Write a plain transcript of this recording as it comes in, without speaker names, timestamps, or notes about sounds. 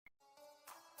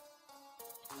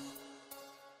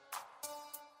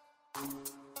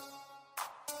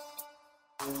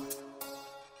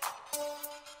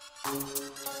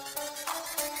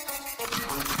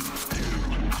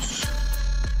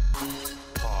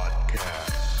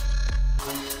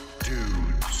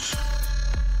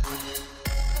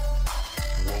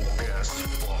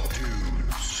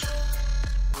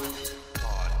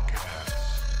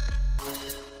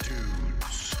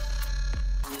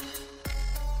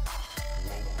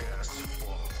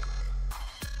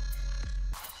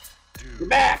We're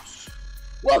back.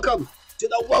 Welcome to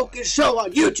the Wokest Show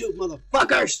on YouTube,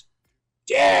 motherfuckers.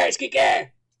 Cheers, Kike.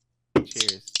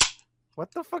 Cheers.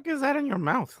 What the fuck is that in your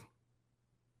mouth?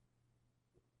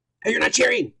 Hey, you're not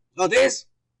cheering. Oh, this?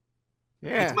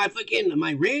 Yeah. It's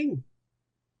my ring.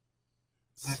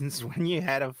 Since when you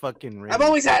had a fucking ring?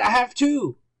 I have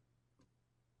two.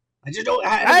 I just don't.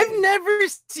 I've never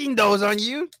seen those on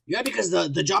you. Yeah, because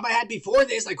the job I had before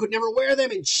this, I could never wear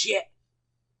them and shit.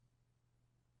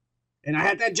 And I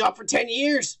had that job for 10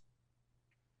 years.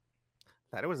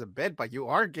 Thought it was a bed, but you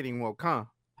are getting woke, huh?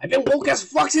 I've been woke as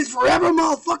fuck since forever,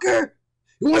 motherfucker.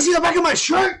 You want to see the back of my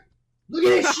shirt? Look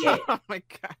at this shit. Oh my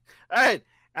god. All right.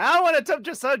 I don't want to touch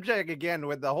a subject again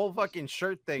with the whole fucking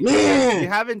shirt thing. Man. You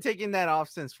haven't taken that off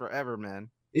since forever,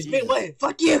 man. It's been what?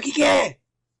 Fuck you, Kike.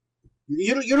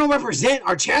 You don't represent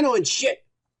our channel and shit.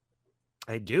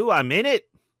 I do. I'm in it.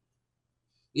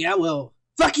 Yeah, well,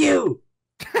 fuck you.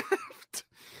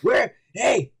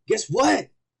 Hey, guess what?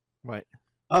 What?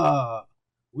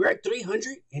 We're at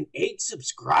 308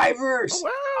 subscribers.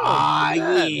 Oh, wow.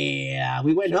 Yeah.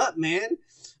 We went up, man.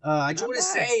 I just want to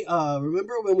say,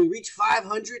 remember when we reach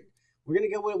 500, we're going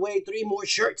to give away 3 more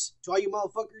shirts to all you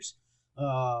motherfuckers.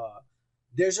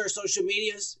 There's our social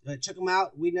medias. Check them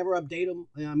out. We never update them.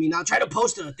 I mean, I'll try to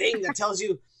post a thing that tells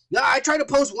you. No, I try to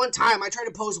post one time. I try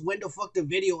to post when the fuck the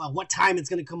video at what time it's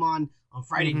going to come on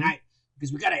Friday night.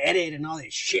 Because we got to edit and all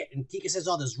that shit. And Kika says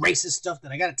all this racist stuff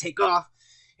that I got to take off.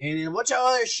 And a bunch of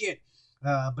other shit.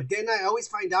 But then I always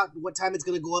find out what time it's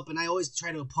going to go up. And I always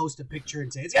try to post a picture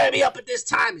and say, it's going to be up at this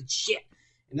time and shit.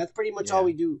 And that's pretty much all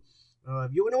we do.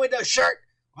 If you want to win the shirt,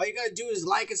 all you got to do is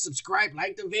like and subscribe.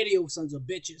 Like the video, sons of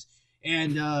bitches.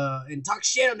 And talk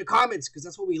shit on the comments. Because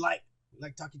that's what we like. We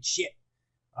like talking shit.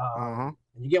 And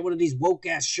you get one of these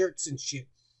woke-ass shirts and shit.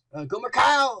 Gomer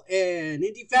Kyle and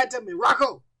Indie Phantom and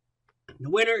Rocco. The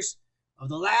winners of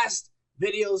the last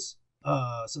videos,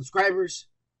 subscribers,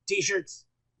 t-shirts,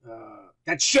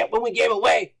 that shit when we gave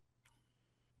away.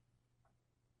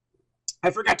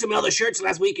 I forgot to mail the shirts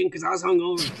last weekend because I was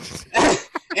hungover.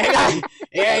 hang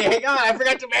on. I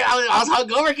forgot to mail. I was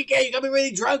hungover. You got me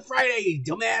really drunk Friday, you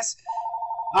dumbass.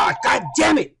 God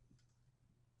damn it.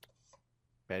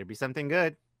 Better be something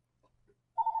good.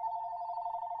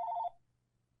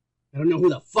 I don't know who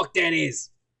the fuck that is.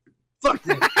 Fuck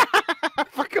them.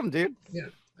 Fuck them, dude. Yeah,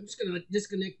 I'm just gonna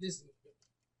disconnect this.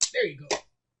 There you go.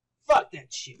 Fuck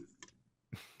that shit.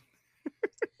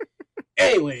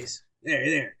 Anyways,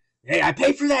 there. Hey, I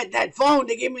paid for that phone.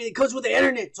 They gave me. It comes with the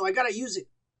internet, so I gotta use it.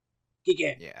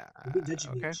 Yeah.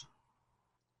 Okay.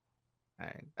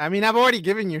 Right. I mean, I've already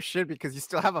given you shit because you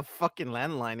still have a fucking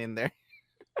landline in there.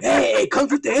 Hey, it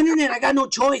comes with the internet. I got no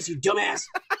choice, you dumbass.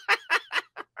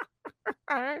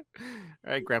 All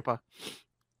right, Grandpa.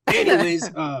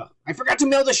 Anyways, I forgot to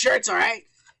mail the shirts, all right?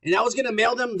 And I was going to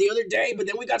mail them the other day, but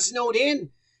then we got snowed in.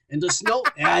 And the snow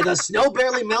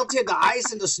barely melted. The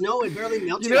ice and the snow, it barely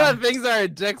melted. You know how things are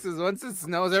in Texas. Once it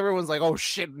snows, everyone's like, oh,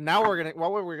 shit, now what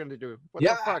were we going to do? What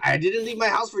the fuck? I didn't leave my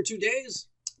house for 2 days.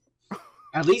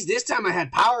 At least this time I had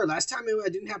power. Last time I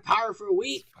didn't have power for a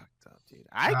week. Fucked up, dude.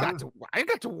 I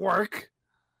got to work.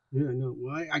 Yeah, no.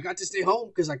 Well, I got to stay home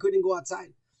because I couldn't go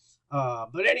outside.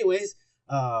 But anyways,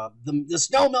 the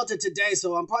snow melted today,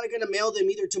 so I'm probably gonna mail them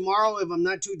either tomorrow if I'm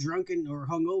not too drunken or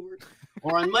hungover,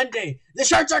 or on Monday. The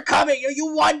shirts are coming.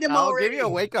 You won them already. I'll give you a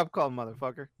wake up call,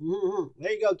 motherfucker.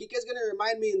 There you go. Kika's gonna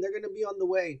remind me, and they're gonna be on the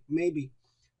way. Maybe.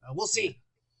 We'll see.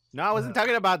 No, I wasn't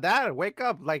talking about that. Wake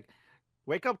up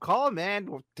call,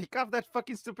 man. Take off that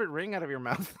fucking stupid ring out of your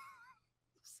mouth.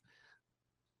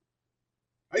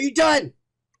 Are you done?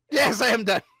 Yes, I am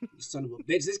done. You son of a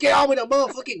bitch. Let's get on with the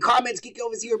motherfucking comments. Kika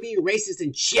over here being racist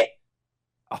and shit.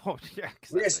 Oh, yeah.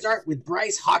 We're going to start with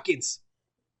Bryce Hawkins.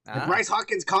 Bryce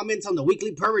Hawkins comments on the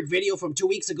Weekly Pervert video from 2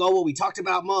 weeks ago where we talked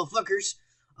about motherfuckers.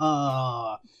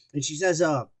 And she says,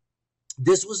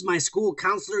 this was my school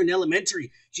counselor in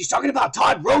elementary. She's talking about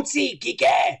Todd Rotzi,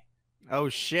 Kike. Oh,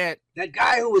 shit. That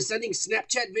guy who was sending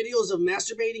Snapchat videos of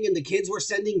masturbating and the kids were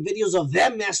sending videos of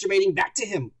them masturbating back to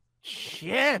him.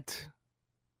 Shit.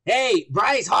 Hey,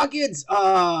 Bryce Hawkins,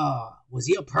 was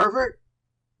he a pervert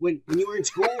when you were in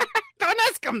school? No, Don't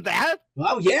ask him that.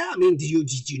 Well, yeah. I mean,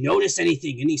 did you notice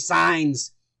anything? Any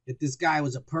signs that this guy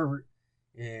was a pervert?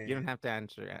 And, You don't have to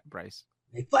answer that, Bryce.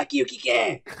 hey, fuck you,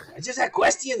 Kike. I just had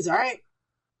questions, all right?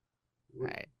 All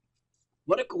right.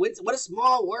 What a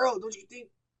small world, don't you think?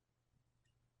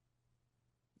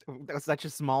 That's such a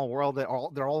small world that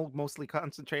they're all mostly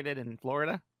concentrated in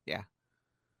Florida. Yeah.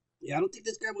 Yeah, I don't think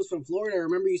this guy was from Florida. I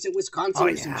remember you said Wisconsin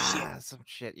or some shit. Some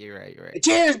shit. You're right. Hey,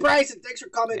 cheers, Bryce, and thanks for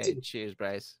commenting. Hey, cheers,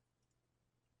 Bryce.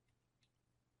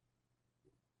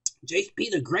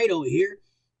 JP the Great over here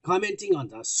commenting on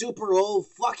the super old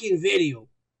fucking video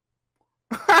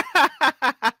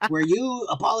where you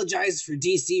apologize for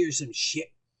DC or some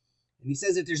shit. And he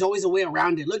says that there's always a way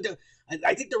around it. Look,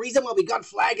 I think the reason why we got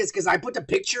flagged is because I put the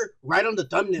picture right on the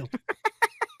thumbnail.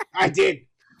 I did.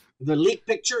 The leaked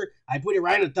picture, I put it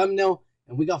right on the thumbnail,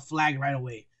 and we got flagged right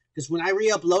away. Because when I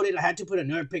re-uploaded, I had to put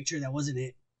another picture that wasn't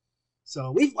it.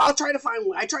 So I try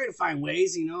to find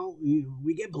ways, you know,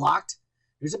 we get blocked.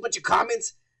 There's a bunch of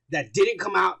comments that didn't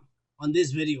come out on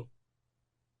this video.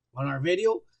 On our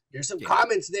video, there's some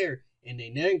comments there, and they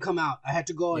didn't come out. I had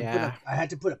to go and I had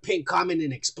to put a pinned comment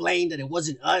and explain that it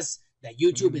wasn't us, that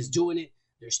YouTube is doing it.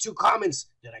 There's 2 comments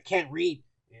that I can't read,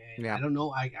 and I don't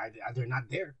know. They're not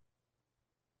there.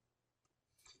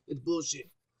 It's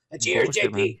bullshit. Cheers,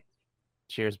 JP. Man.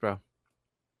 Cheers, bro.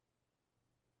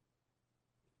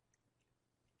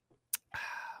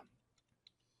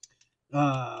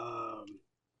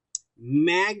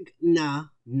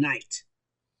 Magna Knight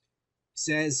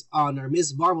says on our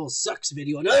Ms. Marvel Sucks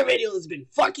video, another video that's been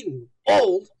fucking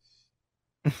old,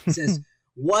 says,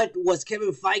 what was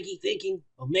Kevin Feige thinking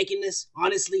of making this?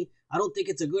 Honestly, I don't think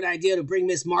it's a good idea to bring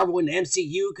Ms. Marvel into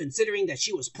MCU, considering that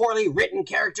she was poorly written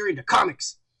character into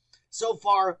comics. So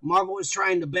far, Marvel is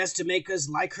trying the best to make us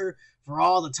like her for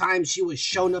all the time she was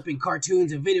shown up in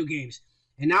cartoons and video games.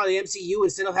 And now the MCU,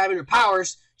 instead of having her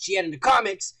powers she had in the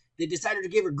comics, they decided to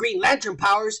give her Green Lantern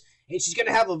powers, and she's going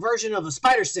to have a version of a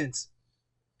spider sense.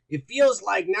 It feels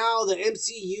like now the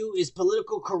MCU is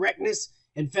political correctness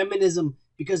and feminism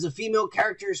because the female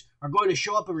characters are going to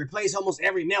show up and replace almost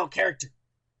every male character.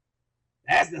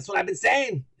 That's what I've been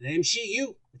saying. The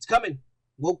MCU, it's coming.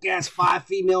 Woke-ass 5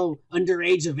 female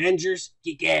underage Avengers.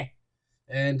 Kike.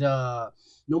 And no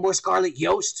more Scarlet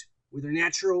Yost with her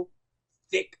natural,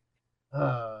 thick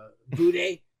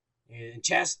booty and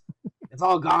chest. It's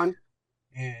all gone.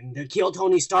 And they killed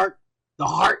Tony Stark, the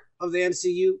heart of the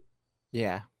MCU.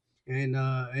 Yeah. And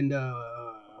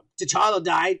T'Challa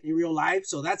died in real life,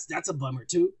 so that's a bummer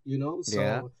too, you know.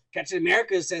 So Captain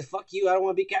America says, "Fuck you, I don't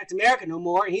want to be Captain America no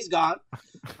more," and he's gone.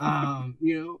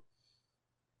 You know,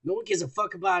 no one gives a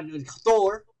fuck about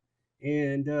Thor,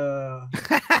 and I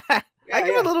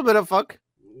give a little bit of fuck.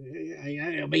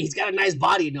 I mean, he's got a nice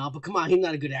body and all, but come on, he's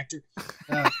not a good actor.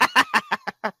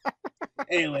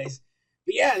 Anyways.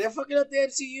 But yeah, they're fucking up the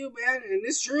MCU, man, and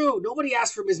it's true. Nobody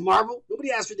asked for Ms. Marvel.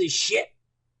 Nobody asked for this shit.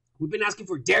 We've been asking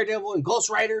for Daredevil and Ghost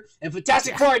Rider and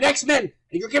Fantastic Four and X-Men,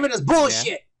 and you're giving us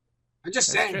bullshit. I'm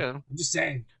just saying. True. I'm just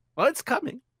saying. Well, it's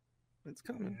coming. It's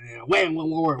coming. When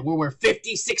we're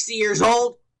 50, 60 years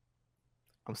old?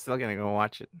 I'm still going to go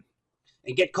watch it.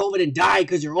 And get COVID and die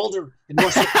because you're older and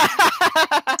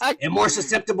more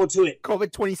susceptible to it.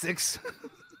 COVID 26.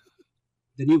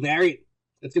 The new variant.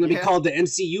 It's going to be called the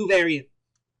MCU variant.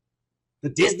 The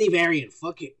Disney variant.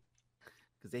 Fuck it.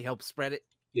 Because they help spread it.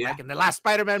 Yeah. Like in the last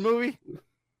Spider-Man movie.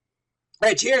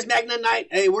 Hey, cheers, Magna Knight.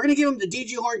 Hey, we're going to give him the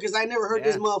DG horn because I never heard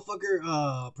this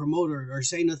motherfucker promote or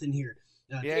say nothing here.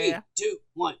 3, 2,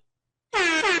 1.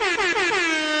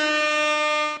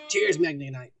 Cheers,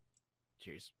 Magna Knight.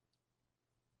 Cheers.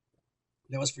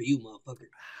 That was for you,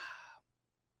 motherfucker.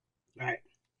 All right.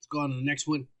 Let's go on to the next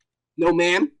one. No,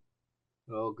 ma'am.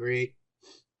 Oh, great.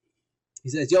 He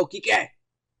says, yo, Kike.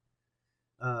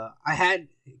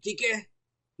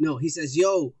 He says,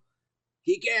 yo,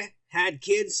 Kike had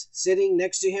kids sitting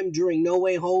next to him during No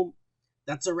Way Home.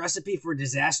 That's a recipe for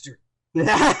disaster. Disney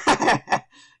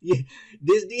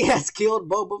has killed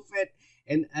Boba Fett,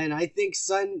 and I think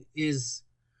Son is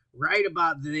right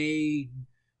about they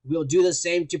will do the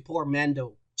same to poor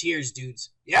Mando. Cheers,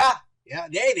 dudes. Yeah,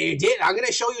 they did. I'm going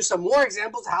to show you some more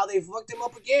examples of how they fucked him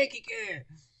up again, Kike.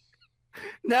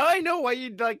 Now I know why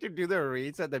you'd like to do the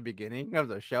reads at the beginning of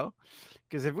the show.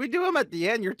 Because if we do them at the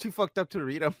end, you're too fucked up to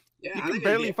read them. Yeah, you can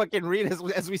barely fucking read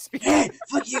as we speak. Hey,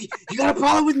 fuck you. You got a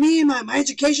problem with me and my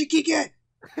education, Kike?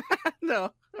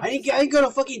 No. I ain't go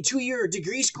to fucking 2-year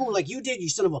degree school like you did, you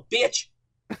son of a bitch.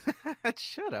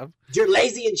 Shut up. You're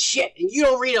lazy and shit, and you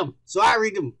don't read them. So I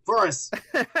read them for us.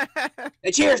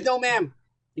 Hey, cheers, no ma'am.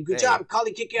 And good job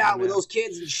calling Kike out with those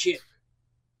kids and shit.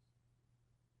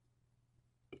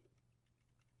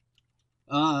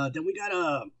 Then we got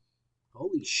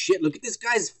holy shit! Look at this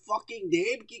guy's fucking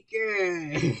name,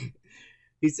 Kike.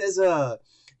 He says, The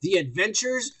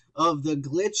Adventures of the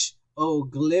Glitch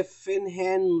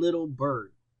O'Glyphinhan Little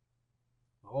Bird.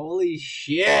 Holy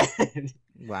shit!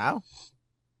 Wow.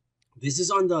 This is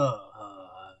on the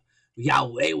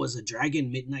Yahweh Was a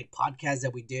Dragon Midnight podcast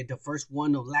that we did. The first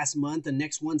one of last month. The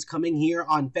next one's coming here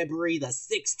on February the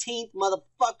 16th,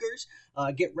 motherfuckers.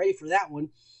 Get ready for that one.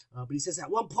 But he says, at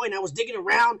one point I was digging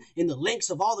around in the links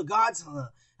of all the gods,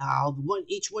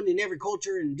 each one in every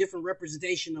culture and different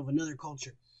representation of another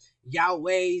culture.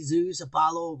 Yahweh, Zeus,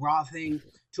 Apollo, Rothang,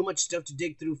 too much stuff to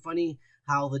dig through. Funny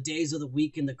how the days of the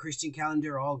week in the Christian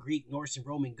calendar are all Greek, Norse, and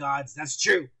Roman gods. That's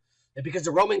true. And because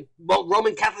the Roman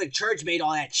Catholic Church made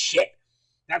all that shit.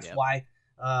 That's why.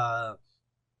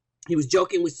 He was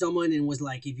joking with someone and was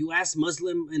like, if you ask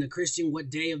Muslim and a Christian what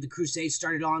day of the Crusade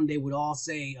started on, they would all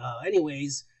say,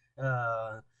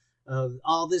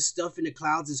 all this stuff in the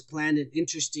clouds is planned and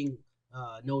interesting,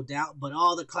 no doubt. But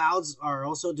all the clouds are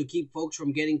also to keep folks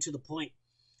from getting to the point.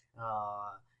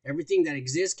 Everything that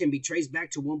exists can be traced back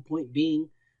to one point being.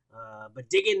 But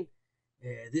digging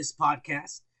this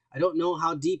podcast, I don't know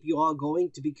how deep you all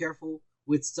going. To be careful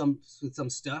with some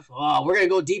stuff. Oh, we're gonna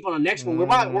go deep on the next one. We're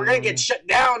gonna get shut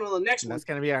down on the next one. That's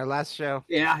gonna be our last show.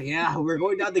 Yeah. We're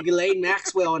going down to Ghislaine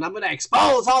Maxwell, and I'm gonna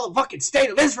expose all the fucking state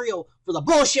of Israel for the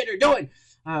bullshit they're doing.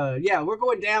 We're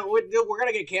going down. We're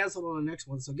gonna get canceled on the next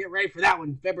one, so get ready for that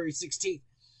one, February 16th.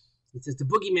 It says the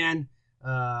Boogeyman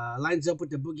lines up with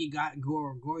the Boogie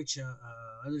Gorcha,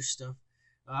 other stuff.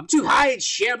 I'm too high and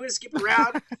shit. I'm going to skip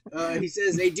around. He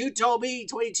says, a dude told me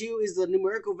 22 is the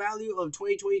numerical value of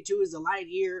 2022 is the light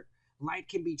year. Light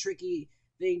can be tricky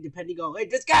thing depending on... Hey,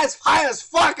 this guy's high as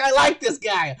fuck. I like this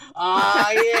guy.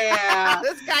 Yeah.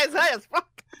 This guy's high as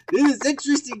fuck. This is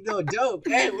interesting, though. Dope.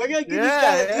 Hey, we're going to give this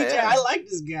guy a DJ. I like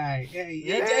this guy. Hey,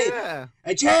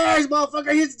 hey, cheers,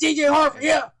 motherfucker. Here's the DJ Hard for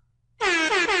you.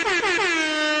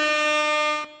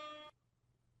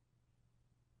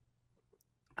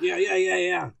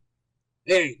 Yeah.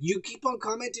 Hey, you keep on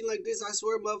commenting like this, I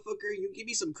swear, motherfucker, you give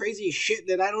me some crazy shit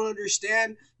that I don't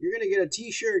understand, you're gonna get a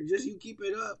t-shirt, just you keep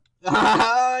it up.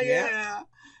 Yeah.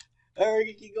 Alright,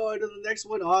 you keep going to the next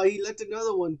one. Oh, he left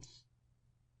another one.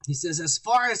 He says, as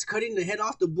far as cutting the head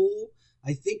off the bull,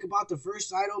 I think about the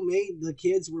first idol made, the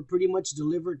kids were pretty much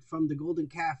delivered from the golden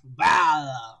calf.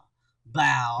 Baal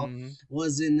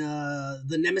was in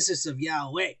the nemesis of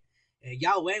Yahweh.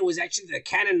 Yahweh was actually the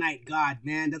Canaanite god,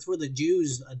 man. That's where the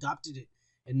Jews adopted it.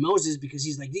 And Moses, because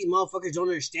he's like, these motherfuckers don't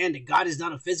understand that God is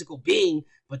not a physical being,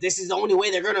 but this is the only way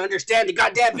they're going to understand the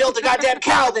goddamn build the goddamn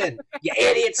cow then, you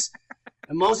idiots.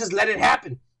 And Moses let it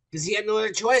happen because he had no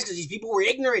other choice because these people were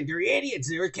ignorant. They're idiots.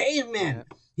 They're cavemen. Yeah.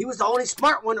 He was the only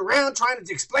smart one around trying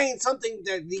to explain something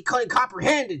that he couldn't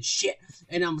comprehend and shit.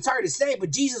 And I'm sorry to say, but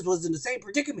Jesus was in the same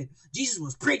predicament. Jesus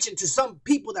was preaching to some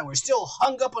people that were still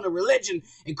hung up on a religion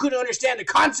and couldn't understand the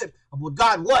concept of what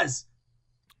God was.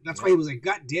 That's why he was like,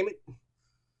 God damn it.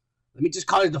 Let me just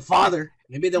call it the Father.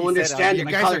 Maybe they'll understand it.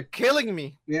 You guys are killing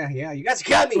me. Yeah. You guys are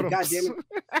killing me. God damn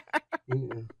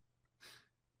it.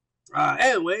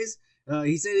 Anyways,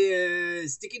 he said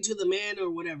sticking to the man or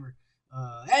whatever.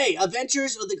 Hey,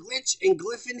 Adventures of the Glitch and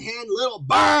Glyphinhan Little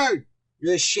Bird.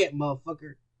 You're the shit,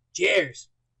 motherfucker. Cheers.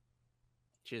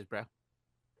 Cheers, bro.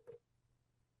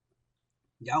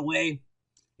 Yahweh.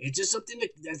 It's just something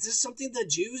the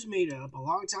Jews made up a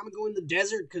long time ago in the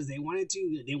desert because they wanted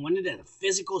a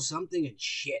physical something and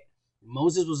shit.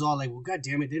 Moses was all like, well, God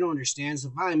damn it, they don't understand. So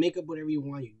fine, make up whatever you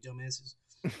want, you dumbasses.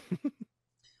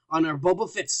 On our Boba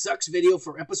Fett Sucks video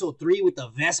for episode 3 with the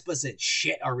Vespas and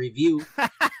shit, our review.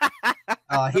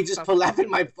 He just put laughing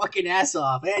my fucking ass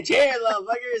off. Hey, cheers,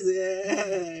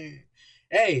 motherfuckers.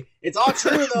 Hey, it's all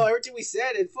true, though. Everything we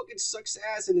said, it fucking sucks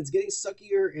ass, and it's getting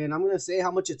suckier, and I'm going to say how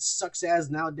much it sucks ass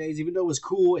nowadays. Even though it was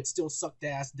cool, it still sucked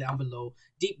ass down below.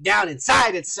 Deep down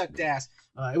inside, it sucked ass.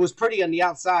 It was pretty on the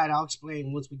outside. I'll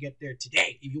explain once we get there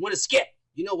today. If you want to skip,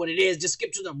 you know what it is. Just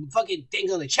skip to the fucking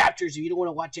things on the chapters if you don't want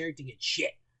to watch everything and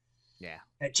shit. Yeah.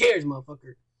 Hey, cheers,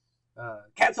 motherfucker.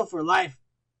 Cancel for life.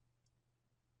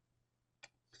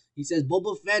 He says,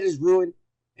 Boba Fett is ruined,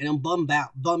 and I'm bummed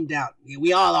out. Yeah,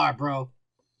 we all are, bro.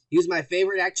 He was my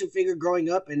favorite action figure growing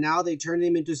up, and now they turned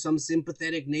him into some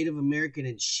sympathetic Native American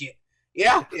and shit.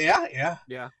 Yeah.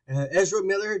 Ezra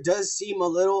Miller does seem a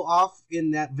little off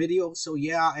in that video, so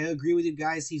yeah, I agree with you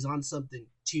guys. He's on something.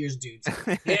 Cheers, dudes.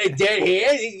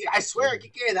 Hey, I swear,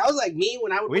 that was like me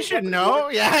when I would. We should know.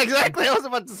 Yeah, exactly. I was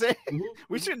about to say. Mm-hmm.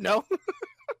 We should know.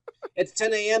 It's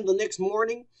 10 a.m. the next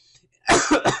morning.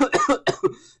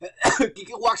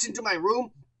 Kiki walks into my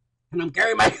room, and I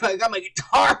got my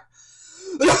guitar.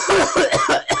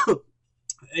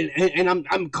 and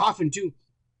I'm coughing too.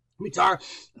 I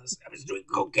was doing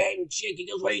cocaine and shit. He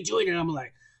goes, "What are you doing?" And I'm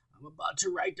like, "I'm about to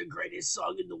write the greatest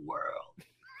song in the world."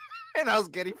 And I was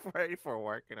getting ready for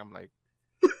work, and I'm like,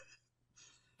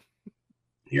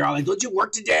 "You're all like, don't you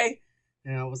work today?"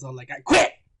 And I was all like, "I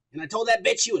quit." And I told that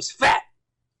bitch she was fat.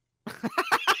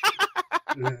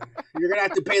 You're gonna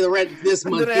have to pay the rent this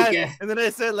month. And then I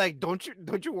said, like, don't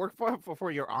you work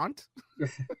for your aunt?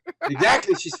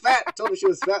 Exactly, she's fat. I told her she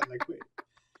was fat, and I quit.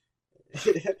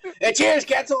 Hey, cheers,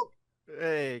 Cancel.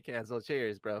 Hey, Cancel.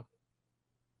 Cheers, bro.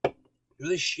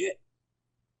 Really shit.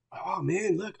 Oh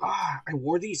man, look. I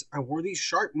wore these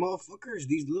sharp motherfuckers.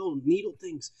 These little needle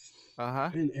things.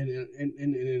 And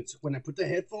it's, when I put the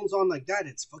headphones on like that,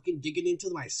 it's fucking digging into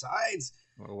my sides.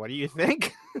 Well, what do you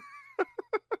think?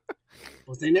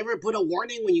 Well, they never put a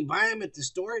warning when you buy them at the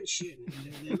store and shit.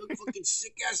 They look fucking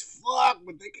sick as fuck,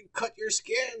 but they can cut your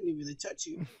skin if they touch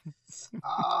you.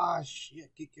 Shit,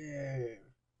 Kike.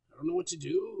 I don't know what to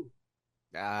do.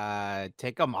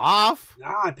 Take them off.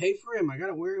 Nah, I pay for him. I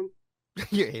gotta wear them.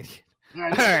 You idiot. All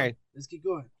right, let's keep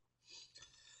going.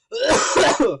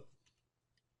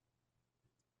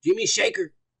 Jimmy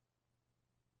Shaker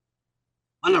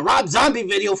on a Rob Zombie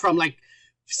video from like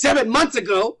 7 months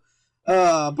ago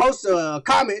posted a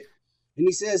comment, and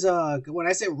he says, when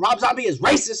I said Rob Zombie is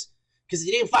racist because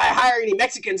he didn't hire any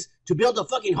Mexicans to build a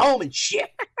fucking home and shit.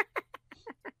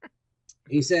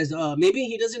 He says maybe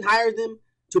he doesn't hire them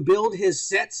to build his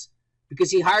sets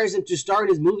because he hires them to star in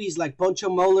his movies like Poncho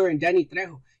Moller and Danny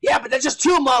Trejo. Yeah, but that's just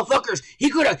 2 motherfuckers. He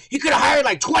could have hired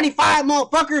like 25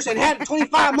 motherfuckers and had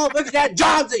 25 motherfuckers that had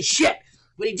jobs and shit.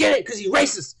 But he did it because he's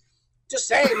racist. Just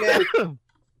saying, man. I'm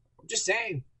just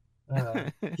saying.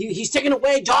 He's taking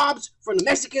away jobs from the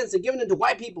Mexicans and giving them to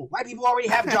white people. White people already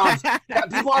have jobs.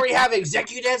 People already have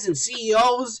executives and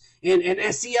CEOs and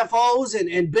CFOs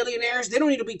and billionaires. They don't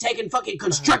need to be taking fucking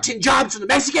construction jobs from the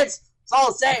Mexicans. That's all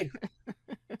I'm saying.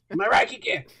 Am I right,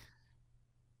 Kike?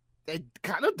 It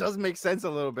kind of does make sense a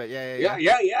little bit. Yeah.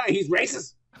 He's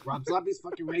racist. Rob Zombie's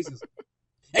fucking racist.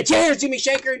 And cheers, Jimmy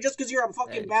Shaker. And just because you're a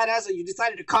fucking badass and you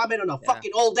decided to comment on a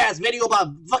fucking old ass video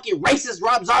about fucking racist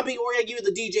Rob Zombie, we're gonna give you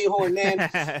the DJ horn, man.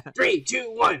 3,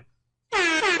 2, 1.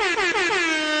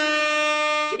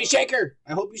 Jimmy Shaker,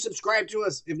 I hope you subscribe to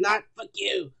us. If not, fuck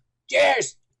you.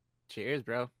 Cheers. Cheers,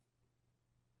 bro.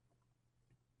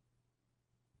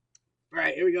 All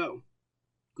right, here we go.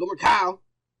 Gomer Kyle.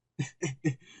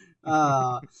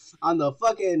 On the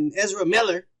fucking Ezra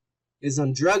Miller is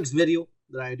on drugs video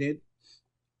that I did.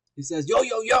 He says, yo,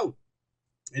 yo, yo.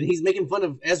 And he's making fun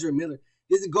of Ezra Miller.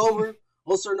 This is Gomer,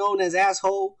 also known as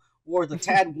Asshole or the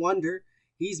Tad Wonder.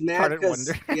 He's mad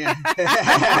because... Yeah.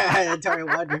 Target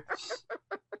Wonder.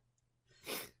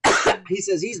 He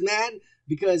says he's mad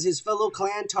because his fellow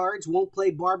clan tards won't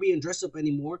play Barbie and dress up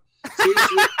anymore.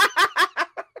 Seriously.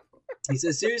 He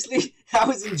says, seriously, I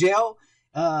was in jail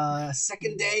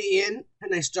second day in,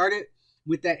 and I started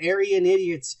with that Aryan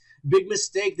idiots. Big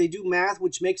mistake. They do math,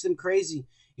 which makes them crazy.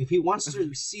 If he wants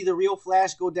to see the real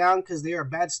Flash go down because they are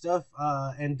bad stuff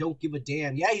and don't give a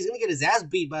damn. Yeah, he's going to get his ass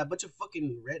beat by a bunch of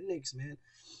fucking rednecks, man.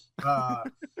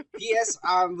 P.S.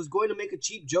 I was going to make a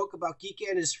cheap joke about Kike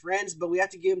and his friends, but we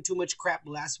had to give him too much crap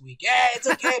last week. Yeah, it's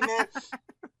okay, man.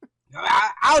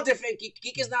 I'll defend Kike.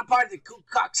 Kike's not part of the Ku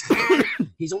Klux Klan.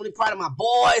 He's only part of my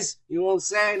boys. You know what I'm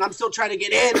saying? I'm still trying to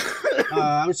get in. But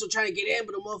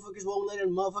the motherfuckers won't let a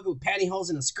motherfucker with pantyhose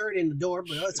and a skirt in the door.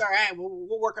 But it's all right.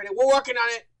 We'll work on it. We're working on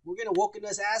it. We're going to woken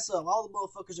this ass up. All the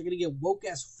motherfuckers are going to get woke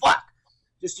as fuck.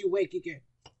 Just you wait, Kike.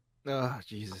 Oh,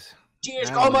 Jesus.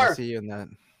 Cheers, Gomer. See you in that.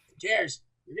 Cheers.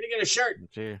 You're going to get a shirt.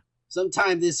 Cheers.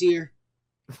 Sometime this year.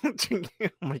 Oh,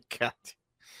 my God.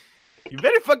 You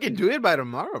better fucking do it by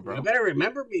tomorrow, bro. You better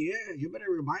remember me, yeah. You better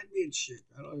remind me and shit.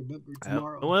 I don't remember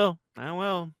tomorrow. I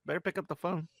will. Better pick up the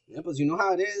phone. Yeah, but you know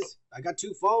how it is. I got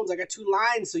 2 phones. I got 2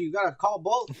 lines, so you gotta call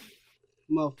both.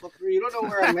 Motherfucker, you don't know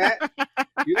where I'm at.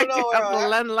 You don't know where I'm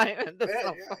at. Landline and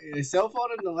the cell phone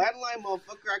and the landline,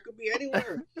 motherfucker. I could be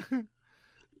anywhere.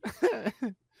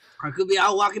 I could be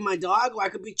out walking my dog, or I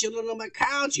could be chilling on my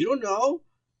couch. You don't know.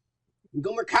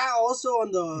 Gomer Kyle also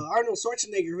on the Arnold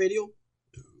Schwarzenegger video.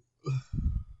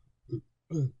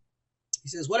 He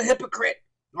says, what a hypocrite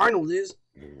Arnold is.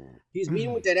 He's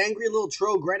meeting with that angry little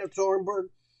troll Greta Thunberg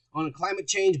on a climate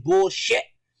change bullshit,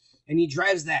 and he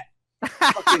drives that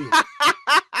fucking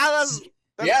that's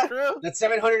true. That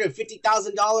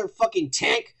 $750,000 fucking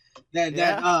tank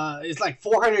that is like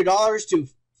 $400 to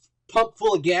pump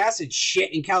full of gas and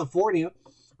shit in California.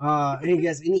 And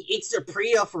he eats their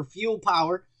Priya for fuel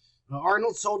power.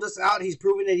 Arnold sold us out. He's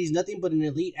proven that he's nothing but an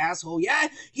elite asshole. Yeah,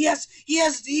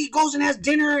 he goes and has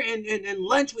dinner and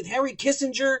lunch with Henry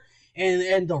Kissinger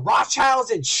and the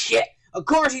Rothschilds and shit. Of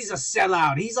course he's a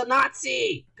sellout. He's a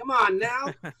Nazi. Come on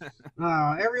now.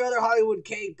 Every other Hollywood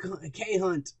K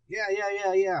hunt. Yeah.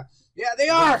 Yeah, they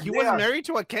are. He was married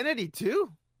to a Kennedy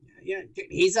too. Yeah,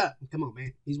 come on,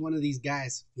 man. He's one of these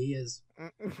guys. He is.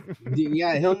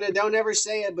 Yeah, they'll never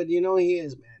say it, but you know he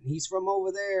is, man. He's from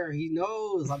over there. He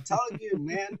knows. I'm telling you,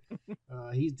 man.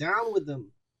 He's down with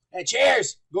them. Hey,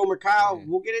 cheers, Gomer Kyle. Yeah.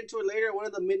 We'll get into it later. One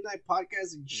of the midnight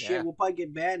podcasts and shit. Yeah. We'll probably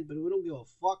get banned, but we don't give a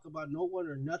fuck about no one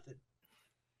or nothing.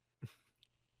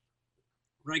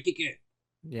 Right, Kike?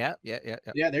 Yeah. Yeah,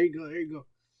 there you go.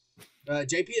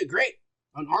 JP, great.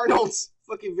 On Arnold's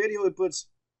fucking video, it puts,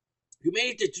 you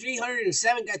made it to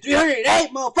 307, got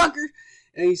 308, motherfucker.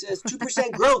 And he says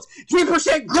 2% growth.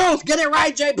 3% growth. Get it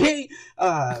right, JP.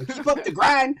 Keep up the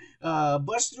grind.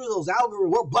 Bust through those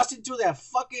algorithms. We're busting through that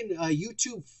fucking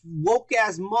YouTube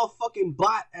woke-ass motherfucking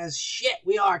bot as shit.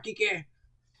 We are, Kike.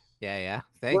 Yeah.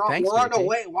 Thanks, we're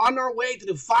on our way to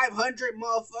the 500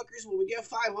 motherfuckers. When we get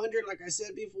 500, like I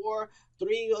said before,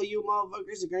 3 of you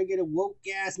motherfuckers are gonna get a woke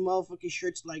ass motherfucking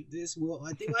shirts like this.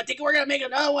 I think we're gonna make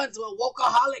another one. So a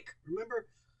wokeaholic, remember?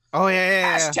 Oh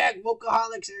yeah. Hashtag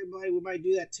wokeaholics, everybody. We might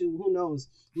do that too. Who knows?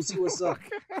 We'll see what's up.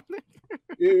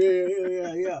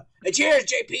 Yeah. Hey, cheers,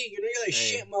 JP. You're like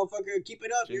shit, motherfucker. Keep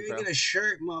it up. Cheers, you're gonna get a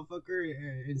shirt, motherfucker.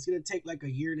 And it's gonna take like a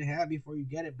year and a half before you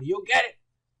get it, but you'll get it.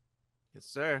 Yes,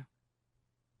 sir.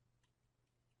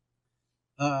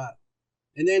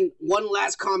 And then one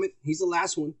last comment. He's the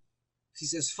last one. He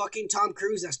says, fucking Tom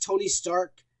Cruise as Tony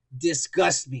Stark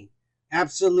disgusts me.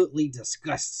 Absolutely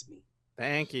disgusts me.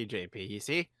 Thank you, JP. You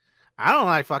see? I don't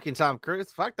like fucking Tom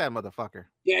Cruise. Fuck that motherfucker.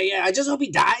 Yeah. I just hope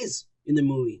he dies in the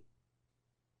movie.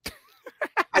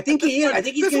 I think he is. I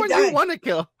think he's going to die. You want to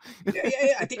kill. Yeah.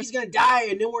 I think he's going to die,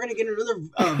 and then we're going to get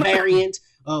another variant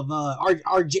of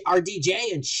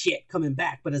RDJ and shit coming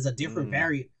back, but as a different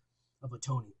variant of a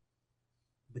Tony.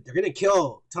 But they're going to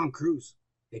kill Tom Cruise.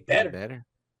 They better.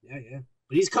 Yeah.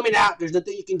 But he's coming out. There's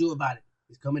nothing you can do about it.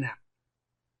 He's coming out.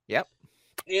 Yep.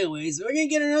 Anyways, we're going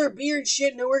to get another beer and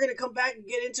shit, and then we're going to come back and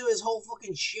get into his whole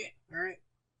fucking shit. All right?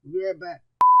 We'll be right back.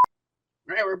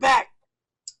 All right, we're back.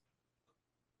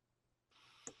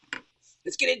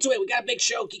 Let's get into it. We got a big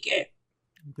show, Kike.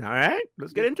 All right.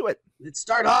 Let's get into it. Let's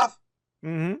start off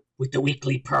with the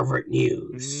weekly pervert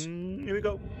news. Here we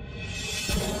go.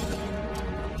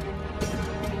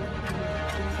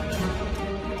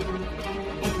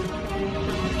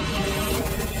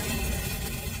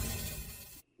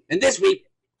 And this week,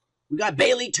 we got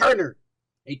Bailey Turner,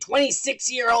 a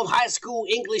 26-year-old high school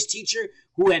English teacher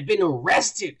who had been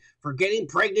arrested for getting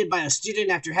pregnant by a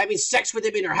student after having sex with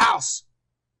him in her house.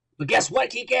 But guess what,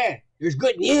 Kike? There's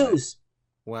good news.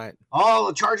 What? All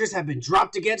the charges have been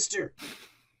dropped against her.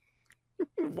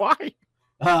 Why?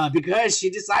 Because she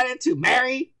decided to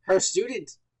marry her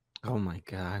student. Oh, my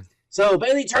God. So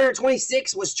Bailey Turner,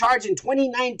 26, was charged in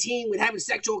 2019 with having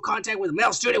sexual contact with a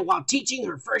male student while teaching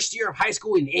her first year of high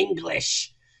school in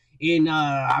English.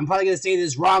 I'm probably going to say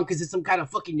this wrong because it's some kind of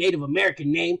fucking Native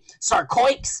American name.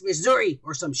 Sarcoix, Missouri,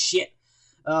 or some shit.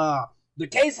 The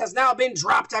case has now been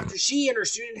dropped after she and her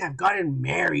student have gotten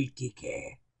married,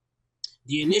 Kike.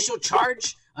 The initial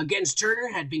charge against Turner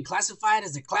had been classified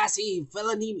as a Class E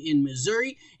felony in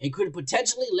Missouri and could have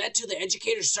potentially led to the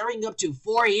educator serving up to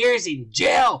 4 years in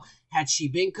jail had she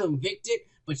been convicted.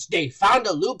 But they found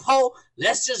a loophole.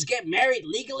 Let's just get married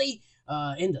legally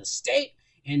in the state.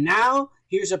 And now,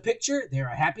 here's a picture. They're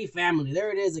a happy family.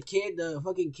 There it is, the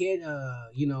fucking kid,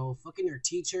 fucking her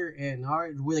teacher. And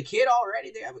with a kid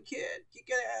already, they have a kid. You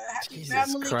get a happy Jesus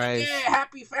family. Christ.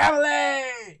 Happy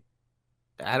family.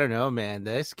 I don't know, man.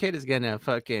 This kid is gonna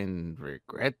fucking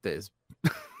regret this.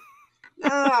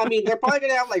 I mean, they're probably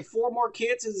gonna have like 4 more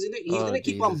kids. He's gonna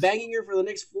keep on banging her for the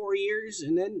next 4 years,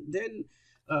 and then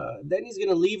he's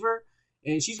gonna leave her,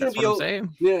 and she's gonna be okay.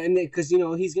 Yeah, and because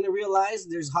he's gonna realize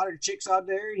there's hotter chicks out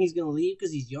there, and he's gonna leave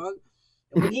because he's young.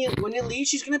 And when he leaves,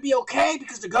 she's gonna be okay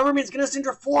because the government's gonna send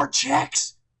her 4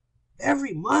 checks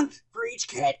every month for each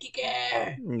kid.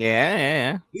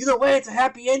 Yeah. Either way, it's a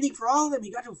happy ending for all of them. He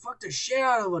got to fuck the shit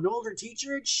out of an older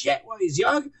teacher and shit while he's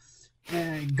young.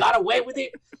 And got away with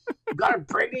it. Got her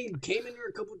pregnant. Came in her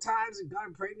a couple times and got her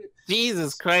pregnant.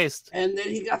 Jesus Christ. And then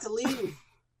he got to leave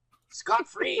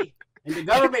scot-free. And the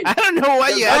government... I don't know why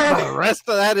you have the rest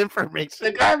of that information.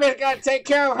 The government got to take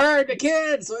care of her and the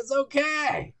kids, so it's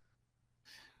okay.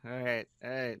 All right.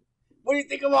 What do you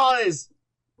think of all this?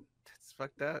 That's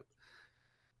fucked up.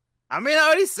 I mean, I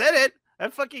already said it.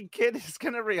 That fucking kid is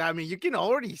gonna. I mean, you can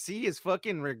already see his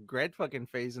fucking regret fucking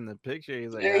face in the picture.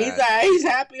 He's like, he's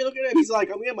happy. Look at him. He's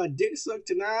like, I'm getting my dick sucked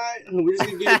tonight. We're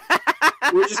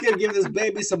just gonna give this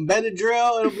baby some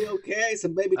Benadryl. It'll be okay.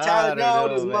 Some baby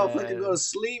Tylenol. This motherfucker go to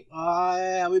sleep. Oh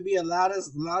yeah, we be as loud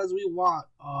as we want.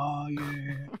 Oh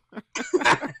yeah.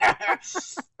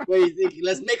 What do you think?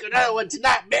 Let's make another one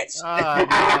tonight, bitch. Oh,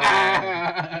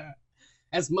 no.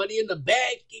 That's money in the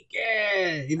bank.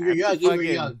 Yeah. If you're young, you're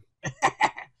young.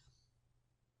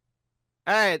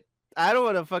 All right, I don't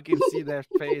want to fucking see that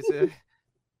face.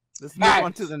 Let's move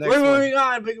on to the next one. We're moving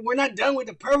on, but we're not done with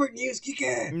the pervert news,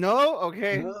 Kike. No?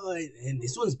 Okay. No, and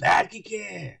this one's bad,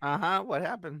 Kike. What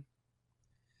happened?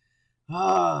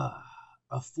 A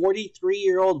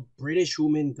 43-year-old British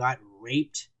woman got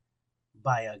raped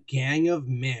by a gang of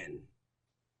men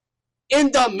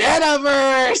in the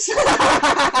metaverse.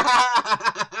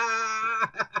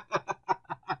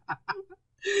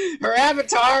 Her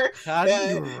avatar. How do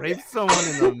you rape someone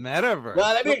in the metaverse?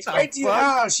 Well, let me explain to you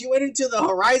how. She went into the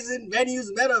Horizon Venues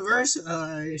metaverse.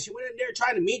 She went in there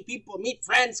trying to meet people, meet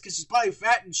friends, because she's probably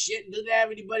fat and shit and doesn't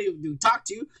have anybody to talk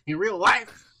to in real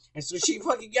life. And so she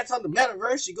fucking gets on the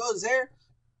metaverse. She goes there.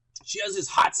 She has this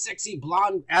hot, sexy,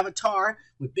 blonde avatar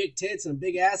with big tits and a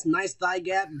big ass, nice thigh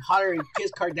gap, and hotter than Kim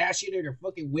Kardashian and her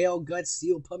fucking whale guts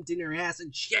seal pumped in her ass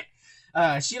and shit.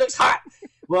 She looks hot.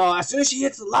 Well, as soon as she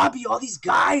hits the lobby, all these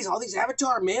guys, all these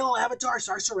male avatars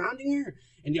start surrounding her.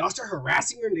 And they all start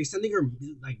harassing her and they're sending her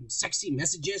like sexy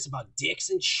messages about dicks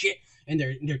and shit. And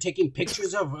they're taking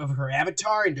pictures of her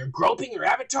avatar and they're groping her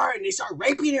avatar and they start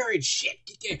raping her and shit.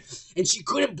 And she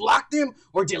couldn't block them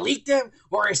or delete them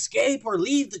or escape or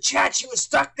leave the chat. She was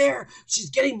stuck there. She's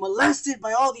getting molested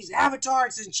by all these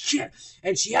avatars and shit.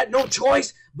 And she had no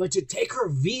choice but to take her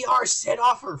VR set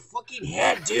off her fucking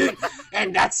head, dude.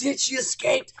 And that's it. She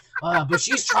escaped. But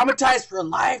she's traumatized for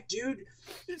life, dude.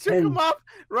 She took him off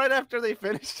right after they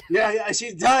finished. Yeah,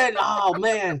 she's done. Oh,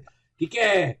 man.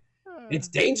 It's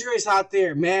dangerous out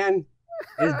there, man.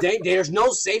 There's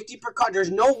no safety precaution.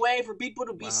 There's no way for people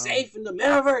to be safe in the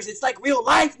metaverse. It's like real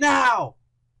life now.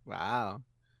 Wow.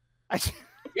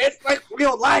 It's like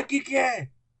real life, Kike.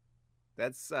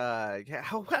 That's, They're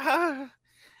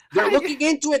looking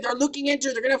into it. They're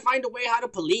going to find a way how to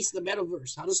police the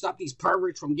metaverse. How to stop these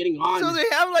perverts from getting on. So they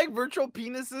have, like, virtual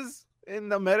penises in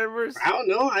the metaverse? I don't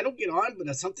know. I don't get on,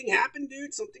 but something happened,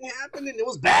 dude. Something happened, and it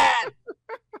was bad.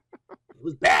 It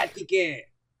was bad, Kike.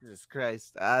 Jesus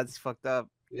Christ. That's fucked up.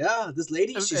 Yeah, this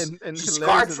lady, she's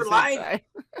scarred for life.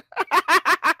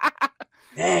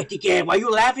 Hey, Kike, why are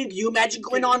you laughing? Can you imagine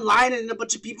going online and a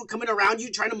bunch of people coming around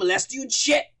you trying to molest you and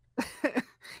shit?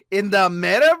 In the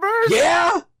metaverse?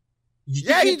 Yeah.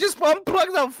 You just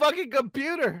unplug the fucking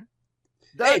computer.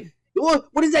 Hey,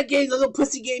 what is that game, the little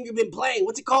pussy game you've been playing?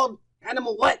 What's it called?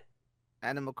 Animal what?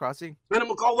 Animal Crossing?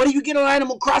 What do you get on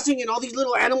Animal Crossing and all these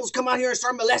little animals come out here and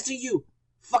start molesting you?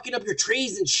 Fucking up your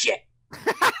trees and shit.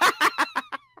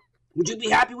 Would you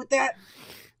be happy with that?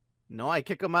 No, I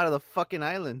kick them out of the fucking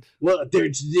island. Well,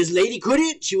 this lady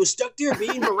couldn't. She was stuck there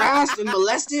being harassed and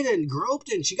molested and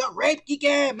groped and she got raped,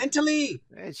 Kike, mentally.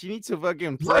 Man, she needs to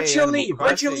fucking play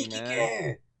virtually,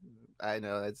 Kike. I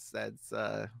know, that's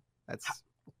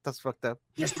fucked up.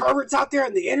 There's perverts out there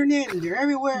on the internet and they're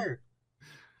everywhere.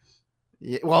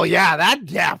 Yeah, well,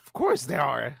 of course they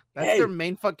are. That's their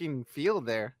main fucking field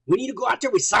there. We need to go out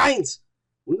there with signs.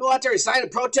 We go out there and sign a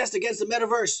protest against the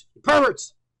metaverse.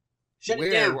 Perverts. Shut it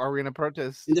down. Where are we going to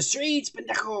protest? In the streets,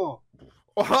 pendejo.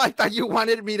 Oh, I thought you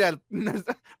wanted me to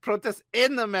protest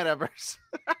in the metaverse.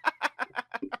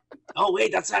 Oh,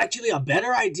 wait, that's actually a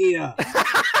better idea.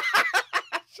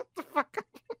 Shut the fuck up.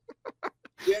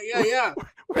 Yeah.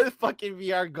 We're the fucking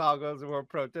VR goggles and we're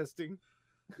protesting.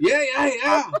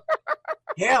 Yeah.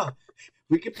 Hell,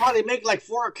 we could probably make like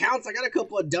 4 accounts. I got a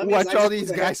couple of dummies. Watch all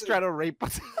these guys try to rape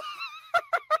us.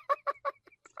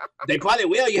 They probably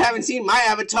will. You haven't seen my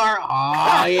avatar.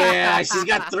 Oh, yeah. She's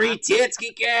got 3 tits,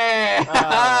 Kike.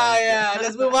 Oh, yeah.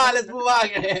 Let's move on.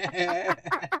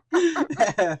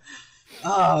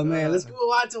 Oh, man. Let's move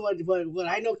on to what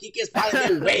I know Kike's probably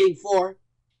been waiting for.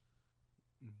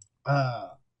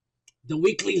 The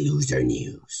weekly loser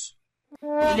news.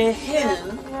 The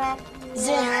who?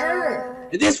 The her.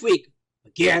 This week,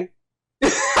 again,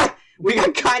 we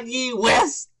got Kanye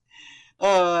West.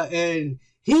 And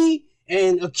he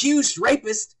and accused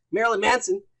rapist Marilyn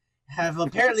Manson have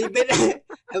apparently been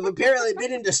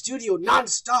in the studio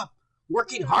nonstop,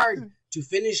 working hard to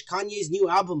finish Kanye's new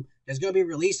album that's going to be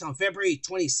released on February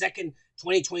 22nd,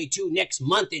 2022, next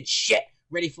month and shit.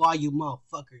 Ready for all you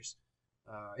motherfuckers.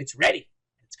 It's ready.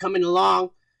 It's coming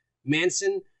along.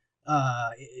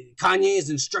 Kanye is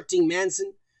instructing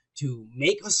Manson to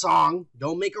make a song.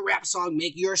 Don't make a rap song.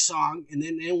 Make your song. And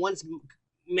then once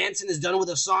Manson is done with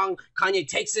a song, Kanye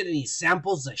takes it and he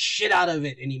samples the shit out of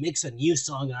it and he makes a new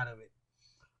song out of it.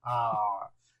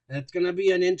 That's gonna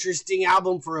be an interesting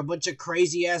album for a bunch of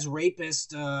crazy ass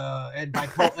rapists and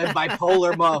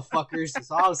bipolar motherfuckers. That's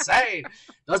all I'm saying.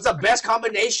 That's the best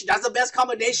combination. That's the best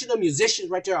combination of musicians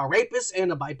right there. A rapist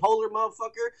and a bipolar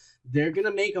motherfucker. They're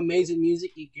gonna make amazing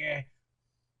music.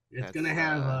 It's gonna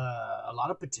have a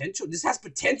lot of potential. This has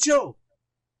potential.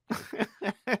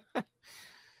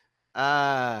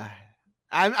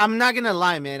 I'm not gonna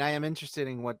lie, man. I am interested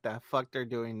in what the fuck they're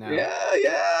doing now. Yeah.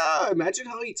 Imagine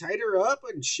how he tied her up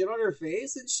and shit on her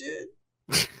face and shit.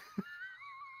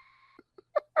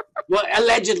 Well,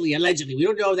 allegedly. We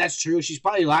don't know if that's true. She's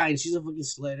probably lying. She's a fucking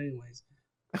slut anyways.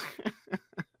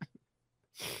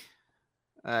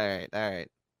 All right.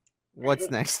 What's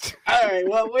next? All right.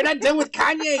 Well, we're not done with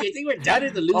Kanye. You think we're done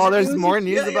at the loser? Oh, there's music? more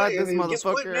news about this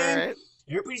motherfucker. What, all right.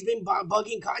 Everybody's been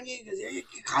bugging Kanye because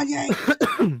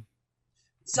Kanye.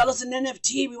 Sell us an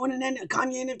NFT. We want a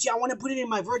Kanye NFT. I want to put it in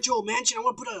my virtual mansion. I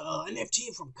want to put an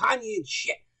NFT from Kanye and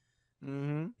shit.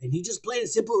 Mm-hmm. And he just plain and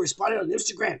simple responded on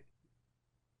Instagram.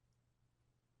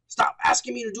 Stop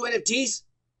asking me to do NFTs.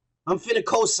 I'm finna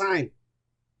co-sign.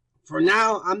 For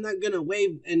now, I'm not gonna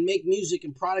wave and make music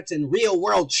and products and real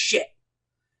world shit.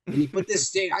 And he put this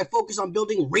thing. I focus on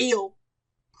building real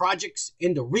projects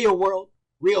in the real world.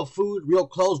 Real food, real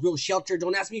clothes, real shelter.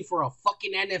 Don't ask me for a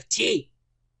fucking NFT.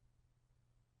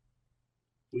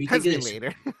 What do you think of this?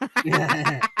 Later.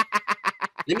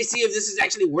 Let me see if this is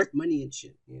actually worth money and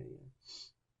shit.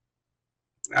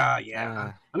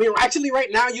 Yeah. I mean, actually,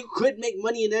 right now, you could make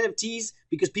money in NFTs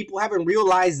because people haven't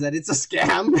realized that it's a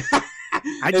scam.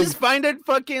 I just find it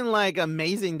fucking like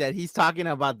amazing that he's talking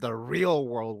about the real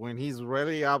world when he's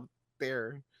really up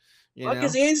there.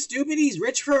 Because he ain't stupid. He's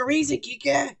rich for a reason, Kike.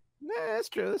 Yeah, that's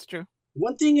true.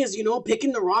 One thing is,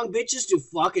 picking the wrong bitches to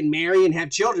fucking marry and have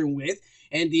children with.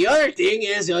 And the other thing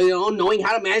is, knowing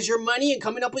how to manage your money and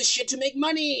coming up with shit to make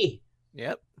money.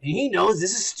 Yep. And he knows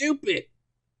this is stupid.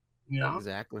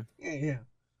 Exactly. Yeah.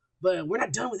 But we're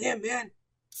not done with him, man.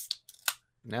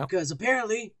 No. Because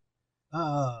apparently,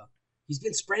 he's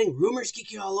been spreading rumors,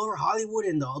 Kiki, all over Hollywood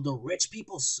and the rich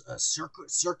people's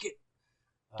circuit.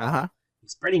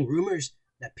 He's spreading rumors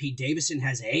that Pete Davidson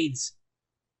has AIDS.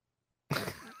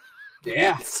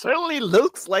 Yeah. It certainly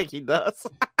looks like he does.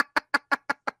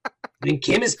 And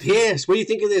Kim is pissed. What do you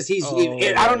think of this?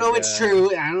 I don't know if it's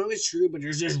true. But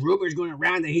there's just rumors going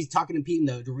around that he's talking to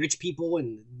people, the rich people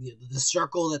and the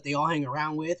circle that they all hang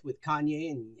around with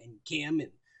Kanye and Kim and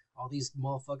all these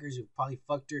motherfuckers who probably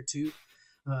fucked her too.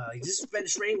 He just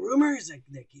spreading rumors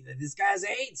that this guy has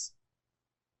AIDS.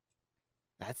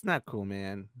 That's not cool,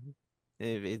 man.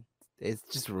 It's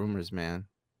just rumors, man.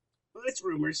 Well, it's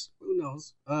rumors. Who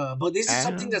knows? But this is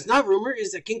something that's not rumor,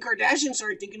 is that Kim Kardashian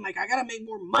started thinking, like, I gotta make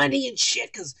more money and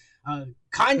shit, because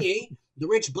Kanye, the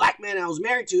rich black man I was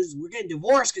married to, we're getting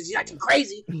divorced because he's acting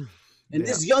crazy. And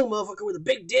this young motherfucker with a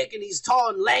big dick, and he's tall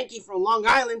and lanky from Long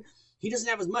Island, he doesn't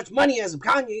have as much money as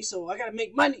Kanye, so I gotta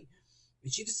make money.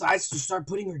 And she decides to start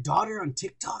putting her daughter on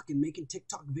TikTok and making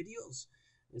TikTok videos.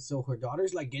 And so her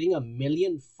daughter's, like, getting 1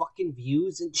 million fucking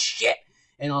views and shit.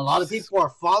 And a lot of people are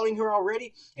following her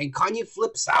already. And Kanye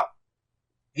flips out.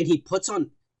 And he puts a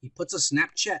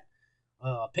Snapchat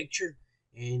picture.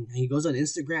 And he goes on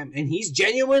Instagram. And he's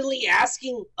genuinely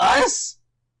asking us,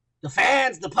 the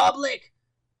fans, the public,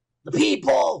 the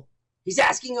people. He's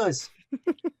asking us.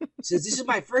 Says, this is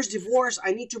my first divorce.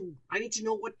 I need to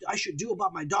know what I should do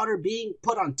about my daughter being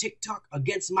put on TikTok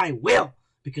against my will.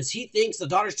 Because he thinks the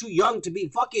daughter's too young to be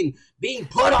fucking being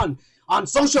put on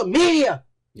social media.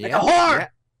 Like a whore. Yeah.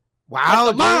 Wow,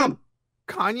 like mom.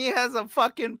 Kanye has a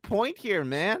fucking point here,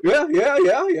 man. Yeah.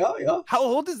 How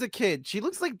old is the kid? She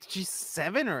looks like she's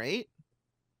 7 or 8.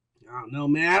 I don't know,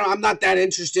 man. I'm not that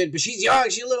interested, but she's young.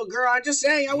 She's a little girl. I'm just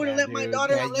saying, I wouldn't let my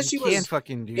daughter, unless she was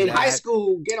in high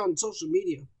school, get on social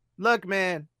media. Look,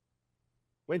 man.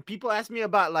 When people ask me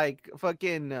about like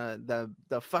fucking the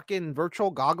fucking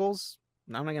virtual goggles,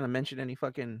 I'm not gonna mention any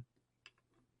fucking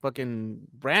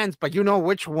brands, but you know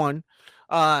which one.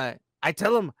 I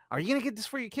tell them, are you gonna get this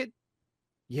for your kid?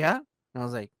 Yeah. And I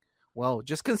was like, well,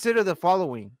 just consider the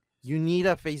following. You need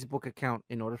a Facebook account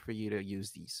in order for you to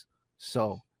use these.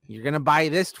 So you're gonna buy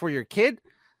this for your kid.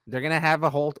 They're gonna have a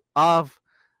hold of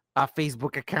a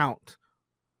Facebook account.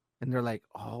 And they're like,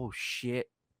 oh shit.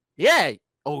 Yeah.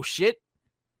 Oh shit.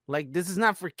 Like, this is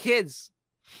not for kids.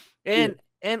 And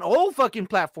all fucking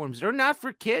platforms, they're not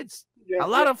for kids. A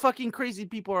lot of fucking crazy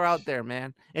people are out there,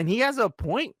 man. And he has a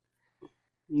point.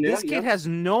 This kid has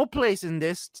no place in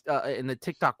this in the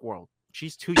TikTok world.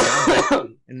 She's too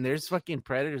young. And there's fucking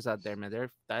predators out there, man.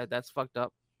 That's fucked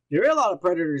up. There are a lot of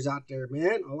predators out there,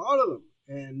 man. A lot of them.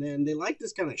 And then they like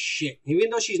this kind of shit. Even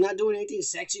though she's not doing anything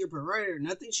sexy or perverted or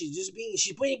nothing, she's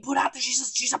being put out there.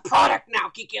 She's a product now,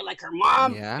 Kike, like her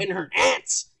mom and her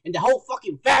aunts and the whole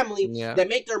fucking family that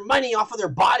make their money off of their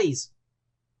bodies.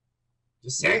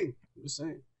 Just saying.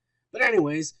 But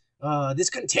anyways, this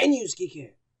continues,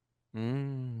 Kike.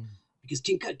 Because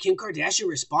Kim Kardashian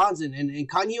responds, and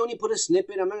Kanye only put a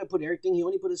snippet. I'm not going to put everything. He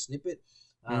only put a snippet.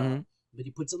 But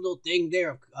he puts a little thing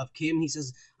there of Kim. He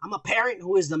says, I'm a parent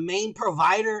who is the main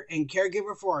provider and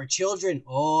caregiver for our children.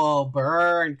 Oh,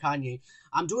 burn, Kanye.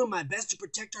 I'm doing my best to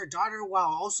protect our daughter while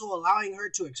also allowing her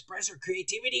to express her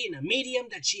creativity in a medium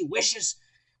that she wishes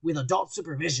with adult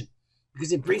supervision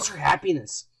because it brings her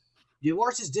happiness.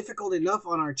 Divorce is difficult enough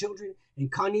on our children, and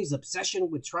Kanye's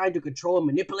obsession with trying to control and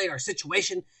manipulate our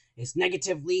situation is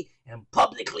negatively and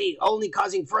publicly only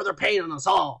causing further pain on us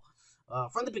all.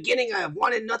 From the beginning, I have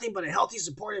wanted nothing but a healthy,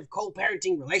 supportive,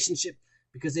 co-parenting relationship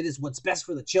because it is what's best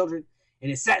for the children, and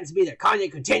it saddens me that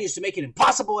Kanye continues to make it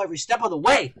impossible every step of the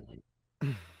way.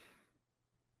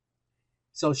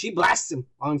 So she blasts him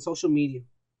on social media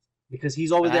because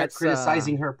he's over there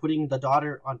criticizing her, putting the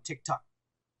daughter on TikTok.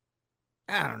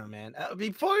 I don't know, man.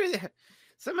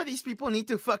 Some of these people need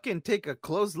to fucking take a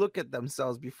close look at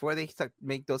themselves before they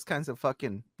make those kinds of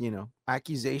fucking,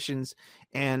 accusations.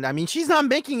 And I mean, she's not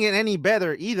making it any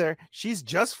better either. She's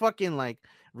just fucking like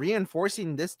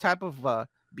reinforcing this type of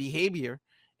behavior.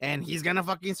 And he's gonna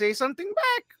fucking say something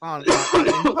back on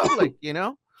in public,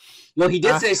 Well, he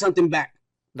did say something back.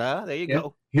 There you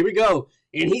go. Here we go.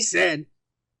 And he said,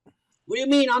 "What do you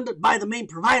mean by the main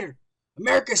provider?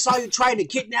 America saw you trying to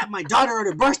kidnap my daughter on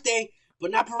her birthday,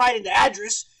 but not providing the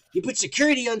address. You put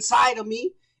security inside of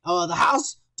me, the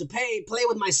house, to play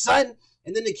with my son,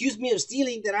 and then accused me of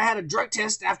stealing that I had a drug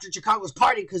test after Chicago's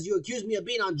party because you accused me of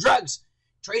being on drugs.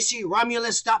 Tracy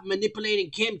Romulus, stop manipulating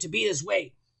Kim to be this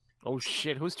way." Oh,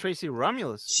 shit. Who's Tracy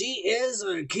Romulus? She is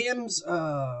Kim's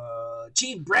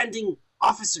chief branding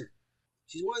officer.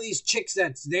 She's one of these chicks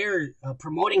that's there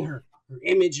promoting her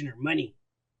image and her money,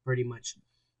 pretty much.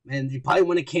 And probably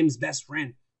one of Kim's best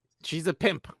friend. She's a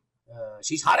pimp.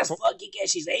 She's hot as fuck.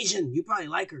 She's Asian. You probably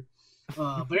like her.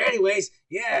 But anyways,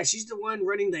 yeah, she's the one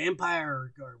running the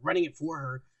empire or running it for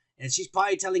her. And she's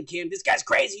probably telling Kim, this guy's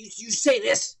crazy. You say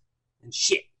this and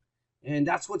shit. And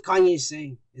that's what Kanye is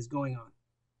saying is going on.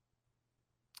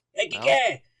 Hey,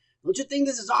 Kike, don't you think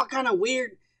this is all kind of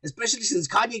weird? Especially since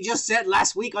Kanye just said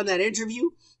last week on that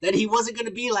interview that he wasn't going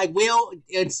to be like Will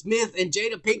and Smith and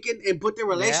Jada Pinkett and put their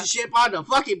relationship on the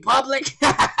fucking public.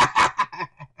 That's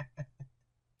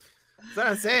what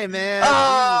I'm saying, man.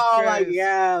 Oh, my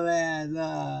God, man.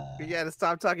 You got to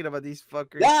stop talking about these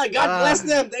fuckers. Yeah, God bless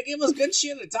them. They give us good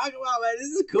shit to talk about, man. This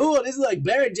is cool. This is like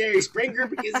better Jerry Springer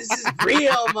because this is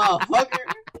real, motherfucker.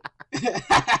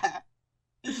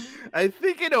 I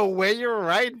think in a way you're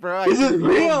right, bro. This is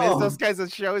real. Miss those kinds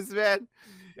of shows, man.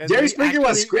 And Jerry Springer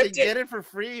was scripted. They get it for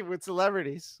free with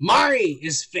celebrities. Mari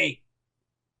is fake.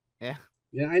 Yeah.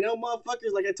 Yeah, I know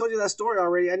motherfuckers, like I told you that story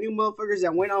already. I knew motherfuckers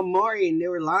that went on Mari and they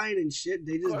were lying and shit.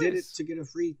 They just did it to get a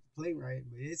free play right.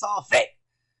 But it's all fake.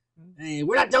 And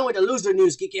we're not done with the loser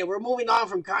news, Kike. We're moving on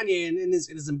from Kanye and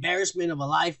his embarrassment of a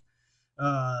life.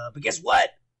 But guess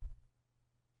what?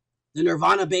 The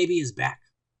Nirvana baby is back.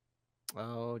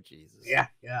 Oh, Jesus. Yeah.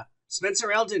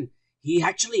 Spencer Elton, he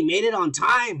actually made it on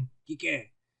time, Kike.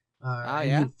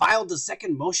 He filed the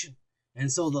second motion. And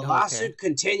so the lawsuit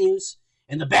continues,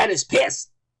 and the band is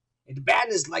pissed. And the band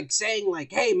is like saying,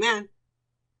 like, hey, man,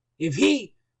 if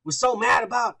he was so mad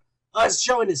about us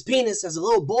showing his penis as a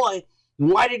little boy, then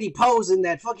why did he pose in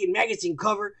that fucking magazine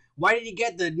cover? Why did he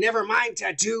get the Nevermind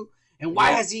tattoo? And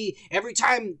why has he, every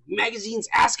time magazines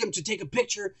ask him to take a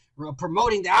picture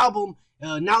promoting the album,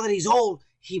 now that he's old,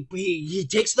 he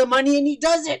takes the money and he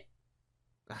does it.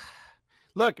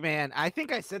 Look, man, I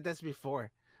think I said this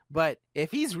before, but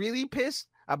if he's really pissed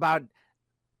about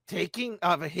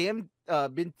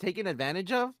been taken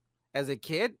advantage of as a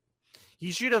kid,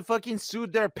 he should have fucking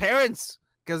sued their parents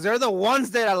because they're the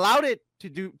ones that allowed it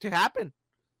to happen,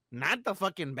 not the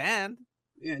fucking band.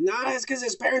 Yeah, no, it's because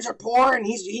his parents are poor and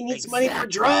he needs money for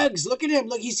drugs. Look at him.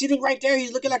 Look, he's sitting right there.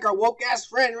 He's looking like our woke ass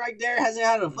friend right there. Hasn't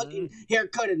had a fucking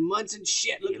haircut in months and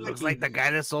shit. He looks like the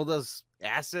guy that sold us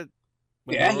acid.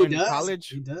 Yeah, he does. College.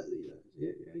 He does.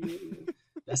 Yeah.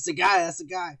 That's the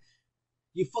guy.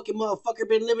 You fucking motherfucker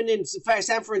been living in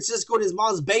San Francisco in his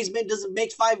mom's basement, doesn't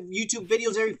make 5 YouTube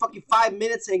videos every fucking 5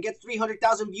 minutes and gets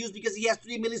 300,000 views because he has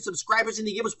 3 million subscribers and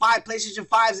he gives us 5 PlayStation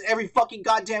 5s every fucking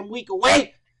goddamn week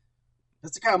away.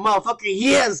 That's the kind of motherfucker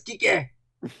he is, Kike.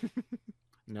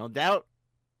 No doubt.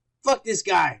 Fuck this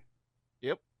guy.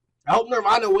 Yep. I hope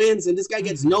Nirvana wins and this guy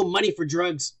gets no money for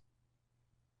drugs.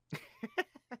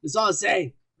 That's all I'm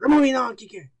saying. We're moving on,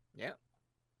 Kike. Yeah.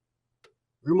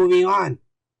 We're moving on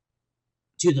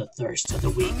to the thirst of the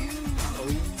week.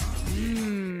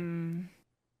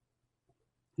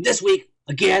 This week,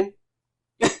 again,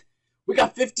 we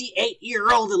got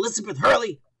 58-year-old Elizabeth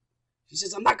Hurley. She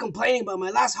says, I'm not complaining, but my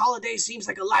last holiday seems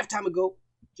like a lifetime ago.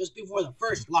 Just before the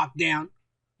first lockdown,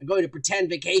 I'm going to pretend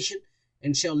vacation,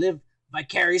 and she'll live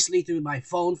vicariously through my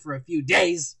phone for a few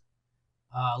days.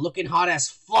 Looking hot as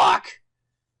fuck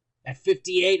at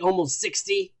 58, almost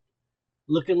 60.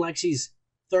 Looking like she's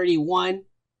 31.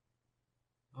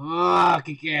 Oh,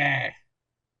 Kike.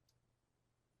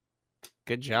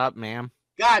 Good job, ma'am.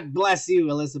 God bless you,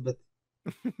 Elizabeth.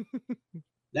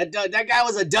 That guy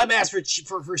was a dumbass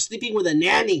for sleeping with a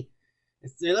nanny.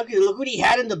 Look what he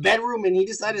had in the bedroom, and he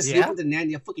decided to sleep with a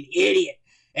nanny. A fucking idiot.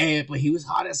 But he was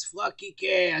hot as fuck,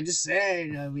 Kike. I'm just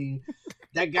saying. I mean,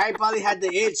 that guy probably had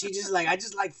the itch. He just I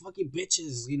just like fucking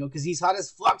bitches, because he's hot as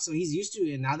fuck, so he's used to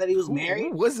it. And now that he was married.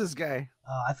 Who was this guy?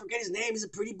 I forget his name. He's a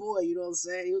pretty boy, you know what I'm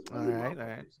saying? He was all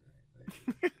right.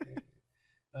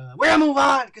 We're gonna move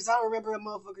on, because I don't remember a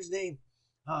motherfucker's name.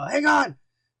 Hang on.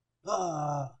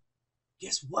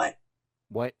 Guess what?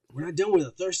 What? We're not done with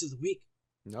the thirst of the week.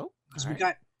 No. Because we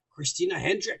got Christina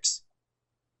Hendricks.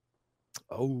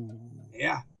 Oh.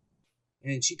 Yeah.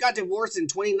 And she got divorced in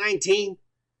 2019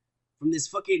 from this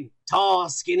fucking tall,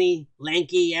 skinny,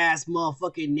 lanky-ass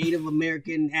motherfucking Native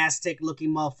American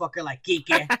Aztec-looking motherfucker like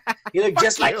Kike. He looked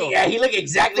just like him. Yeah, he looked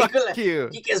exactly like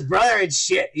Kike's brother and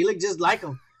shit. He looked just like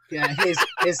him. Yeah,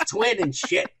 his twin and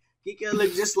shit. Kike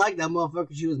looked just like that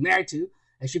motherfucker she was married to.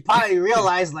 And she probably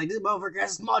realized, like, this motherfucker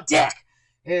has a small dick.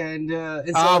 And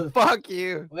so, fuck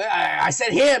you. Well, I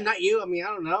said him, not you. I mean, I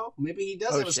don't know. Maybe he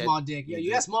does have a small dick. Yeah,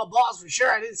 you got small balls for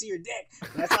sure. I didn't see your dick.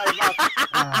 That's all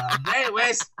about.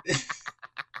 Anyways.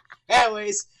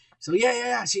 So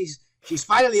yeah. She's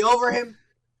finally over him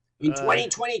in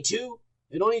 2022.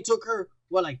 It only took her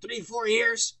 3-4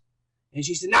 years, and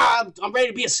she said, "Nah, I'm ready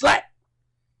to be a slut."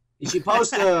 And she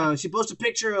posted a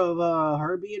picture of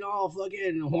her being all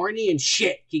fucking horny and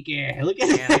shit. Kike, look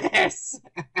at this.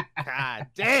 God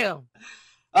damn.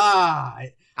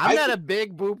 I'm not a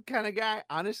big boob kind of guy.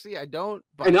 Honestly, I don't.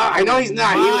 But I know he's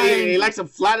not. He likes them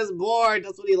flat as a board.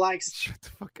 That's what he likes. Shut the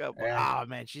fuck up. Yeah. Oh,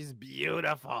 man, she's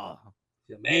beautiful.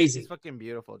 She's amazing. She's fucking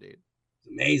beautiful, dude.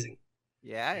 It's amazing.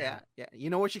 Yeah.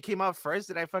 You know where she came out first?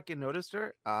 Did I fucking notice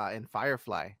her? In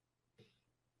Firefly.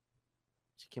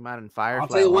 She came out in Firefly. I'll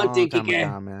tell you one thing,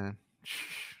 Kike. Man.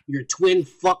 Your twin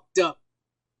fucked up.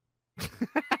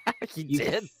 He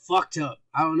did? Fucked up.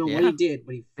 I don't know what he did,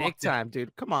 but he fucked big time,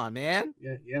 dude. Come on, man.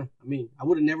 Yeah. I mean, I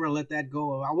would have never let that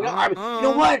go. You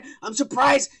know what? I'm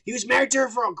surprised he was married to her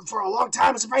for a long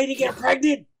time. I'm surprised he didn't get her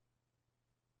pregnant.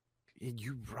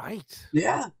 You're right.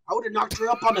 Yeah. I would have knocked her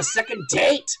up on the second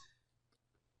date.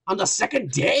 On the second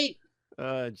date.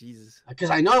 Jesus.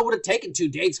 Because I know I would have taken 2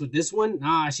 dates with this one.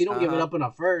 Nah, she don't give it up on the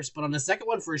first, but on the second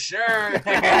one for sure.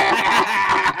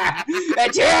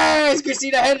 Cheers,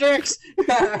 Christina Hendricks.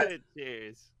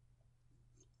 Cheers.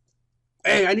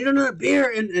 Hey, I need another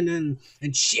beer and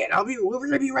shit. We're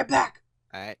gonna be right back.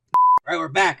 All right, we're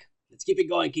back. Let's keep it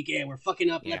going, Kike. We're fucking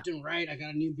up left and right. I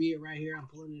got a new beer right here. I'm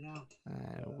pulling it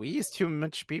out. We use too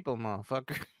much people,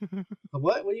 motherfucker.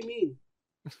 What? What do you mean?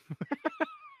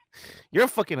 You're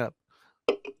fucking up.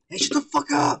 Hey, shut the fuck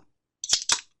up!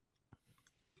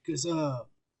 Because, God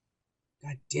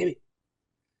damn it.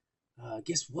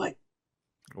 Guess what?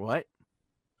 What?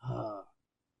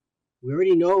 We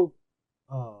already know,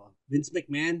 Vince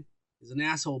McMahon is an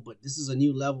asshole, but this is a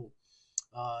new level.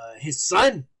 His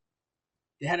son,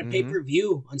 they had a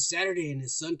pay-per-view on Saturday, and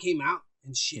his son came out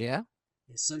and shit. Yeah?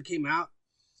 His son came out,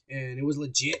 and it was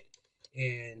legit.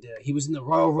 And he was in the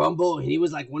Royal Rumble, and he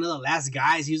was like one of the last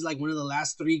guys. He was like one of the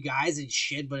last 3 guys and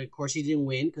shit. But of course, he didn't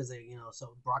win because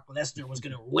so Brock Lesnar was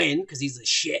gonna win because he's a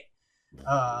shit.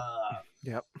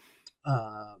 Yep.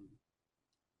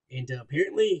 And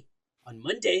apparently on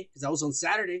Monday, because I was on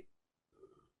Saturday,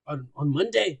 on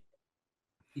Monday,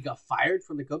 he got fired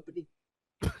from the company.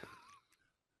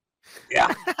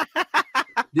 Yeah.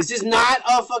 This is not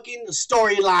a fucking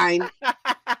storyline.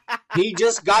 He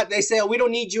just they said, we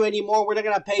don't need you anymore. We're not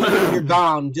going to pay you. You're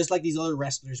gone. Just like these other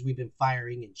wrestlers we've been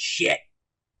firing and shit.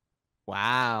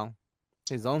 Wow.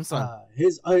 His own son.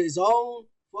 His own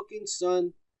fucking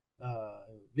son.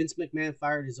 Vince McMahon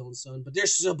fired his own son. But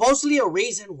there's supposedly a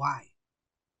reason why.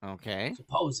 Okay.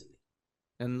 Supposedly.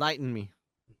 Enlighten me.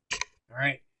 All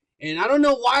right. And I don't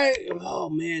know why. Oh,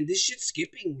 man. This shit's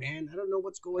skipping, man. I don't know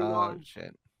what's going on.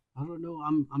 Shit. I don't know.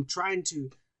 I'm trying to.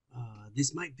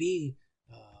 This might be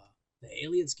the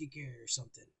alien skincare or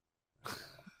something. I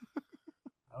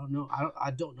don't know.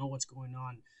 I don't know what's going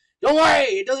on. Don't worry,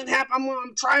 it doesn't happen.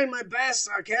 I'm trying my best.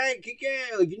 Okay,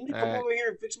 Kike, you need to come over here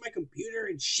and fix my computer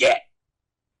and shit.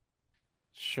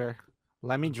 Sure.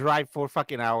 Let me drive 4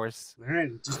 fucking hours. All right,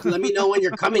 just let me know when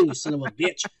you're coming, you son of a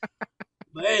bitch.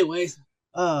 But anyways,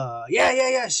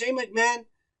 yeah. Shane McMahon,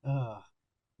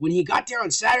 when he got there on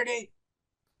Saturday,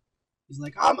 he's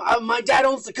like, my dad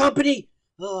owns the company.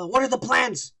 What are the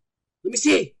plans? Let me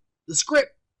see the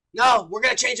script. No, we're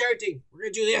gonna change everything. We're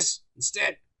gonna do this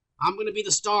instead. I'm gonna be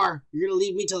the star. You're gonna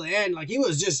leave me till the end. Like, he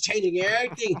was just changing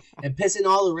everything and pissing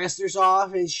all the wrestlers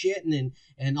off and shit, and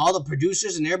all the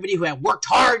producers and everybody who had worked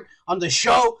hard on the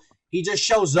show. He just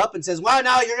shows up and says, "Well,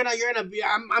 no, you're gonna be.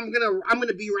 I'm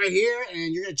gonna be right here,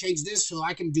 and you're gonna change this so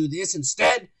I can do this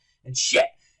instead and shit."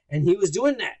 And he was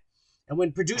doing that. And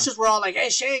when producers were all like, "Hey,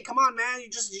 Shane, come on, man, you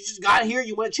just got here.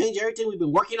 You want to change everything we've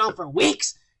been working on for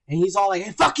weeks." And he's all like,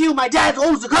 "Hey, fuck you! My dad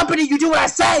owns the company. You do what I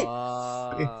say."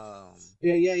 Yeah.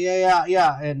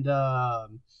 And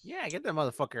yeah, get that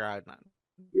motherfucker out, man.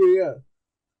 Yeah.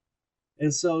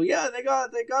 And so they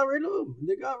got rid of him.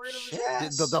 They got rid of his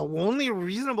ass. The only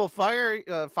reasonable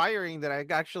firing that I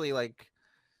actually like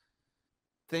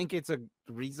think it's a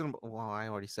reasonable. Well, I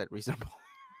already said reasonable.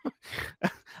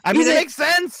 I mean, it makes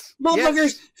sense.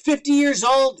 Motherfucker's 50 years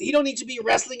old. He don't need to be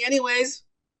wrestling anyways.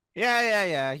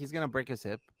 Yeah. He's gonna break his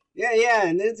hip. Yeah,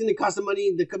 and then it's gonna cost the money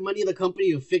of the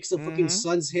company to fix the fucking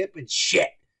son's hip and shit.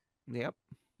 Yep.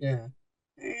 Yeah.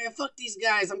 Fuck these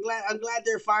guys. I'm glad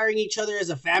they're firing each other as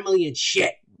a family and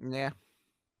shit. Yeah.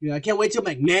 I can't wait till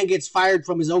McMahon gets fired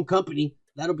from his own company.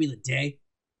 That'll be the day.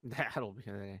 That'll be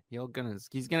the day.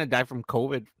 He's gonna die from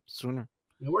COVID sooner.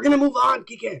 Yeah, we're gonna move on,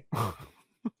 Kike.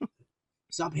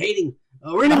 Stop hating.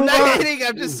 We're gonna I'm move not on. hating.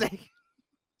 I'm just saying.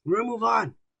 We're gonna move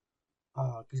on.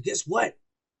 Cause guess what?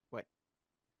 What?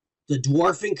 The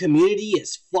dwarfing community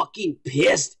is fucking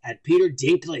pissed at Peter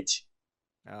Dinklage.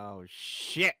 Oh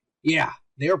shit. Yeah,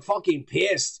 they're fucking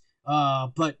pissed.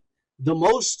 But the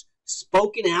most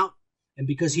spoken out, and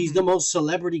because he's the most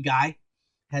celebrity guy,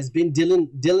 has been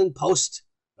Dylan Post.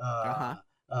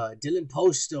 Dylan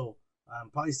Posto. I'm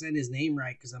probably saying his name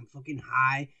right because I'm fucking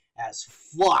high as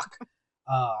fuck.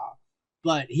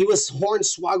 But he was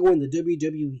Hornswoggle in the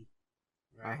WWE,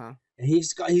 right? And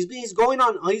he's going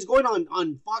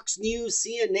on Fox News,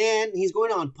 CNN. He's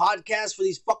going on podcasts for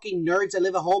these fucking nerds that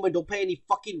live at home and don't pay any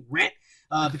fucking rent.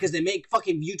 Because they make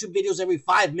fucking YouTube videos every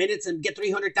 5 minutes and get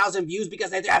 300,000 views because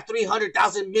they have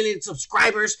 300,000 million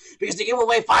subscribers because they give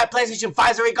away 5 PlayStation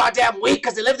 5s every goddamn week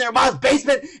because they live in their mom's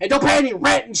basement and don't pay any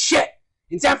rent and shit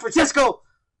in San Francisco.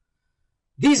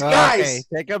 These guys... Okay,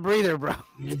 take a breather, bro.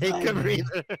 Take a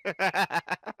breather.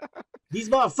 These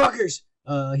motherfuckers.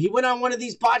 He went on one of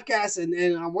these podcasts and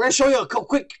we're going to show you a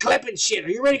quick clip and shit. Are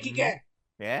you ready, Kike?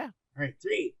 Yeah. All right,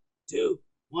 3, 2,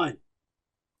 1.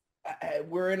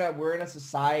 We're in a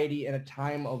society in a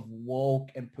time of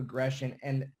woke and progression,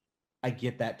 and I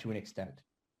get that to an extent.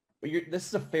 But this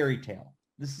is a fairy tale.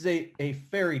 This is a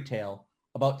fairy tale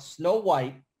about Snow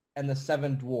White and the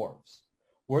 7 dwarves,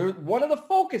 where one of the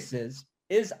focuses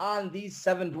is on these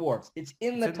 7 dwarves. It's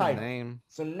in the title. Name.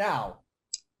 So now,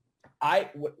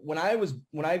 when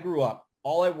I grew up,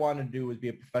 all I wanted to do was be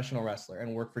a professional wrestler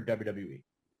and work for WWE.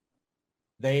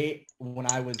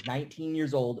 When I was 19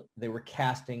 years old, they were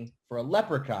casting for a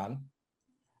leprechaun,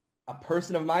 a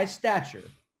person of my stature,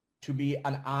 to be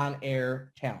an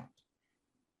on-air talent.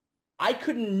 I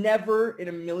could never in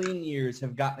a million years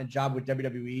have gotten a job with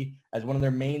WWE as one of their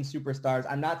main superstars.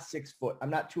 I'm not 6 foot. I'm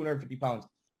not 250 pounds.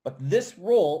 But this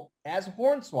role as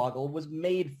Hornswoggle was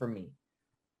made for me.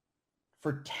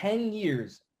 For 10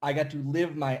 years, I got to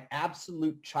live my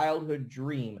absolute childhood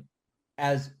dream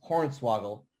as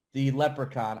Hornswoggle, the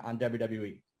leprechaun on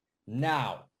WWE.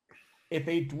 Now, if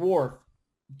a dwarf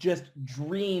just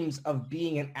dreams of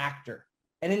being an actor,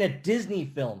 and in a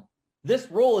Disney film,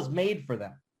 this role is made for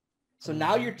them. So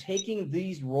now you're taking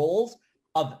these roles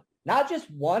of not just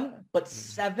 1, but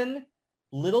 7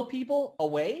 little people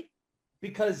away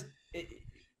because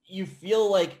you feel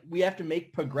like we have to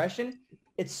make progression.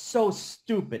 It's so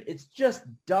stupid. It's just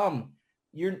dumb.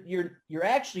 You're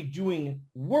actually doing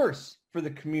worse for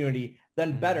the community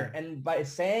than better. And by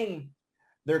saying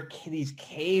they're these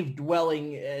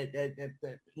cave-dwelling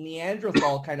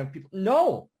Neanderthal kind of people,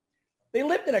 no. They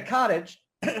lived in a cottage,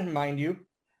 mind you,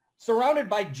 surrounded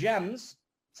by gems,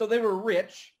 so they were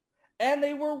rich, and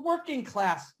they were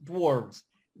working-class dwarves.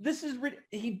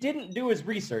 He didn't do his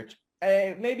research.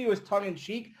 Maybe it was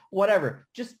tongue-in-cheek, whatever.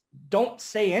 Just don't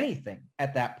say anything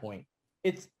at that point.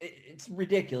 It's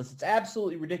ridiculous. It's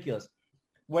absolutely ridiculous.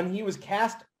 When he was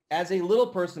cast as a little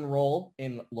person role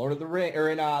in Lord of the Rings or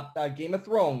in Game of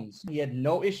Thrones, he had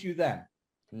no issue then.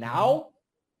 Now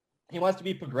he wants to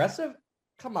be progressive.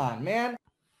 Come on, man.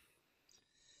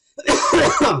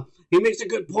 He makes a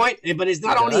good point, but it's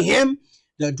not only him.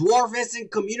 The dwarfism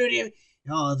community,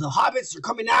 the hobbits are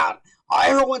coming out.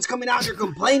 Everyone's coming out. They're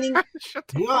complaining.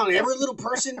 Every little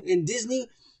person in Disney,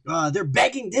 they're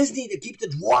begging Disney to keep the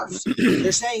dwarfs.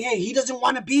 They're saying, hey, he doesn't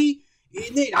want to be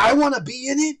in it. I want to be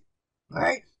in it. All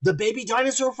right? The baby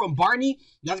dinosaur from Barney,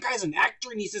 that guy's an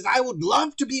actor, and he says, I would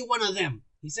love to be one of them.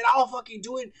 He said, I'll fucking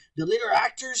do it. The little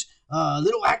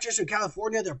actors from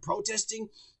California, they're protesting,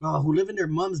 who live in their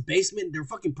mom's basement. They're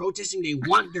fucking protesting. They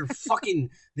want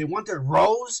their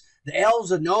rows, the elves,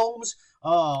 the gnomes,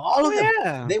 all of them.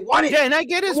 Yeah. They want it. Yeah, and I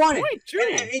get his point, too.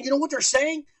 And you know what they're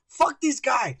saying? Fuck this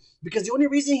guy. Because the only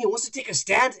reason he wants to take a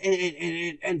stand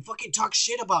and fucking talk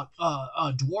shit about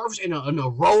dwarves in a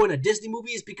row in a Disney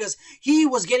movie is because he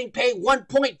was getting paid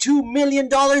 $1.2 million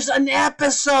an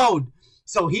episode.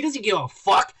 So he doesn't give a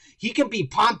fuck. He can be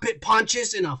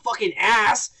Pontius in a fucking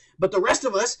ass, but the rest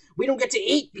of us, we don't get to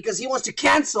eat because he wants to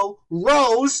cancel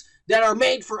rows that are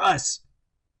made for us.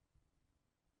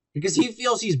 Because he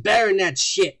feels he's better than that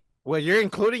shit. Well, you're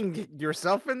including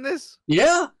yourself in this?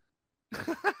 Yeah.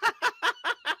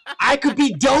 I could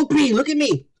be dopey. Look at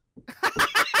me.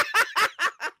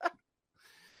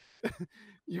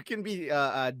 You can be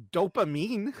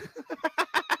dopamine.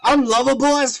 I'm lovable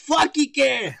as fuck, you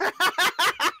can.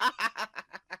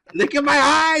 Look at my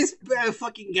eyes,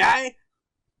 fucking guy.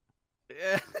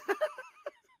 Yeah.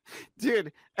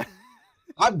 Dude.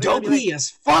 I'm dopey as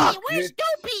fuck. Hey, where's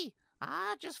Dopey?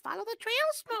 Just follow the trail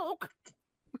of smoke.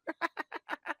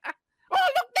 Oh,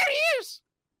 look, there he is.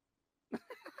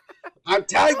 I'm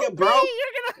telling you, bro.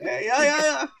 You're gonna...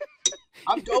 Yeah.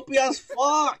 I'm dopey as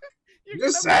fuck. You're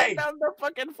Just gonna saying. burn down the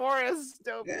fucking forest,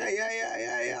 Dopey.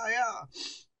 Yeah.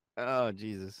 Oh,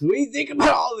 Jesus. What do you think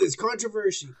about all this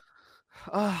controversy?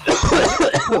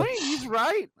 He's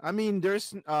right. I mean,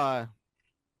 there's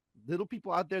little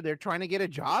people out there, they're trying to get a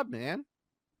job, man.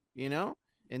 You know?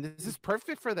 And this is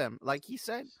perfect for them. Like he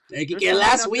said.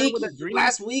 Last week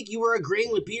you were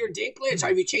agreeing with Peter Dinklage.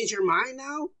 Have you changed your mind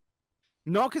now?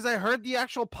 No, because I heard the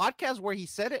actual podcast where he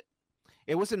said it.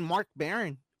 It was in Mark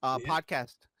Barron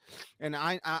podcast. And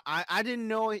I didn't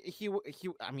know he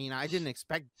I mean, I didn't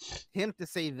expect him to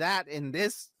say that in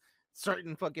this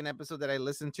certain fucking episode that I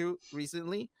listened to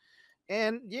recently.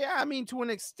 And yeah, I mean, to an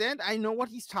extent, I know what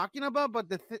he's talking about,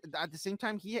 but at the same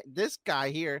time, this guy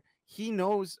here, he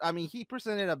knows. I mean, he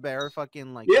presented a better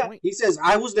fucking point. He says,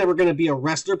 I was never going to be a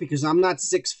wrestler because I'm not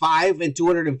 6'5" and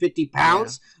 250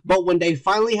 pounds. Yeah. But when they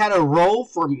finally had a role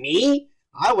for me,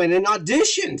 I went and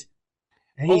auditioned.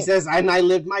 And he says, and I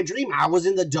lived my dream. I was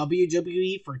in the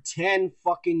WWE for 10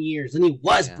 fucking years. And he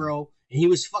was, bro. And he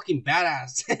was fucking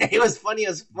badass. He was funny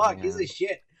as fuck. He's a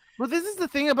shit. Well, this is the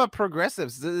thing about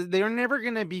progressives. They're never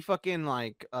going to be fucking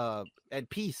at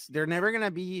peace. They're never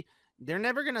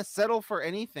going to settle for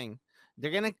anything.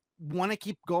 They're going to want to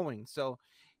keep going. So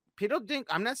Peter Dink,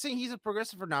 I'm not saying he's a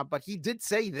progressive or not, but he did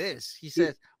say this. He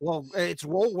said, well, it's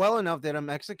rolled well enough that a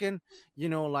Mexican,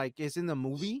 is in the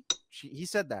movie. He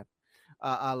said that.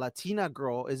 A Latina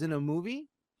girl is in a movie,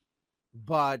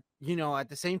 but, at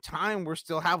the same time, we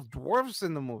still have dwarves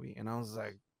in the movie. And I was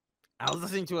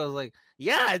listening to it. I was like,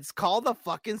 yeah, it's called the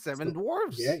fucking Seven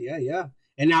Dwarves. Yeah.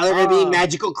 And now they're going to be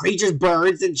magical creatures,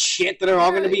 birds and shit that are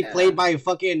all going to be played by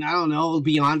fucking, I don't know,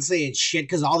 Beyonce and shit,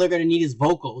 because all they're going to need is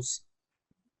vocals.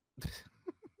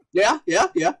 Yeah.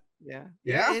 And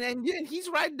he's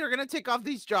right. They're going to take off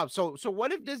these jobs. So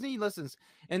what if Disney listens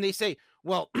and they say,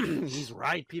 well, he's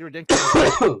right, Peter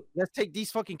Dinklage. Let's take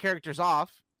these fucking characters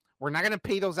off. We're not going to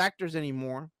pay those actors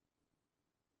anymore.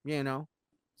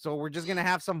 So we're just going to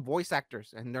have some voice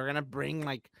actors, and they're going to bring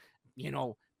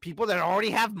people that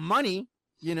already have money,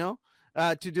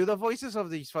 to do the voices of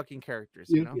these fucking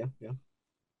characters, Yeah.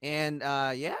 And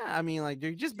I mean,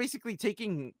 they're just basically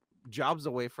taking jobs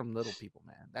away from little people,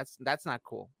 man. That's not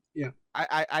cool. Yeah.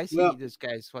 I see this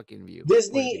guy's fucking view.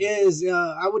 Disney is,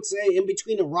 I would say, in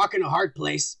between a rock and a hard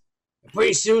place.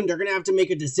 Pretty soon, they're going to have to make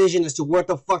a decision as to what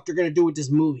the fuck they're going to do with this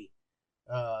movie.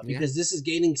 Because this is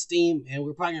gaining steam, and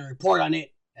we're probably going to report on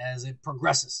it as it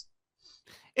progresses.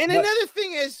 And another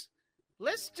thing is,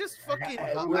 let's just fucking...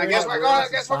 I guess we're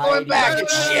going back and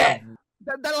shit.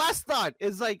 The last thought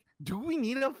is do we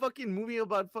need a fucking movie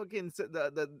about fucking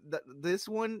this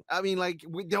one? I mean,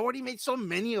 they already made so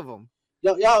many of them.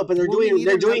 Yo, but they're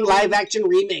doing live action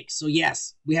remakes. So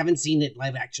yes, we haven't seen it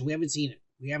live action. We haven't seen it.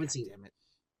 Damn it.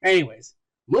 Anyways,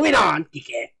 moving on.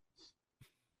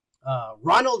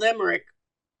 Ronald Emmerich,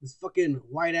 this fucking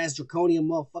white ass draconian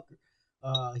motherfucker.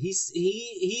 He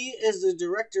is the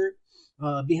director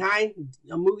behind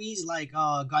movies like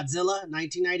Godzilla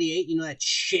 1998. You know that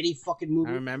shitty fucking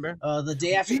movie. I remember. The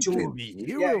Day After Tomorrow.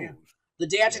 Yeah. The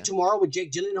Day After Tomorrow with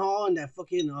Jake Gyllenhaal and that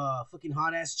fucking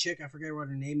hot ass chick. I forget what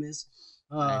her name is.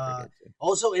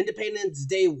 Also Independence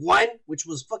Day 1, which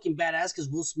was fucking badass because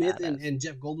Will Smith and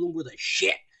Jeff Goldblum were the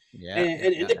shit. Yeah.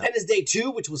 And Independence Day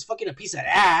 2, which was fucking a piece of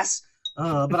ass.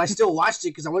 But I still watched it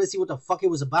because I wanted to see what the fuck it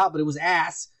was about, but it was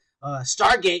ass.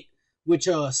 Stargate, which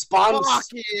spawned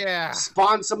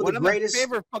some of the greatest. My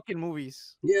favorite fucking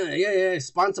movies. Yeah.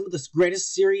 Spawned some of the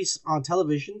greatest series on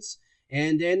televisions.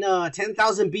 And then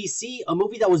 10,000 BC, a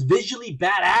movie that was visually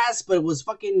badass, but it was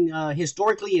fucking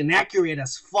historically inaccurate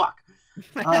as fuck.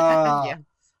 Yeah.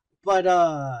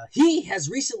 But he has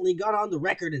recently gone on the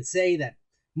record and say that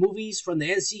movies from the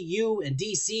MCU and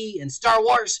DC and Star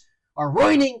Wars are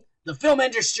ruining the film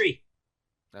industry.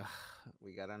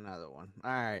 We got another one.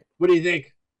 All right. What do you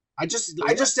think? I just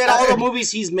said all the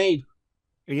movies he's made.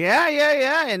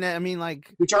 Yeah. And I mean,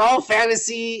 like, which are all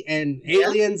fantasy and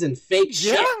aliens and fake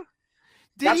shit.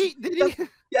 Did he?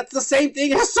 That's the same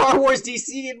thing as Star Wars,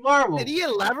 DC, and Marvel. Did he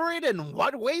elaborate in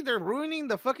what way they're ruining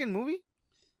the fucking movie?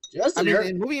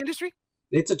 In movie industry?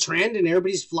 It's a trend and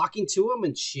everybody's flocking to them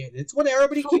and shit. It's what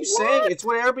everybody keeps saying. It's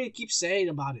what everybody keeps saying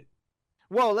about it.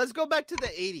 Well, let's go back to the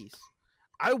 80s.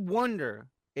 I wonder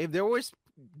if there was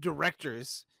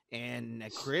directors and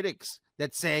critics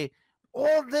that say,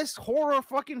 all this horror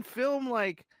fucking film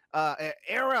like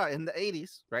era in the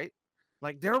 80s, right?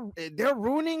 Like they're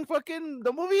ruining fucking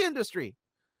the movie industry.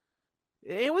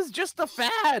 It was just a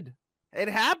fad. It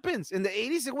happens. In the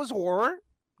 80s, it was horror.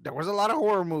 There was a lot of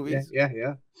horror movies.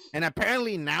 Yeah. And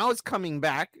apparently now it's coming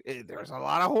back. There's a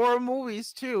lot of horror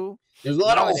movies too. There's a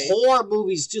lot of horror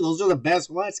movies too. Those are the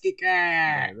best ones.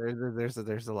 Yeah,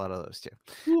 there's a lot of those too.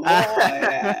 Oh,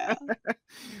 yeah.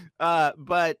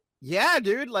 But yeah,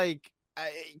 dude, like,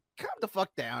 calm the fuck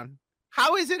down.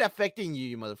 How is it affecting you,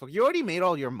 you motherfucker? You already made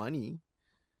all your money.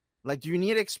 Like, do you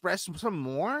need to express some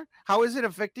more? How is it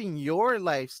affecting your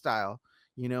lifestyle?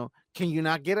 You know, can you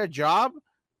not get a job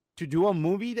to do a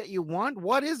movie that you want?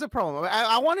 What is the problem?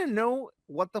 I want to know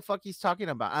what the fuck he's talking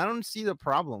about. I don't see the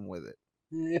problem with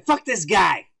it. Fuck this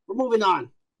guy. We're moving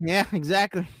on. Yeah,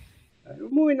 exactly. We're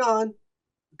moving on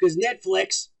because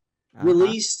Netflix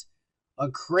released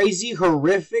a crazy,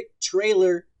 horrific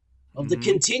trailer of the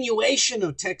continuation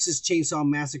of Texas Chainsaw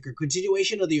Massacre,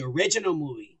 continuation of the original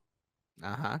movie.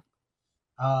 And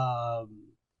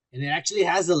it actually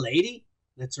has a lady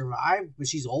that survived, but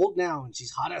she's old now and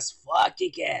she's hot as fuck.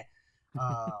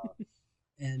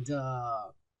 And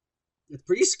it's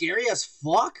pretty scary as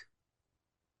fuck.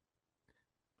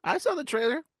 I saw the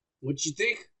trailer. What'd you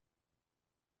think?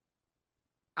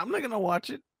 I'm not gonna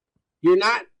watch it. You're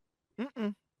not?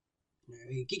 Mm-mm.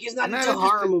 Kiki's not into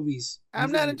horror movies.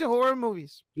 I'm not into horror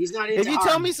movies. He's not into If you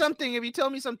tell me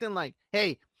something like,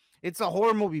 hey, it's a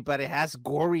horror movie, but it has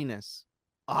goriness.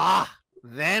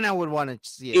 Then I would want to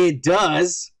see it. It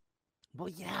does. Well,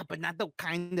 yeah, but not the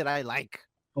kind that I like.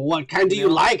 But what kind do you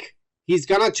like? He's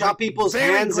gonna chop people's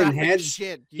hands and heads.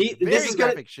 Shit. This is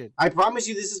graphic shit. I promise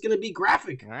you, this is gonna be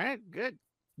graphic. All right, good.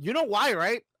 You know why,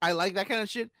 right? I like that kind of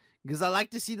shit because I like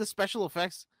to see the special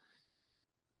effects,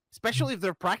 especially if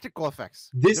they're practical effects.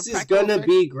 This is gonna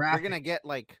be graphic. You're gonna get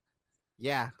like,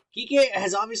 yeah. Kike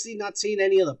has obviously not seen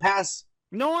any of the past.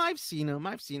 No, I've seen them.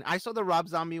 I saw the Rob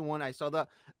Zombie one. I saw the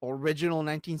original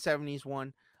 1970s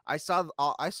one. I saw.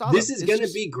 This is gonna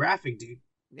be graphic, dude.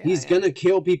 Yeah, he's gonna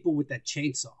kill people with that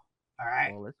chainsaw. All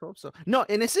right. Well, let's hope so. No,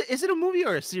 and is it a movie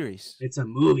or a series? It's a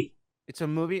movie. It's a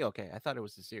movie. Okay, I thought it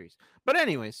was a series. But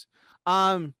anyways,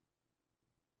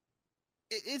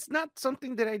 it's not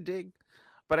something that I dig.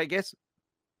 But I guess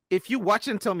if you watch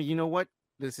it and tell me, you know what,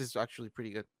 this is actually pretty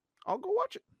good, I'll go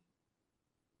watch it.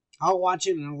 I'll watch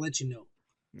it and I'll let you know.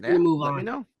 Yeah, we're gonna move on. Let me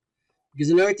know. Because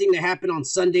another thing that happened on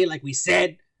Sunday, like we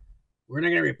said, we're not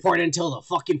gonna report it until the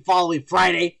fucking following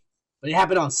Friday. But it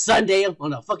happened on Sunday on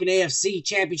the fucking AFC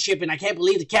Championship, and I can't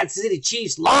believe the Kansas City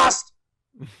Chiefs lost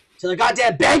to the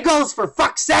goddamn Bengals. For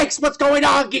fuck's sakes, what's going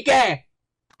on, Kike?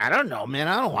 I don't know, man.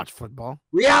 I don't watch football.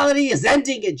 Reality is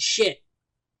ending and shit.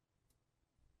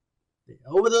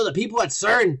 Over there, the people at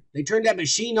CERN, they turned that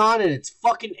machine on, and it's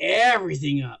fucking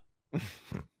everything up. I'm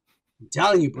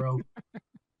telling you, bro.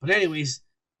 But anyways,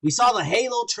 we saw the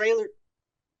Halo trailer,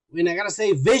 and I gotta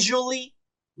say, visually,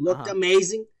 looked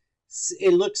amazing.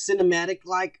 It looked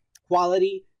cinematic-like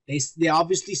quality. They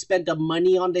obviously spent the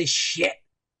money on this shit.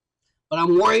 But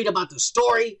I'm worried about the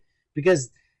story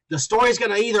because the story's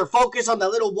going to either focus on the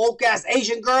little woke-ass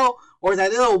Asian girl or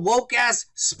that little woke ass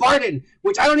Spartan,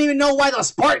 which I don't even know why the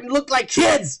Spartan looked like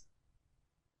kids.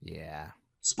 Yeah.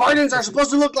 Spartans are supposed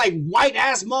to look like white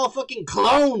ass motherfucking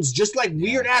clones, just like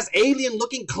weird ass alien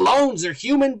looking clones. They're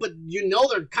human, but you know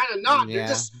they're kind of not. Yeah. They're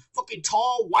just fucking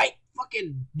tall, white,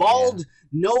 fucking bald,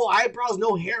 no eyebrows,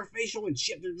 no hair, facial and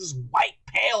shit. They're just white,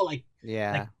 pale, like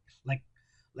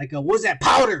what was that,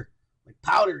 powder? Like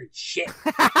powder and shit.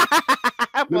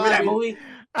 Remember that movie?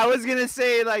 I was gonna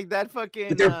say like that fucking.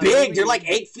 But they're big. They're like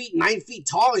 8 feet, 9 feet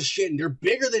tall and shit, and they're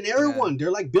bigger than everyone.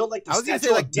 They're like built like the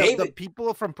statue of David. The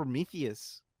people from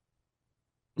Prometheus.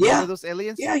 Yeah, remember those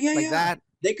aliens. Like that.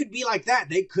 They could be like that.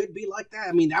 They could be like that.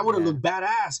 I mean, that would have looked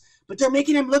badass. But they're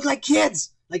making them look like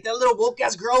kids, like that little woke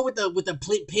ass girl with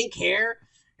the pink hair,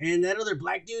 and that other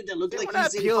black dude that looked like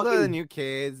he's in appeal fucking... to the new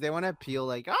kids. They want to appeal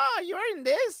like, oh, you're in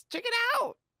this. Check it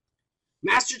out.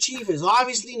 Master Chief is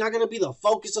obviously not going to be the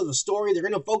focus of the story. They're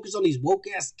going to focus on these woke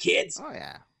ass kids. Oh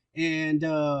yeah. And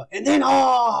then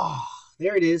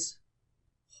there it is.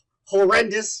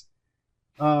 Horrendous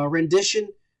rendition.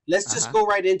 Let's just go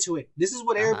right into it. This is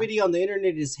what everybody on the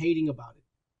internet is hating about it.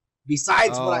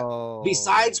 Besides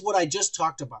what I just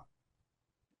talked about.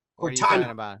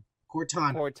 Cortana.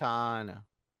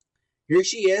 Here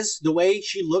she is, the way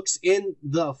she looks in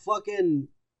the fucking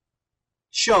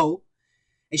show.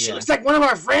 And she looks like one of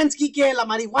our friends, Kike, la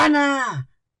marihuana.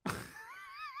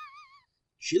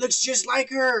 She looks just like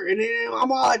her. And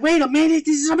I'm all like, wait a minute,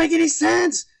 this doesn't make any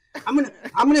sense. I'm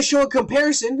gonna show a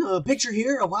comparison, a picture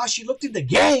here of how she looked in the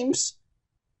games.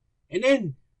 And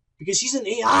then, because she's an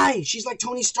AI, she's like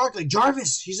Tony Stark, like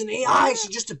Jarvis. She's an AI, she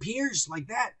just appears like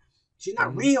that. She's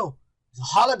not real. It's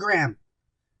a hologram.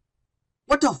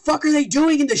 What the fuck are they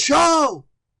doing in the show?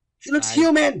 She looks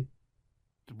human.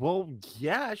 Well,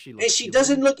 yeah, she looks human.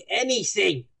 Doesn't look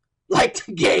anything like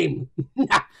the game.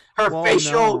 Her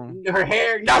facial, her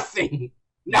hair, nothing.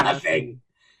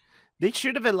 They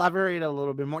should have elaborated a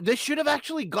little bit more. They should have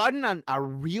actually gotten a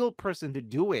real person to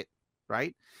do it,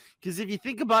 right? Because if you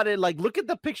think about it, like, look at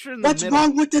the picture in the middle. What's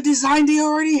wrong with the design they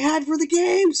already had for the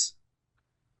games?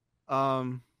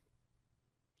 Well,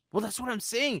 that's what I'm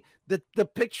saying. The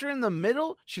picture in the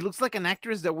middle, she looks like an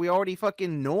actress that we already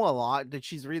fucking know a lot. That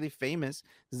she's really famous.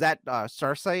 Is that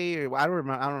Cersei? I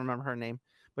don't remember her name,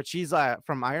 but she's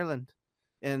from Ireland,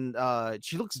 and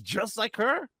she looks just like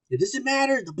her. It doesn't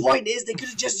matter. The point is, they could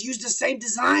have just used the same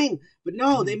design, but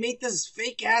no, they made this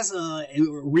fake ass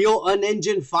Real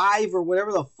Unengine 5 or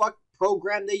whatever the fuck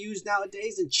program they use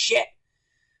nowadays and shit.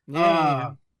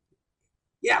 Yeah,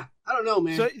 I don't know,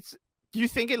 man. So do you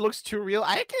think it looks too real?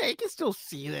 I can still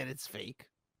see that it's fake.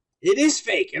 It is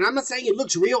fake, and I'm not saying it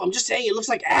looks real. I'm just saying it looks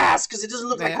like ass because it doesn't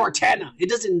look like Cortana. It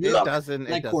doesn't look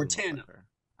like Cortana.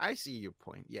 I see your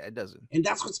point. Yeah, it doesn't. And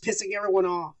that's what's pissing everyone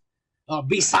off.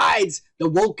 Besides the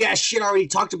woke ass shit I already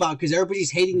talked about, because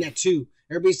everybody's hating that too.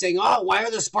 Everybody's saying, "Oh, why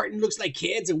are the Spartan looks like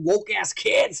kids and woke ass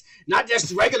kids? Not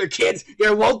just regular kids.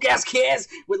 They're woke ass kids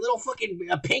with little fucking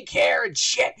pink hair and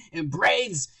shit and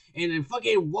braids and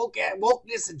fucking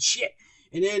wokeness and shit."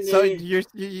 And then so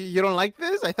you don't like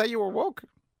this? I thought you were woke.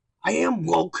 I am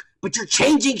woke, but you're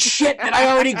changing shit that I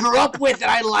already grew up with that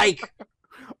I like.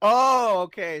 Oh,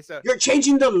 okay. So you're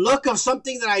changing the look of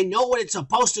something that I know what it's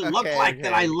supposed to look like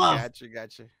that I love.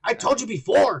 Gotcha. I told you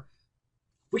before.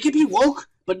 We can be woke,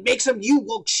 but make some new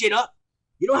woke shit up.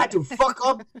 You don't have to fuck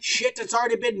up shit that's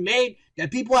already been made that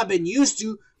people have been used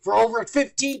to for over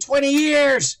 15, 20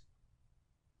 years.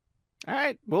 All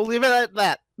right, we'll leave it at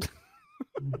that.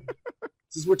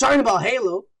 Since we're talking about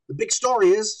Halo, the big story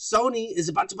is Sony is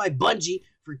about to buy Bungie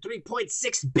for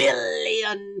 $3.6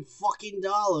 billion fucking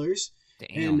dollars.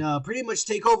 Damn. And pretty much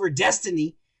take over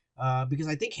Destiny, because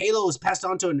I think Halo was passed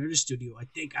on to another studio. I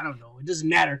don't know. It doesn't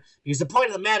matter, because the point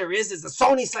of the matter is that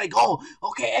Sony's like, oh,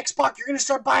 okay, Xbox, you're gonna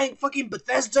start buying fucking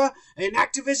Bethesda and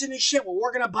Activision and shit. Well,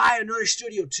 we're gonna buy another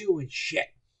studio too and shit.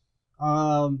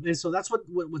 And so that's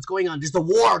what's going on. There's the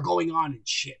war going on and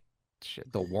shit.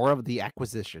 The war of the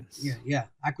acquisitions. Yeah,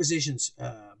 acquisitions.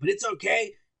 But it's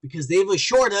okay because they've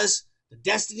assured us that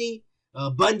Destiny,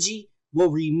 Bungie, will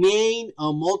remain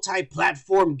a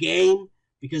multi-platform game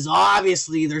because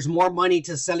obviously there's more money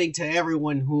to selling to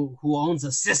everyone who owns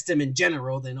a system in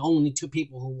general than only to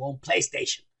people who own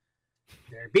PlayStation.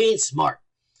 They're being smart.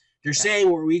 They're saying,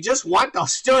 well, we just want the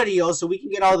studio so we can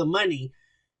get all the money,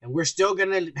 and we're still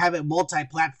going to have it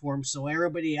multi-platform so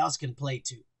everybody else can play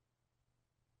too.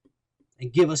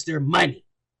 And give us their money.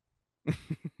 What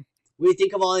do you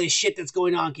think of all this shit that's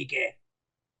going on, Kike?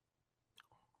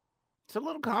 It's a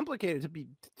little complicated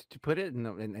to put it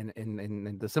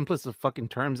in the simplest of fucking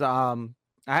terms.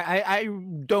 I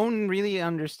don't really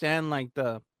understand like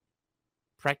the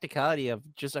practicality of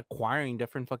just acquiring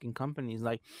different fucking companies.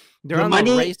 Like they're The on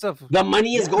money- the race of The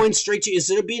money is Yeah. going straight to,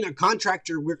 instead of being a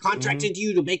contractor, we're Mm-hmm. contracting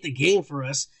you to make the game for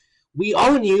us. We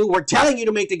own you. We're telling you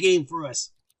to make the game for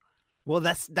us. well,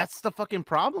 that's the fucking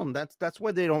problem. That's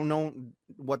why they don't know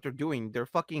what they're doing. They're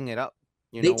fucking it up.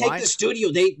 You They know take why? the studio.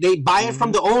 They buy it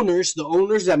from the owners. The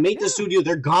owners that made the Yeah. studio,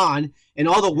 they're gone, and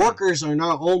all the Yeah. workers are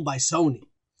now owned by Sony.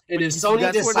 And But if you see, Sony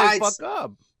that's where they decides, fuck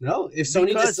up. no, if Sony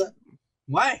Because- decides,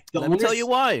 why? Let me tell you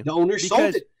why. The owners sold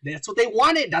Because- it. That's what they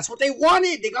wanted. That's what they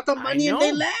wanted. They got the I money and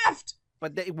they know. left.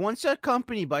 But once a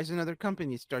company buys another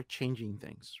company, it starts changing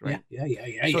things, right? Yeah. So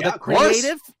yeah, the of course.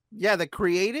 the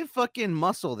creative fucking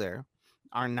muscle there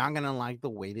are not gonna like the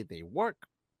way that they work.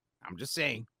 I'm just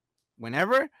saying,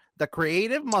 whenever the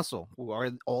creative muscle, who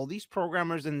are all these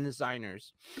programmers and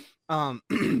designers,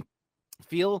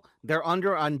 feel they're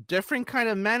under a different kind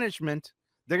of management,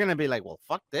 they're gonna be like, well,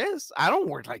 fuck this. I don't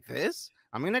work like this.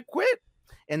 I'm gonna quit.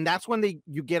 And that's when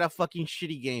you get a fucking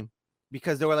shitty game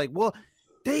because they were like, well,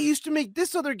 they used to make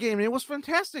this other game and it was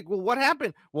fantastic. Well, what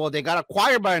happened? Well, they got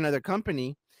acquired by another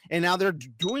company and now they're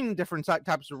doing different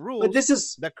types of rules. But this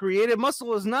is The creative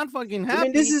muscle is not fucking happy. I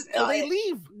mean, this is so they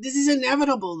leave. This is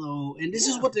inevitable though, and this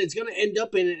is Yeah. what it's going to end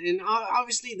up in. And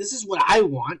obviously, this is what I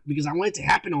want because I want it to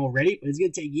happen already, but it's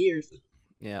going to take years.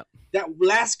 Yeah. That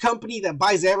last company that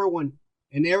buys everyone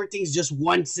and everything's just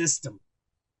one system.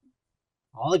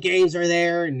 All the games are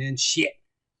there, and then shit.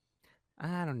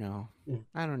 I don't know. Yeah.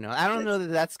 I don't know. I don't know that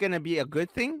that's going to be a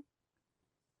good thing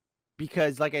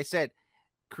because, like I said,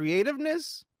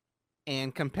 creativeness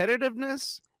and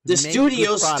competitiveness. The make good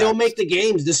studios still products. make the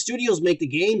games. The studios make the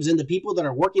games, and the people that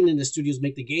are working in the studios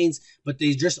make the games, but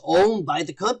they're just owned by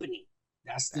the company.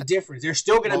 That's the difference. They're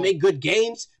still going to Well- make good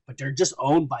games, but they're just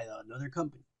owned by another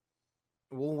company.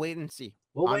 We'll wait and see.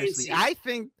 We'll wait and Honestly, see.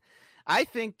 I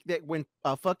think that when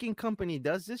a fucking company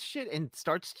does this shit and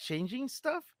starts changing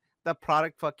stuff, the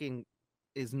product fucking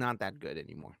is not that good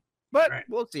anymore. But Right.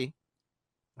 we'll see.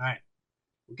 All right.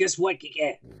 Well, guess what,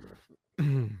 Kike?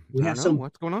 We have some-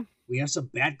 What's going on? We have some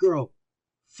Batgirl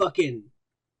fucking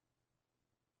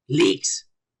leaks.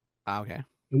 Okay.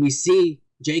 And we see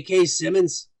J.K.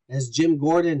 Simmons as Jim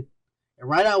Gordon. And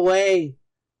right away,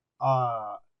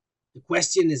 the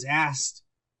question is asked,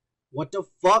 what the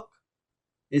fuck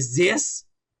is this?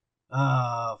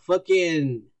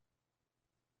 Fucking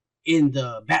in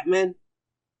the Batman,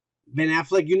 Ben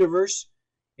Affleck universe,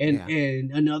 and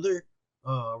another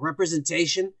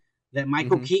representation that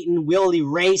Michael Mhm. Keaton will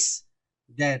erase,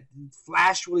 that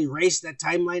Flash will erase that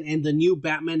timeline, and the new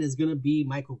Batman is gonna be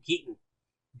Michael Keaton.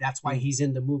 That's why he's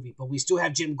in the movie. But we still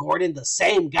have Jim Gordon, the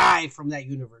same guy from that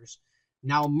universe,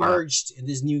 now merged in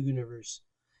this new universe.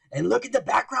 And look at the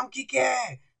background,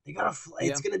 Kike. They got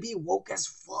it's gonna be woke as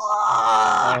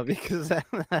fuck. Because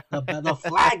The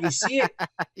flag, you see it?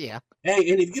 yeah.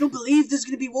 Hey, and if you don't believe this is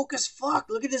gonna be woke as fuck,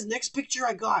 look at this next picture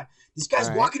I got. This guy's All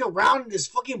right. walking around in this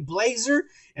fucking blazer,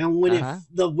 and when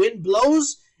the wind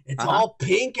blows, it's Uh-huh. all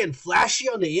pink and flashy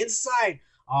on the inside.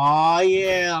 Oh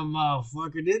yeah,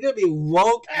 motherfucker! This is gonna be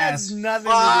woke Has as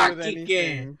nothing fuck, to do with Kike.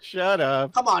 anything. Shut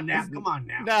up. Come on now, come on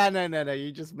now. No.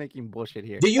 You're just making bullshit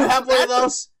here. Do you have one of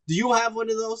those? Do you have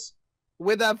one of those?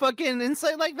 With a fucking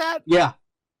insight like that? Yeah.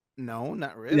 No,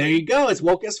 not really. There you go. It's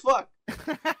woke as fuck.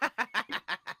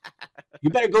 You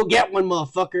better go get one,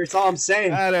 motherfucker. That's all I'm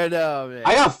saying. I don't know, man.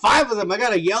 I got 5 of them. I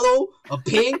got a yellow, a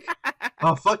pink,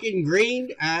 a fucking green.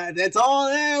 That's all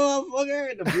there,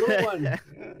 motherfucker. And the blue one.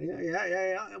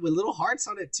 Yeah. With little hearts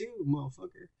on it, too,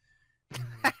 motherfucker.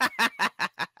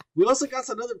 We also got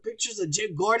some other pictures of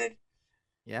Jim Gordon.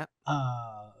 Yeah.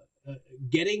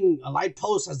 Getting a light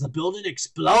post as the building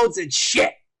explodes and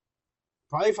shit.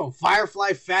 Probably from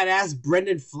Firefly fat ass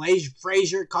Brendan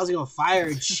Fraser causing a fire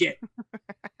and shit.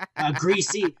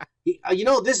 Greasy. You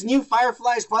know, this new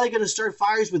Firefly is probably going to start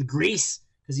fires with grease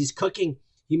because he's cooking.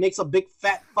 He makes a big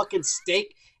fat fucking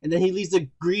steak and then he leaves the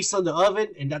grease on the oven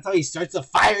and that's how he starts the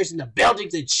fires in the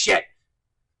buildings and shit.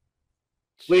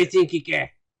 What do you think, Kike?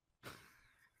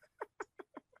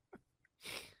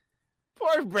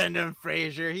 Poor Brendan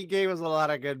Fraser. He gave us a lot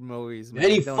of good movies, man.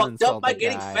 And he Don't fucked insult up by the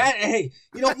getting guy. fat. Hey,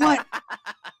 you know what?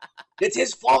 It's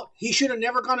his fault. He should have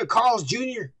never gone to Carl's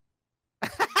Jr.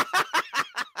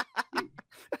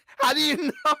 How do you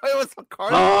know it was a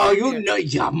Carlos? Oh, Jr.? you know,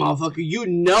 yeah, motherfucker. You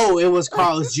know it was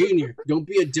Carl's Jr. Don't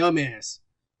be a dumbass.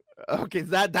 Okay,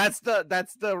 that's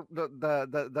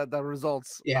the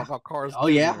results Yeah. of a Carl's. Oh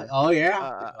yeah. Jr. Oh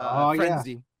yeah. Oh yeah.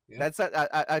 frenzy. Yeah. That's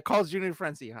a Carl's Jr.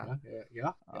 frenzy, huh?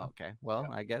 Yeah. Okay, well,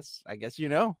 I guess you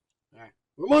know. All right.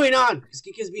 We're moving on because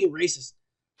Kike's being racist.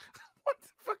 What the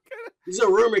fuck? This is a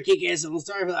rumor, Kike, so don't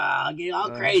start get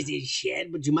all Uh. crazy and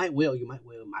shit. But you might will.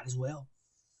 Might as well.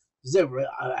 This is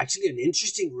actually an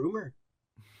interesting rumor.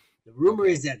 The rumor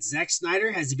is that Zack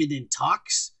Snyder has been in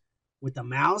talks with the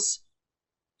Mouse,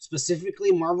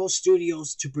 specifically Marvel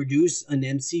Studios, to produce an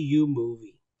MCU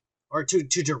movie. Or to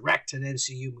direct an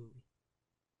MCU movie.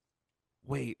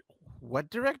 Wait, what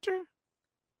director?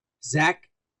 Zack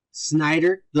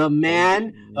Snyder, the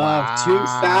man of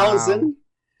 2000.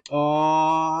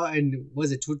 Oh, and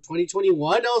was it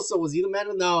 2021 also? Was he the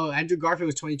man? No, Andrew Garfield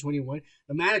was 2021.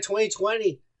 The man of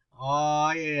 2020.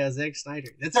 Oh, yeah, Zack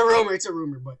Snyder. That's a rumor. It's a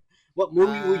rumor, but what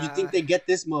movie would you think they get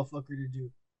this motherfucker to do?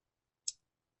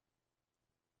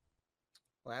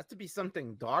 Well, it has to be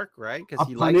something dark, right? A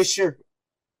Punisher.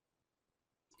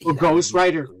 Or Ghost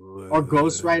Rider. Or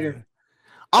Ghost Rider.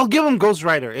 I'll give him Ghost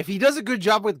Rider. If he does a good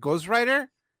job with Ghost Rider,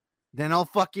 then I'll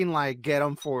fucking like get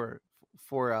him for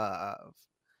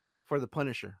the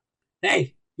Punisher.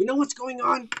 Hey, you know what's going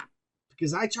on?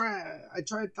 Because I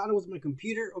thought it was my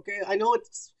computer. Okay, I know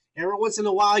it's every once in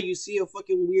a while you see a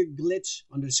fucking weird glitch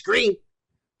on the screen,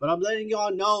 but I'm letting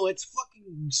y'all know it's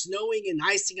fucking snowing and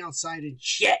icing outside and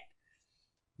shit.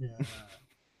 I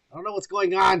don't know what's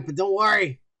going on, but don't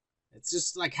worry. It's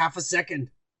just like half a second.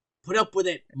 Put up with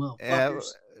it,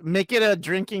 motherfuckers. Make it a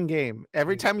drinking game.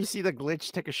 Every time you see the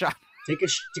glitch, take a shot. Take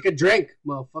a drink,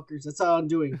 motherfuckers. That's all I'm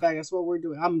doing. In fact, that's what we're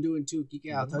doing. I'm doing too.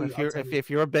 Kike, I'll tell you. If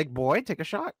you're a big boy, take a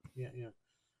shot. Yeah.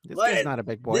 This guy's not a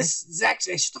big boy. Shut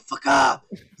the fuck up.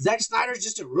 Zack Snyder's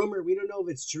just a rumor. We don't know if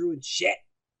it's true and shit.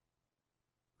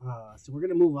 So we're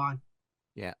gonna move on.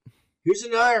 Yeah. Here's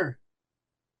another.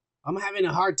 I'm having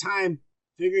a hard time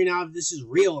figuring out if this is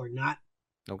real or not.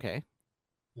 Okay.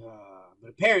 But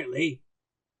apparently,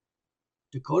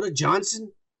 Dakota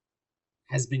Johnson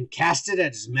has been casted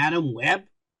as Madam Web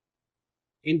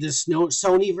in the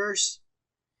Sonyverse.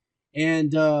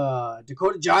 And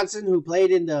Dakota Johnson, who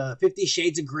played in the 50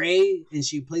 Shades of Grey, and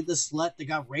she played the slut that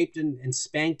got raped and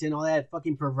spanked and all that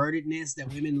fucking pervertedness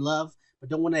that women love but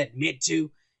don't want to admit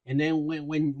to. And then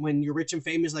when you're rich and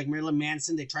famous like Marilyn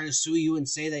Manson, they try to sue you and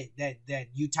say that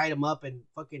you tied him up and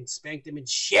fucking spanked him and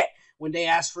shit when they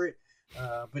ask for it.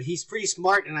 But he's pretty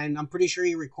smart, and I'm pretty sure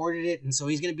he recorded it, and so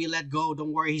he's gonna be let go.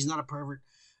 Don't worry, he's not a pervert.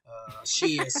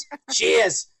 She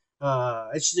is.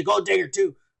 And she's a gold digger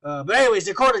too. But anyways,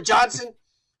 Dakota Johnson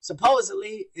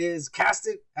supposedly is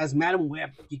casted as Madam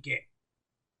Web.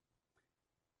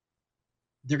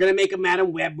 They're gonna make a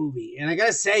Madam Web movie, and I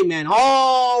gotta say, man,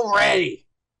 already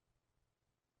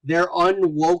they're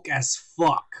unwoke as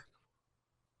fuck.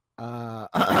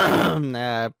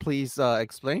 Please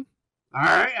explain. All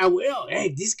right, I will. Hey,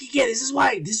 this is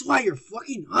why you're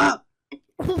fucking up.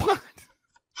 What?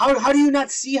 How do you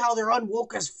not see how they're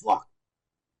unwoke as fuck?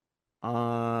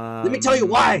 Let me tell you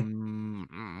why.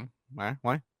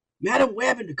 Why? Madam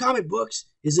Web in the comic books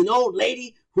is an old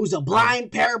lady who's a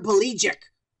blind paraplegic.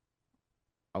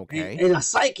 Okay. And a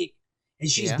psychic. And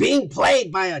she's being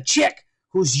played by a chick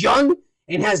who's young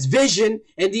and has vision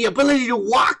and the ability to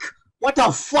walk. What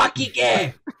the fuck,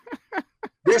 Ike?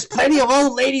 There's plenty of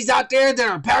old ladies out there that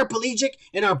are paraplegic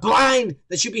and are blind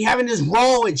that should be having this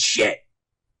role and shit.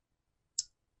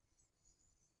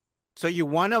 So you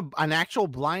want an actual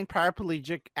blind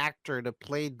paraplegic actor to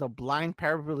play the blind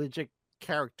paraplegic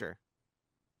character?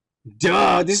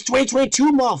 Duh, this is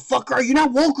 2022, motherfucker. Are you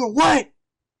not woke or what?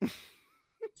 You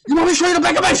want me to show you the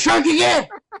back of my shirt again?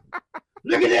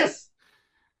 Look at this.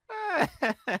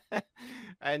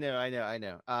 I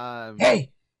know.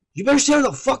 Hey, you better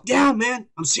settle the fuck down, man.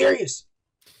 I'm serious.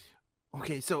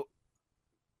 Okay, so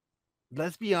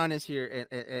let's be honest here,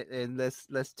 and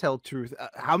let's tell truth.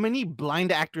 How many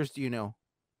blind actors do you know?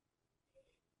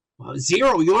 Well,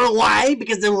 zero. You know why?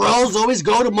 Because the roles always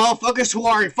go to motherfuckers who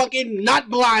are fucking not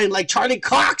blind, like Charlie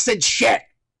Cox and shit.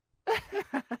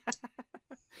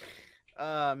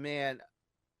 Man.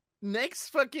 Next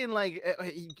fucking like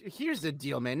here's the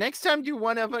deal, man. Next time you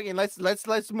want to fucking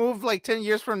let's move like 10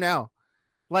 years from now.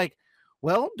 Like,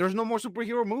 well, there's no more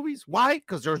superhero movies. Why?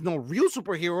 Because there's no real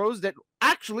superheroes that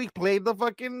actually play the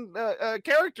fucking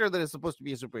character that is supposed to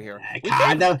be a superhero.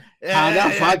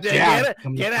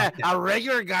 Get a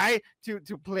regular guy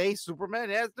to play Superman.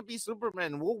 It has to be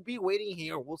Superman. We'll be waiting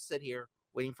here. We'll sit here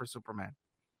waiting for Superman.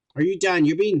 Are you done?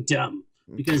 You're being dumb.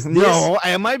 Because no,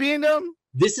 am I being dumb?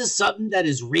 This is something that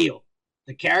is real.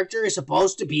 The character is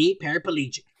supposed to be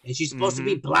paraplegic, and she's supposed to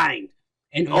be blind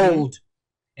and old.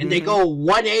 And they go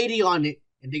 180 on it,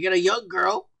 and they get a young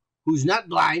girl who's not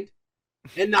blind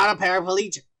and not a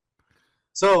paraplegic.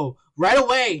 So right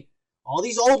away, all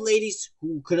these old ladies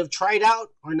who could have tried out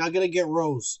are not going to get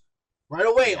roles. Right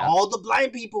away, all the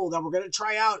blind people that were going to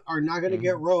try out are not going to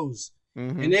get roles.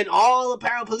 And then all the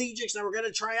paraplegics that were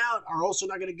gonna try out are also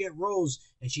not gonna get roles.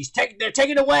 And they're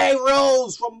taking away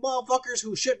roles from motherfuckers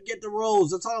who shouldn't get the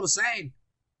roles. That's all I'm saying.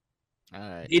 All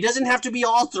right. It doesn't have to be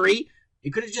all three.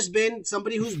 It could have just been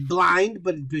somebody who's blind,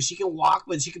 but she can walk,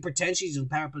 but she can pretend she's a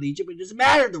paraplegic. But it doesn't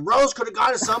matter. The rose could have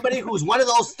gone to somebody who's one of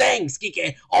those things.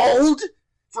 Kike. Old?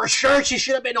 For sure, she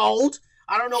should have been old.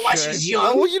 I don't know why she's young.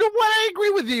 Oh, well, you know what? I agree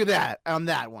with you on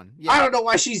that one. Yeah. I don't know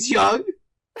why she's young.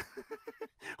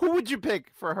 Who would you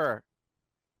pick for her?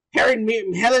 Helen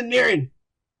Mirren.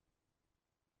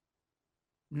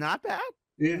 Not bad.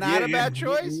 Yeah, Not a bad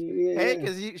choice. Yeah. Hey,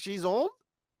 because she's old,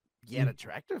 yet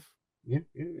attractive. Yeah.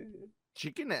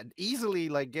 She can easily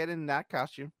get in that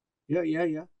costume. Yeah.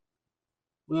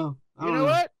 Well, You know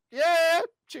what? Yeah.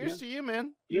 Cheers to you,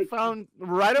 man. You found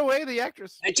right away the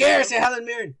actress. Hey, cheers to Helen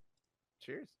Mirren.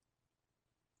 Cheers.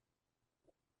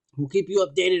 We'll keep you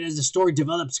updated as the story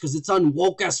develops because it's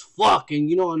unwoke as fuck, and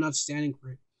you know I'm not standing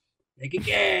for it.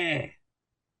 Yeah.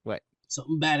 What?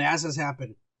 Something badass has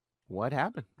happened. What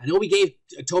happened? I know we gave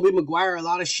Tobey Maguire a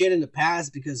lot of shit in the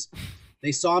past because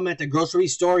they saw him at the grocery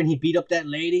store and he beat up that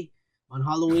lady on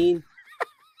Halloween,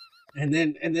 and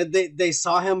then they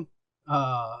saw him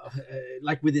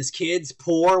with his kids,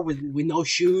 poor with no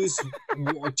shoes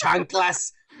or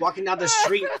chanclas, walking down the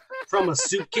street from a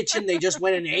soup kitchen they just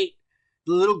went and ate.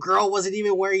 The little girl wasn't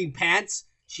even wearing pants.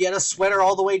 She had a sweater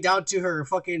all the way down to her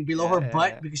fucking below her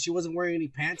butt because she wasn't wearing any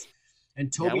pants.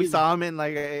 And Toby, we saw him in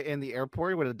the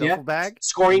airport with a duffel bag,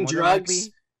 scoring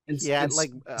drugs, and he had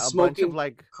a smoking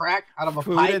bunch of crack out of a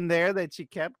food pipe in there that he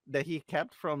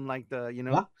kept from the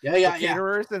the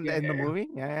caterers in the movie.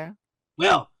 Yeah.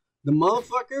 Well, the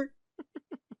motherfucker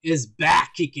is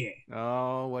back, Kike.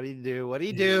 Oh, what'd he do? What'd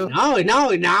he do? No,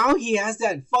 now he has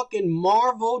that fucking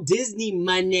Marvel Disney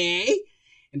money.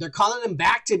 And they're calling him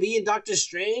back to be in Doctor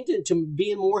Strange and to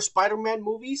be in more Spider-Man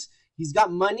movies. He's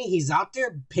got money. He's out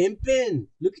there pimping.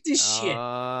 Look at this shit.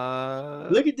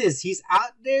 Look at this. He's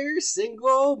out there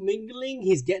single, mingling.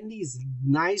 He's getting these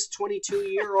nice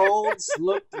 22-year-olds.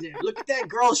 Look at that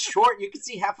girl's short. You can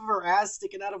see half of her ass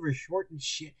sticking out of her short and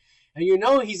shit. And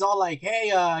he's all like, hey,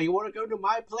 you want to go to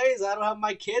my place? I don't have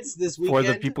my kids this weekend.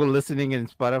 For the people listening in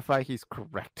Spotify, he's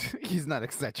correct. He's not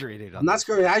exaggerated. I'm not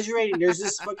exaggerating. There's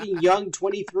this fucking young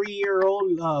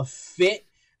 23-year-old fit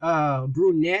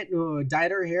brunette who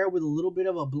dyed her hair with a little bit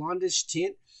of a blondish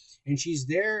tint. And she's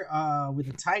there with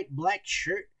a tight black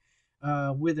shirt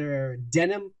with her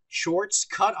denim shorts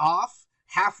cut off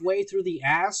halfway through the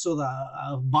ass. So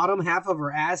the bottom half of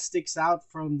her ass sticks out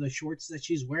from the shorts that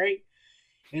she's wearing.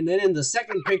 And then in the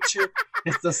second picture,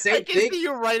 it's the same thing.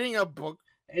 You're writing a book.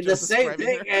 And the same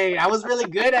thing. Hey, I was really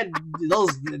good at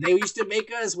those. They used to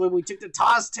make us, when we took the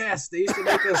TOS test, they used to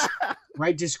make us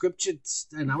write descriptions.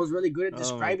 And I was really good at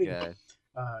describing. And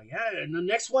the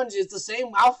next one is the same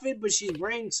outfit, but she's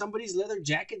wearing somebody's leather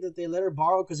jacket that they let her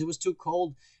borrow because it was too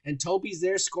cold. And Toby's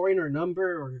there scoring her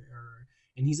number,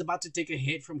 and he's about to take a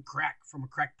hit from a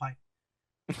crack pipe.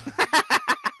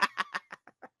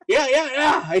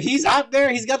 Yeah. He's out there.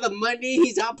 He's got the money.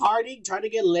 He's out partying, trying to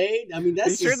get laid. I mean,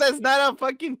 that's. You sure that's not a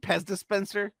fucking Pez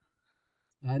dispenser?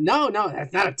 No,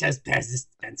 that's not a Pez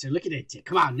dispenser. Look at it.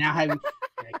 Come on now.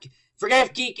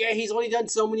 Forget Geek. He's only done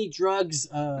so many drugs.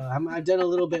 I've done a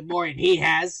little bit more, and he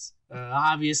has,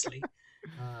 obviously.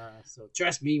 So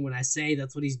trust me when I say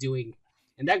that's what he's doing.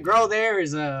 And that girl there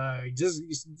is just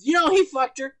he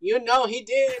fucked her. He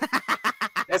did.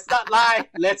 Let's not lie,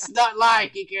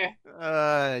 Kike.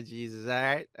 Jesus. All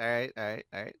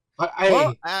right. But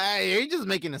you're just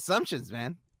making assumptions,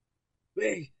 man.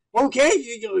 Okay.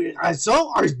 Do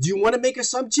you want to make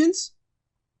assumptions?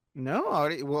 No,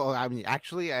 I mean,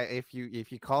 actually, if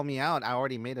you call me out, I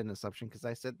already made an assumption because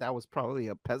I said that was probably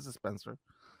a Pez dispenser.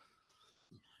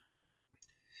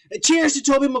 Cheers to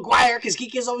Tobey Maguire, because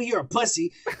Kike's over here a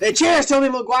pussy. Cheers, Tobey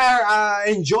Maguire.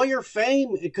 Enjoy your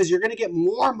fame, because you're going to get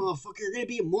more, motherfucker. You're going to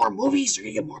be in more movies. You're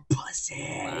going to get more pussy.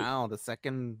 Wow, the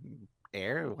second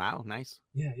air. Wow, nice.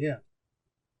 Yeah.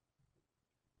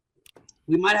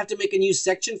 We might have to make a new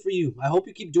section for you. I hope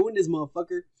you keep doing this,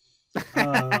 motherfucker.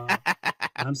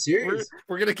 I'm serious.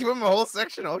 We're going to give him a whole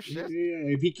section. Oh, shit.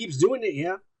 Yeah, if he keeps doing it,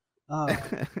 yeah.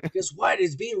 Guess what?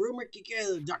 It's being rumored,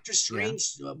 Doctor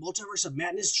Strange Multiverse of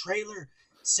Madness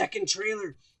second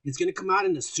trailer, it's going to come out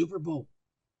in the Super Bowl.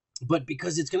 But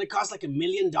because it's going to cost like $1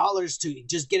 million to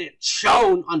just get it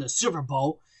shown on the Super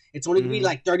Bowl, it's only going to be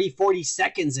like 30, 40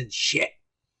 seconds and shit.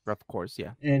 Of course,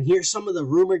 yeah. And here's some of the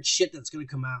rumored shit that's going to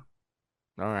come out.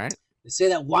 All right. They say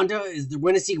that we're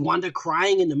going to see Wanda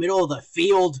crying in the middle of the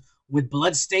field with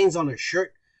blood stains on her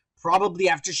shirt, probably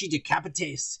after she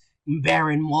decapitates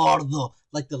Baron Mordo,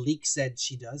 like the leak said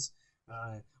she does.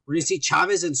 We're gonna see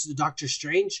Chavez and Doctor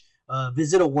Strange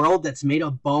visit a world that's made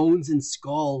of bones and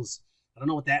skulls. I don't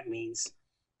know what that means.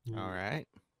 All right.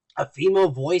 A female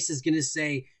voice is gonna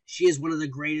say she is one of the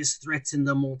greatest threats in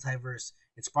the multiverse.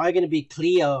 It's probably gonna be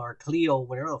Cleo,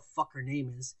 whatever the fuck her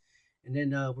name is. And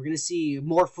then we're gonna see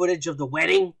more footage of the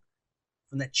wedding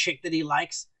from that chick that he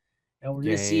likes. And we're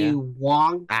gonna see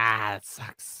Wong. That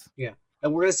sucks. Yeah.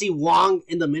 And we're gonna see Wong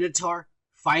in the Minotaur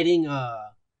fighting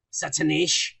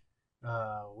Satanish,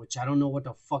 which I don't know what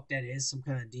the fuck that is. Some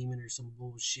kind of demon or some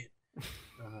bullshit.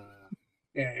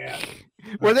 Yeah.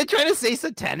 Were they trying to say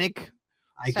satanic?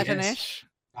 I guess. Satanish?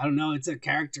 I don't know. It's a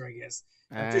character, I guess.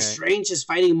 Doctor Strange is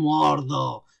fighting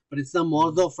Mordo, but it's not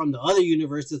Mordo from the other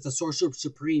universe. It's the Sorcerer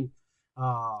Supreme.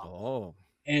 And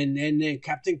then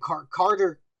Captain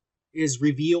Carter is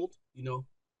revealed. You know,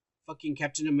 fucking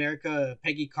Captain America,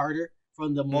 Peggy Carter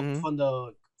from the from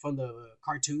the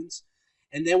cartoons,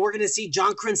 and then we're gonna see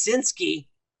John Krasinski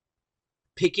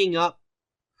picking up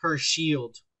her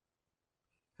shield,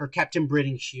 her Captain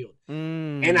Britain shield.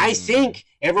 And I think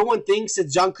everyone thinks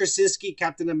it's John Krasinski,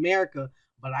 Captain America,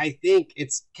 but I think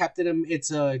it's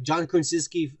John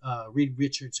Krasinski, Reed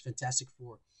Richards, Fantastic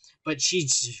Four. But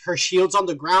her shield's on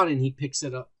the ground and he picks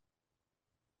it up.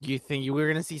 You think you were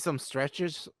gonna see some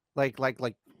stretches like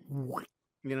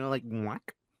you know, like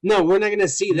whack? No, we're not gonna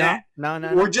see that. No.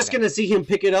 We're just gonna see him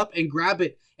pick it up and grab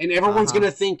it, and everyone's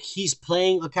gonna think he's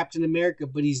playing a Captain America,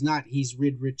 but he's not. He's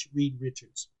Reed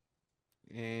Richards.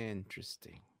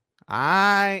 Interesting.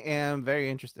 I am very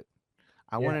interested.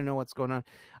 I want to know what's going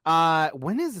on.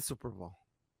 When is the Super Bowl?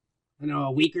 I know,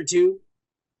 a week or two.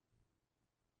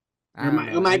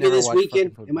 It might be this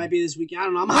weekend. It might be this weekend. I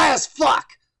don't know. I'm high as fuck.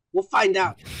 We'll find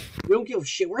out. We don't give a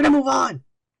shit. We're gonna move on.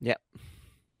 Yep.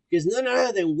 Because none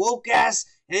other than woke ass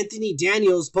Anthony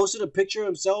Daniels posted a picture of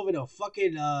himself in a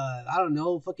fucking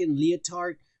fucking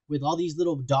leotard with all these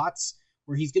little dots,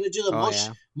 where he's gonna do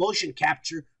the motion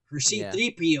capture for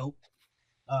C-3PO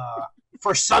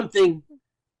for something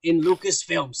in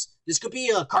Lucasfilms. This could be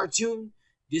a cartoon.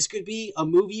 This could be a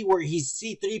movie where he's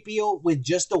C-3PO with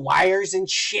just the wires and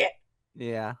shit.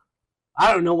 Yeah.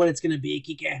 I don't know what it's gonna be,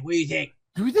 Kike. What do you think?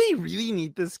 Do they really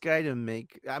need this guy to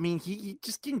make? I mean, he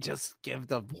just can just give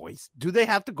the voice. Do they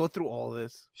have to go through all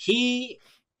this? He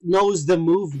knows the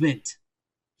movement.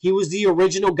 He was the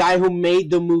original guy who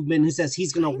made the movement, who says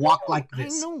he's gonna walk like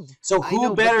this. So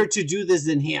who better to do this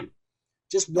than him?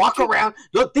 Just walk around.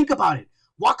 Look, think about it.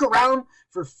 Walk around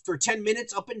for 10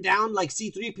 minutes up and down like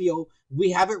C-3PO.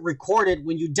 We have it recorded.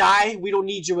 When you die, we don't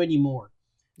need you anymore.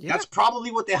 Yeah. That's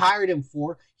probably what they hired him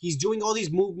for. He's doing all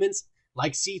these movements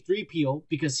like C-3PO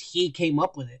because he came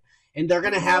up with it. And they're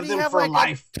going to have them for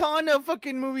life. A ton of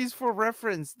fucking movies for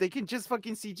reference. They can just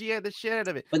fucking CGI the shit out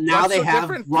of it. But now they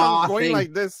have raw going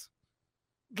like this.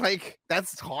 Like,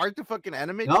 that's hard to fucking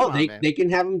animate. No, they can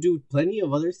have him do plenty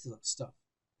of other stuff.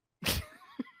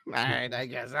 All right, I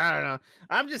guess. I don't know.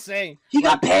 I'm just saying. He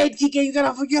got paid, TK. You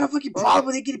got a fucking problem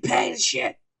with it getting paid and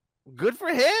shit. Good for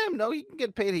him. No, he can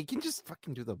get paid. He can just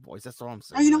fucking do the voice. That's all I'm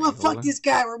saying. Oh, you know what? Fuck this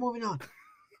guy. We're moving on.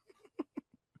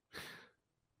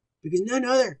 Because none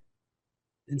other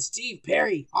than Steve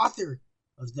Perry, author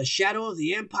of The Shadow of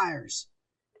the Empires,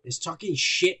 is talking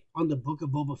shit on the Book of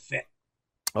Boba Fett.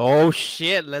 Oh,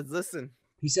 shit. Let's listen.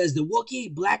 He says, the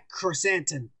Wookiee Black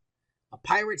Chrysanthemum, a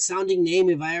pirate-sounding name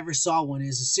if I ever saw one,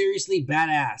 is seriously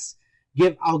badass.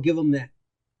 I'll give him that.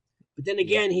 But then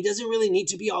again, he doesn't really need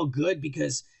to be all good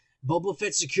because Boba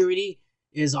Fett's security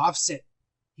is offset.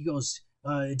 He goes,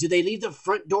 do they leave the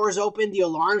front doors open? The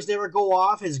alarms never go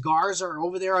off? His guards are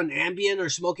over there on Ambien or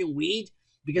smoking weed?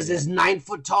 Because this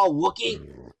 9-foot-tall Wookiee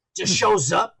just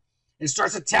shows up and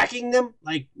starts attacking them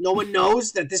like no one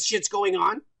knows that this shit's going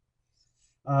on?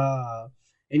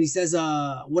 And he says,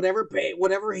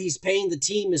 whatever he's paying the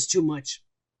team is too much.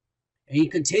 And he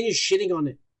continues shitting on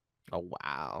it. Oh,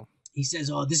 wow. He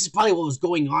says, this is probably what was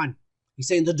going on. He's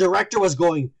saying the director was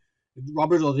going,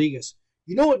 Robert Rodriguez,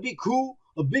 you know what'd be cool?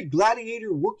 A big gladiator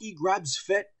Wookiee grabs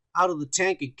Fett out of the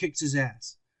tank and kicks his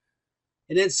ass.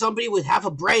 And then somebody with half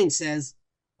a brain says,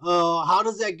 how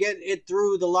does that get it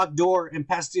through the locked door and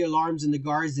past the alarms and the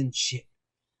guards and shit?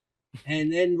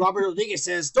 And then Robert Rodriguez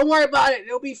says, don't worry about it.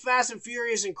 It'll be fast and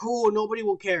furious and cool and nobody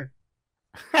will care.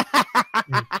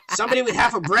 Somebody with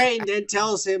half a brain then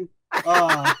tells him,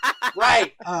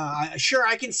 right, sure,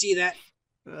 I can see that.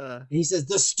 And he says,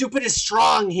 the stupid is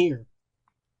strong here.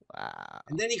 Wow.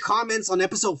 And then he comments on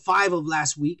episode 5 of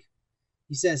last week.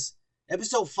 He says,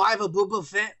 episode 5 of Boba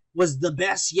Fett was the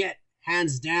best yet,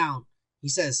 hands down. He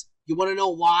says, you want to know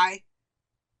why?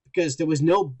 Because there was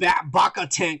no Baka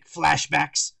tank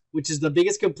flashbacks, which is the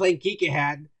biggest complaint Kika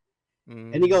had.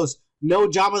 And he goes, no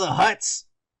Jabba the Hutts,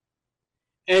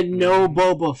 and no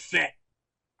Boba Fett,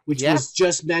 which was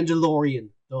just Mandalorian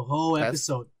the whole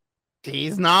episode.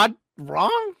 He's not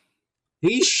wrong.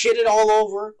 He shitted all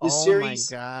over the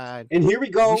series. Oh my god! And here we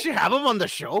go. We should have him on the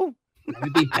show.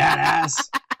 That'd be badass.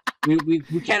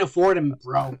 we can't afford him,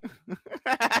 bro,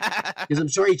 because I'm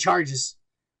sure he charges.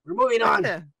 We're moving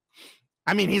on.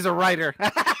 I mean, he's a writer.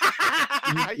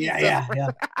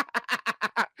 Yeah.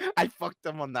 I fucked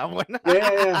him on that one.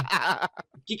 Yeah.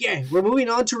 Okay, we're moving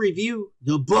on to review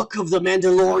The Book of the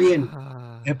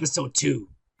Mandalorian, Episode 2.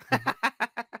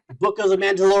 Book of the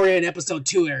Mandalorian, Episode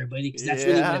 2, everybody, because that's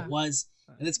really what it was.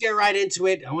 And let's get right into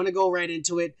it. I want to go right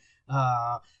into it.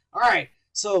 All right,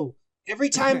 so every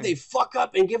time they fuck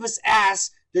up and give us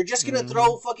ass, they're just going to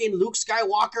throw fucking Luke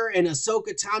Skywalker and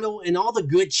Ahsoka Tano and all the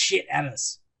good shit at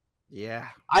us. Yeah.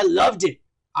 I loved it.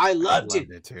 I loved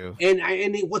it too. And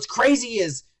what's crazy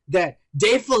is that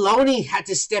Dave Filoni had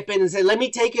to step in and say, let me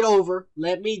take it over.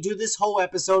 Let me do this whole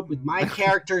episode with my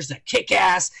characters that kick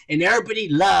ass and everybody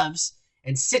loves.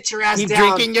 And sit your ass Keep down.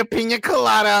 Drinking your pina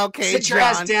colada, okay, Sit your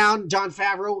ass down, Jon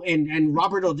Favreau and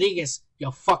Robert Rodriguez. You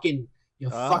fucking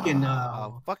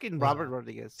Robert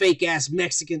Rodriguez. Fake ass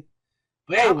Mexican.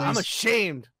 But anyways, I'm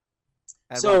ashamed.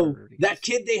 So that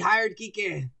kid they hired,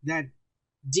 Kike, that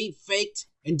deep faked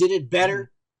and did it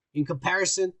better in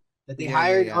comparison. That they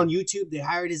hired on YouTube. They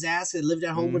hired his ass and lived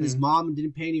at home with his mom and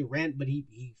didn't pay any rent, but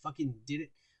he fucking did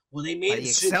it. Well, they made it. He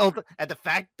excelled at the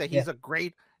fact that he's a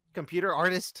great computer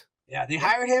artist. Yeah, they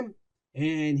hired him,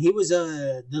 and he was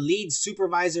the lead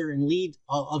supervisor and lead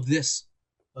of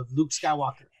Luke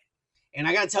Skywalker. And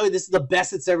I gotta tell you, this is the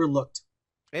best it's ever looked.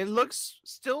 It looks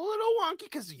still a little wonky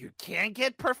because you can't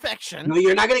get perfection. No,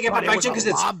 you're not gonna get perfection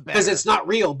because it's not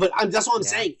real. But that's what I'm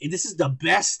saying. This is the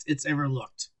best it's ever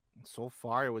looked. So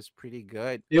far, it was pretty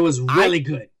good. It was really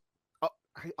good.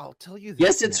 I'll tell you this.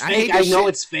 Yes, it's fake. I know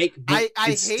it's fake, but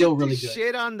it's still really good.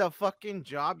 Shit on the fucking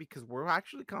job because we're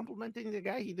actually complimenting the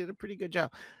guy. He did a pretty good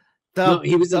job.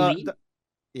 He was the lead.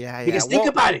 Because think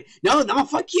about it. No,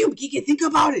 fuck you, Kiki. Think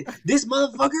about it. This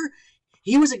motherfucker.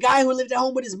 He was a guy who lived at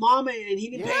home with his mom and he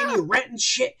didn't pay any rent and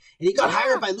shit. And he got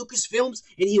hired by Lucasfilms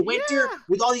and he went there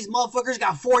with all these motherfuckers,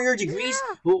 got 4-year degrees,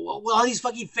 with all these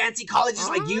fucking fancy colleges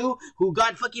like you who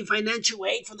got fucking financial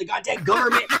aid from the goddamn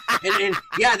government. and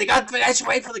they got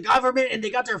financial aid from the government and they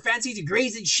got their fancy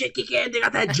degrees and shit, and they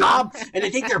got that job and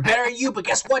they think they're better than you. But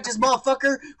guess what? This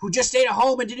motherfucker who just stayed at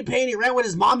home and didn't pay any rent with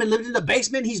his mom and lived in the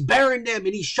basement, he's better than them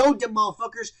and he showed them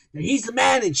motherfuckers that he's the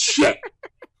man and shit.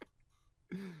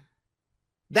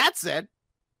 That's it.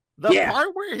 The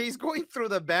part where he's going through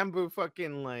the bamboo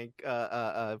fucking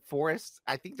forest.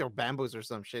 I think they're bamboos or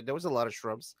some shit. There was a lot of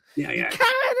shrubs. You kind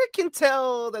of can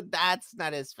tell that that's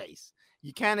not his face.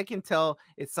 You kind of can tell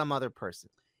it's some other person.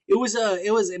 It was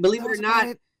believe it or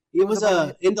not, it was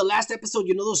in the last episode.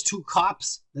 You know those 2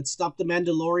 cops that stopped the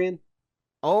Mandalorian?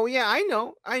 Oh yeah, I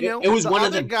know. It was one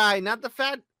of them. Guy, not the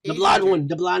fat. The blonde one.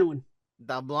 The blonde one.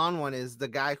 The blonde one is the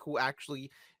guy who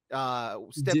actually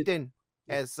stepped in.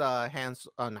 As not Hans.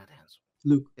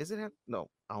 Luke. Is it? No.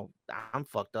 Oh, I'm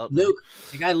fucked up. Luke.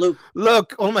 The guy Luke.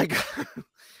 Look. Oh my god.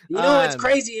 You know, it's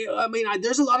crazy. I mean,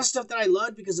 there's a lot of stuff that I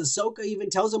loved because Ahsoka even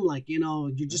tells him, like, you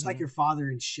know, you're just like your father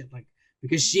and shit. Like,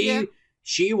 because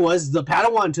she was the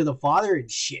Padawan to the father and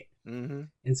shit. And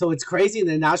so it's crazy. And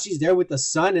then now she's there with the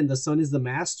son, and the son is the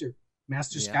master.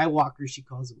 Master Skywalker, she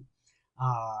calls him.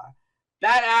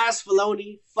 Badass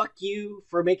Filoni, fuck you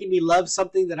for making me love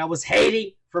something that I was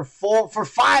hating for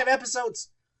 5 episodes.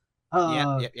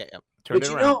 Yeah.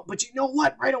 But you know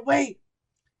what? Right away,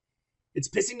 it's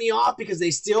pissing me off because they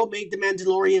still make the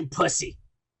Mandalorian pussy.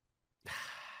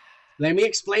 Let me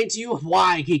explain to you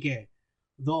why, Kike.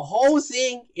 The whole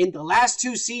thing in the last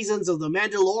 2 seasons of the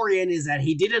Mandalorian is that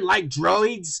he didn't like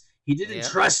droids. He didn't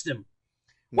trust them.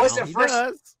 What's the first?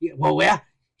 Does.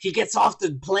 He gets off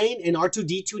the plane in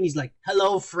R2-D2 and he's like,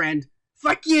 hello, friend.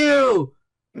 Fuck you.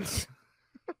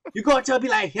 You go out to be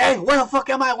like, hey, where the fuck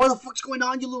am I? What the fuck's going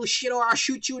on, you little shit? Or I'll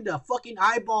shoot you in the fucking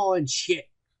eyeball and shit.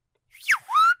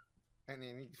 And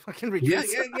then he fucking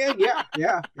retreats.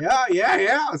 Yeah.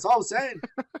 That's all I'm saying.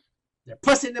 They're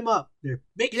pussing them up. They're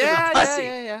making them a pussy.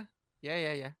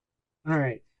 Yeah. All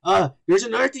right. There's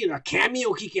another thing, a cameo,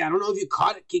 Kike. I don't know if you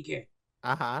caught it, Kike.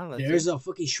 There's a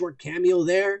fucking short cameo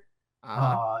there.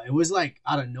 It was like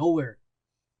out of nowhere.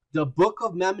 The Book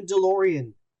of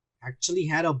Mandalorian actually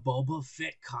had a Boba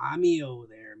Fett cameo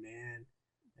there, man.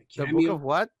 The Book of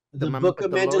what? The Book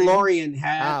of Mandalorian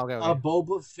had a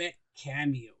Boba Fett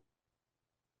cameo.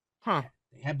 Huh.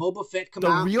 They had Boba Fett come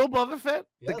out. The real Boba Fett?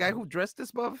 Yeah. The guy who dressed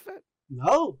as Boba Fett?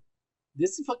 No.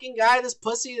 This fucking guy, this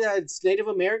pussy that's Native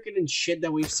American and shit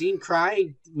that we've seen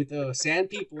cry with the sand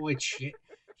people and shit.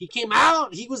 He came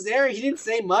out. He was there. He didn't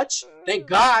say much. Thank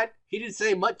God. He didn't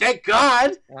say much. Thank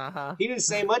God. He didn't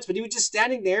say much, but he was just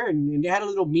standing there, and they had a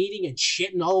little meeting and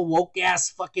shit, and all woke ass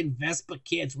fucking Vespa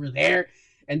kids were there,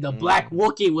 and the Black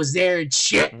Wookiee was there and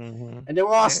shit, and they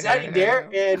were all standing there,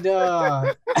 and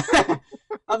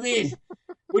I mean,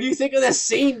 what do you think of this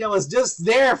scene that was just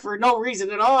there for no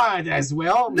reason at all as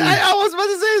well? I was about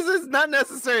to say it's not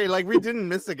necessary. Like, we didn't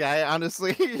miss a guy,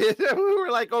 honestly. We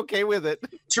were like okay with it.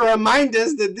 To remind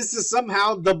us that this is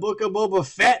somehow the Book of Boba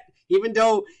Fett, even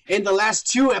though in the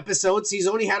last 2 episodes he's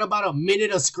only had about a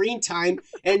minute of screen time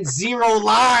and 0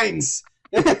 lines.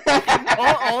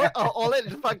 all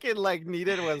it fucking like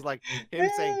needed was like him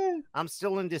saying, "I'm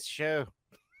still in this show."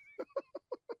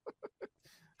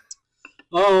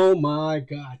 Oh my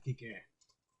God,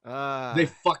 Kike. They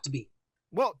fucked me.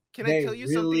 Well, can I tell you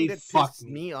something that pisses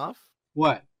me off?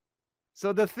 What?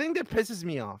 So the thing that pisses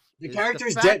me off, the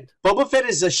character's dead. Boba Fett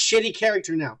is a shitty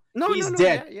character now. He's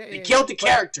dead. They killed the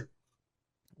character.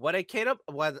 What I hate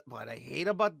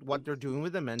about what they're doing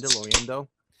with the Mandalorian though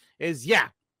is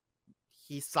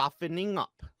he's softening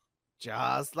up,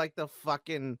 just like the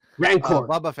fucking Rancor,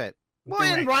 Boba Fett. Well,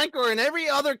 and Rancor and every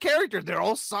other character, they're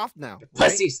all soft now.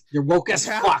 Pussies, you're woke as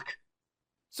fuck.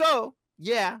 So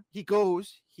he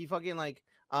goes, he fucking like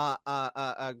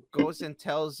goes and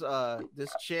tells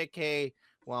this chick, hey,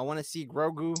 well, I want to see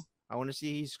Grogu. I want to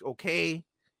see he's okay.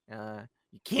 You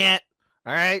can't.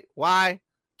 All right, why?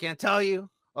 Can't tell you.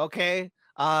 Okay.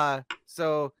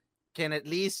 So can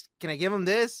I give him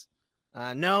this?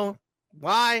 No.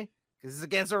 Why? Because it's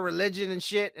against our religion and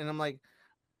shit. And I'm like,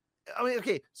 I mean,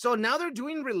 okay, so now they're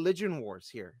doing religion wars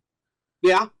here.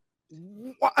 Yeah.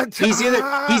 What? He's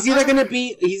either gonna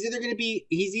be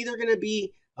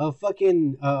a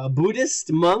fucking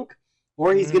Buddhist monk,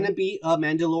 or he's gonna be a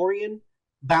Mandalorian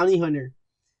bounty hunter.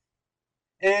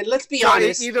 And let's be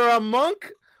honest, either a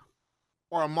monk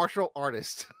or a martial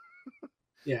artist.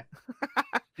 Yeah.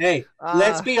 Hey,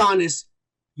 let's be honest.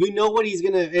 You know what he's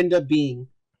gonna end up being,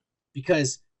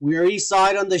 because we already saw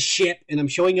it on the ship, and I'm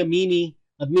showing a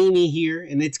meme here,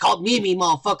 and it's called Meme,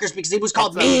 motherfuckers, because it was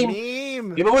called meme.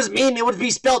 If it was meme, it would be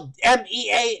spelled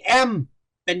MEAM,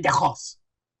 pendejos.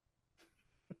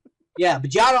 Yeah,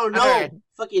 but y'all don't know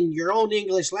fucking your own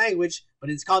English language, but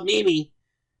it's called meme.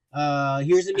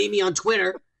 Here's a meme on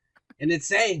Twitter, and it's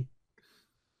saying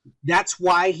that's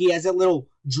why he has that little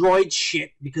droid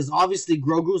shit, because obviously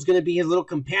Grogu's gonna be his little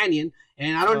companion,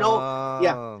 and I don't know,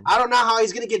 I don't know how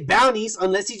he's gonna get bounties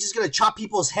unless he's just gonna chop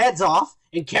people's heads off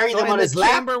and carry them on his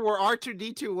lap. Chamber where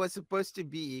R2-D2 was supposed to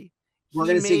be, he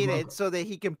made it so that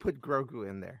he can put Grogu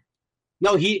in there.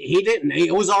 No, he didn't.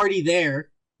 It was already there.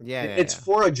 It's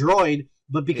for a droid,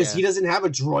 but because he doesn't have a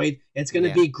droid, it's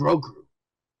gonna be Grogu.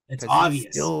 It's obvious.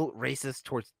 He's still racist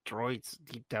towards droids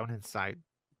deep down inside.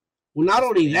 Well, not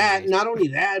only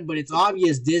that, but it's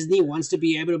obvious Disney wants to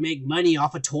be able to make money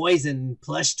off of toys and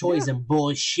plush toys and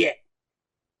bullshit.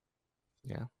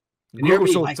 Yeah. And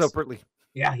everybody sold likes separately.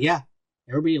 Yeah.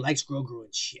 Everybody likes Grogu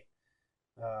and shit.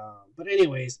 But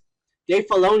anyways, Dave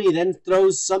Filoni then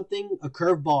throws a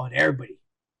curveball at everybody.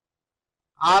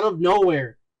 Out of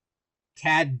nowhere,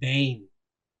 Cad Bane.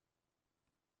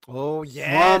 Oh,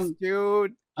 yes,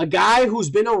 dude. A guy who's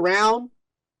been around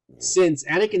since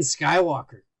Anakin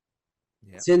Skywalker.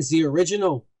 Since the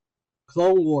original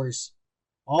Clone Wars,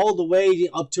 all the way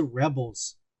up to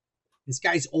Rebels. This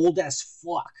guy's old as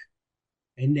fuck.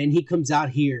 And then he comes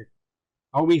out here.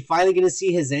 Are we finally going to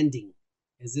see his ending?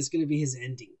 Is this going to be his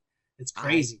ending? It's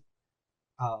crazy.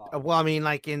 Well, I mean,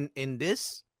 like in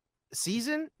this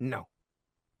season, no.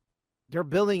 They're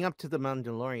building up to the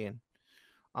Mandalorian.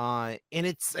 And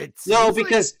it's no,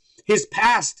 because his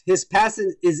past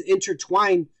is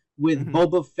intertwined with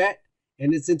Boba Fett.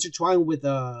 And it's intertwined with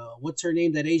what's her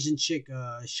name? That Asian chick,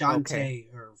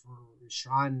 Shantae or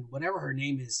Shan, whatever her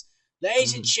name is. The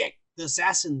Asian chick, the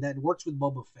assassin that works with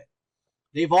Boba Fett.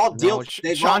 They've all dealt.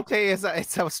 Shantae is a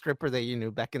stripper that you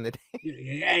knew back in the day.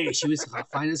 Yeah, she was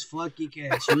fine as fuck. She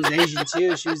was Asian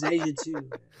too.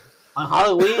 On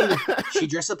Halloween, she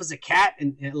dressed up as a cat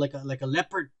and like a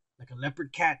leopard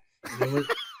cat.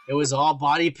 It was all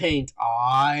body paint.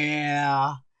 Oh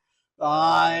yeah.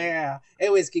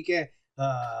 Anyways, Kike.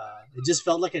 It just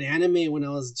felt like an anime when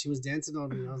she was dancing on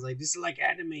me. I was like, this is like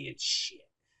anime and shit.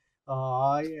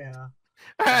 Oh yeah.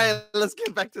 All right, let's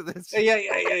get back to this.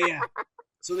 Yeah.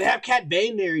 So they have Cad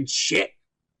Bane there and shit.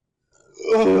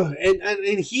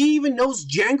 And he even knows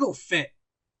Jango Fett.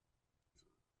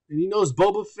 And he knows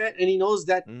Boba Fett, and he knows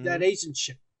that Asian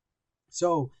shit.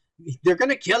 So they're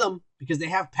gonna kill him because they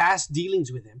have past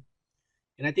dealings with him.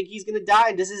 And I think he's going to die,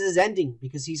 and this is his ending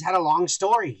because he's had a long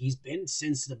story. He's been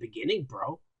since the beginning,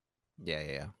 bro.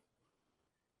 Yeah.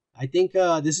 I think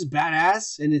this is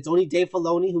badass, and it's only Dave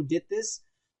Filoni who did this.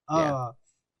 Yeah.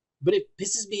 But it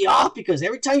pisses me off because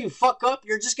every time you fuck up,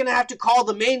 you're just going to have to call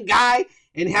the main guy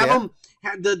and have him,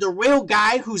 the real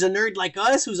guy who's a nerd like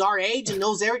us, who's our age and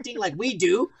knows everything like we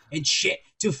do and shit,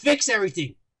 to fix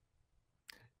everything.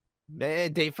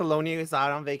 Man, Dave Filoni was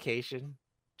out on vacation.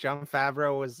 Jon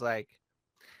Favreau was like,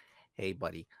 "Hey,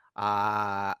 buddy,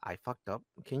 I fucked up.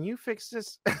 Can you fix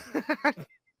this?"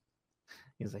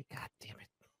 He's like, "God damn it!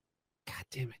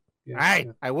 Yeah, All right,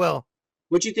 I will."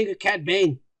 What you think of Cat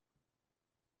Bane?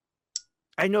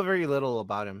 I know very little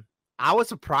about him. I was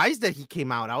surprised that he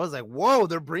came out. I was like, "Whoa,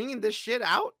 they're bringing this shit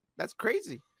out? That's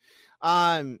crazy."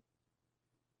 I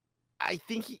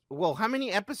think how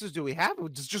many episodes do we have?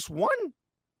 Just one.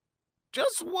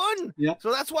 Just one. Yeah.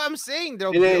 So that's why I'm saying they're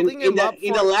And then building him up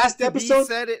in the last to episode. be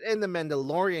set it in the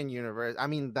Mandalorian universe. I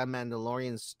mean, the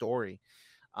Mandalorian story.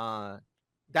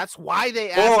 That's why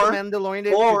they asked the Mandalorian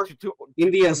to in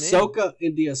the come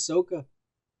Ahsoka.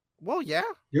 Well, yeah.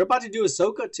 You're about to do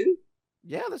Ahsoka too.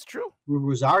 Yeah, that's true. With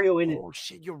Rosario in it. Oh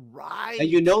shit, you're right. And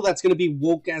you know that's gonna be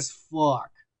woke as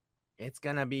fuck. It's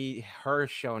gonna be her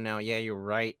show now. Yeah, you're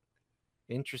right.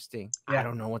 Interesting. Yeah. I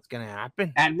don't know what's gonna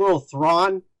happen. Admiral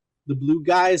Thrawn, the blue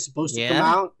guy, is supposed to Yeah. come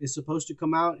out. Is supposed to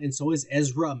come out, and so is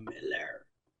Ezra Miller.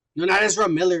 No, not Ezra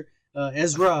Miller.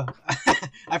 Ezra.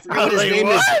 I forget what his name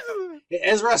is.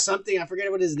 Ezra something. I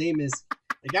forget what his name is.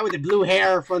 The guy with the blue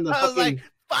hair from the I was fucking like,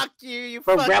 "Fuck you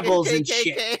from fucking Rebels and KKK."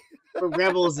 shit. From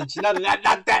Rebels and shit. Not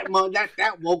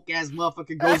that woke ass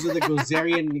motherfucker goes with the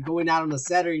Gozerian and going out on a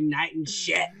Saturday night and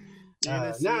shit. You're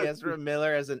gonna see Ezra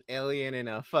Miller as an alien in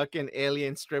a fucking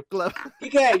alien strip club.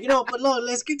 Okay, but look,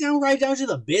 let's get right down to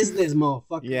the business,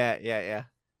 motherfucker. Yeah.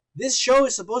 This show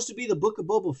is supposed to be the Book of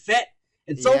Boba Fett,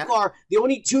 and so Yeah. far, the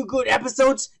only 2 good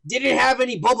episodes didn't have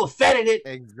any Boba Fett in it.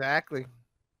 Exactly.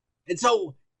 And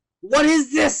so, what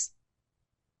is this?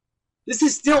 This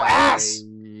is still ass.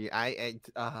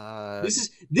 This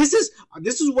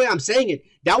is the way I'm saying it.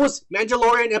 That was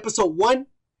Mandalorian episode 1,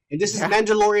 and this is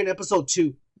Mandalorian episode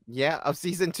 2. Yeah, of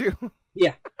season 2.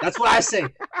 Yeah, that's what I say.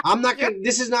 I'm not gonna.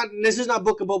 This is not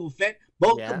Book of Boba Fett.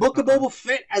 Book of Boba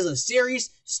Fett as a series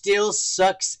still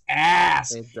sucks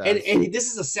ass. It does. And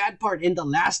this is a sad part. In the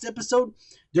last episode,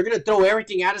 they're gonna throw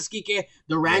everything at us, Kike.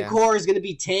 The Rancor is gonna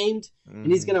be tamed, and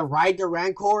he's gonna ride the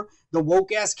Rancor. The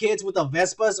woke ass kids with the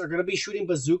Vespas are gonna be shooting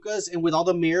bazookas and with all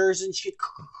the mirrors and shit.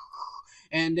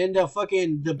 And then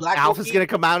the Black Alpha's Wookiee- gonna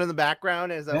come out in the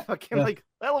background as a fucking like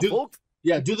Volt.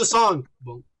 Yeah, do the song.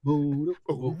 Golden.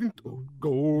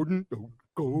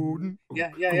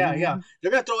 Yeah.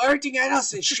 They're gonna throw everything at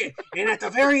us and shit. And at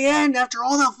the very end, after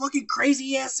all that fucking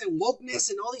crazy ass and wokeness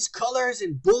and all these colors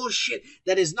and bullshit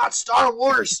that is not Star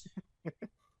Wars,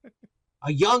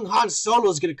 a young Han Solo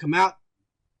is gonna come out,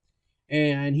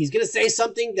 and he's gonna say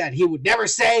something that he would never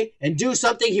say and do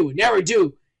something he would never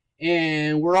do,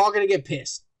 and we're all gonna get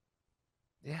pissed.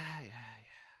 Yeah.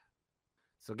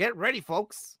 So get ready,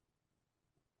 folks.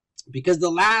 Because the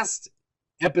last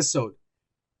episode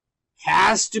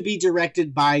has to be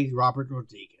directed by Robert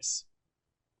Rodriguez.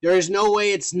 There is no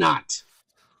way it's not.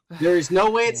 There is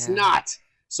no way it's not.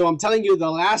 So I'm telling you,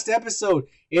 the last episode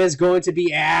is going to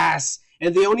be ass.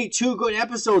 And the only 2 good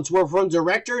episodes were from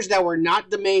directors that were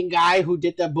not the main guy who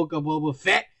did the Book of Boba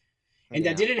Fett. And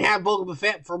that didn't have Boba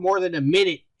Fett for more than a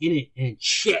minute in it. And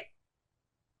shit.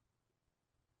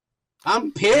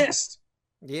 I'm pissed.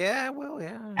 Yeah, well,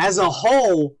 yeah. As a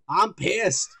whole, I'm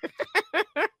pissed.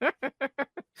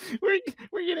 We're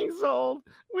getting sold.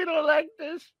 We don't like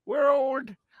this. We're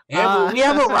old. Yeah, we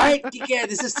have a right. Yeah,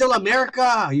 this is still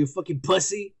America, you fucking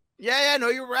pussy. Yeah, no,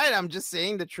 you're right. I'm just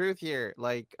saying the truth here.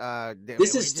 Like,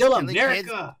 this is still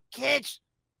America. Kids,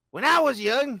 when I was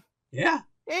young, yeah,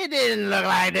 it didn't look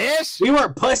like this. We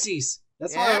weren't pussies.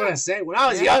 That's what I'm gonna say. When I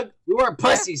was young, we weren't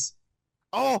pussies.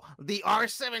 Oh, the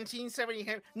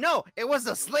R-1770. No, it was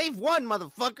the Slave One,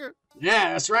 motherfucker.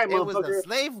 Yeah, that's right, motherfucker. It was the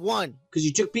Slave One. Because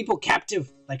you took people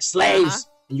captive like slaves,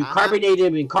 and you carbonate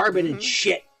them in carbon and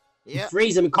shit. You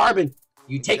freeze them in carbon.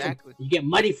 You take them. You get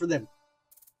money for them.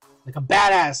 Like a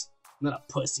badass, not a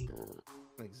pussy.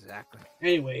 Exactly.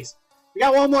 Anyways, we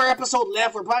got one more episode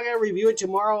left. We're probably gonna review it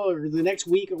tomorrow or the next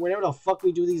week or whenever the fuck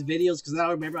we do these videos. Because I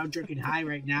don't remember, I'm drinking high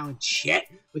right now and shit.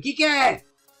 But Kike!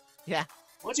 Yeah.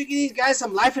 Why don't you give these guys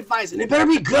some life advice? And it better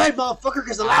be good, motherfucker,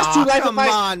 because the last 2 life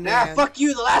advice... On, man. Fuck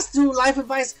you. The last 2 life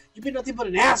advice, you've been nothing but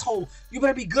an asshole. You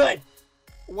better be good.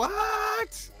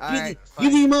 What?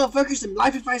 Give these motherfuckers some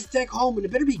life advice to take home, and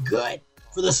it better be good.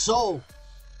 For the soul.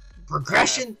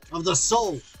 Progression of the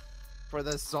soul. For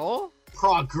the soul?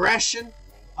 progression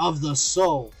of the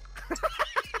soul.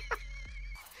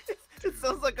 It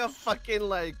sounds like a fucking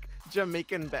like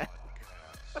Jamaican band.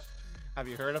 Have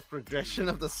you heard of Progression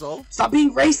of the Soul? Stop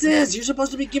being racist. You're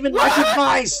supposed to be giving life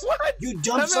advice. What? You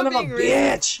dumb I'm son of not a being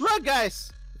racist. bitch. Look,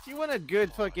 guys, if you want a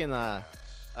good fucking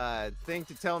thing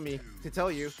to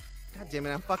tell you, god damn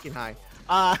it, I'm fucking high.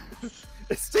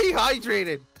 Stay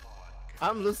hydrated.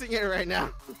 I'm losing it right now.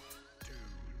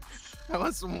 I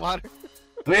want some water.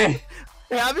 Man,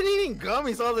 Hey, I've been eating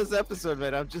gummies all this episode,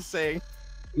 man. I'm just saying.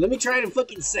 let me try to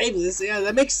fucking save this. Yeah,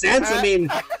 that makes sense. I mean,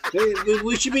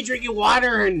 we should be drinking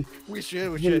water and We should.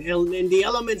 and the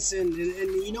elements and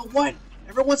you know what?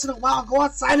 Every once in a while, go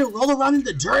outside and roll around in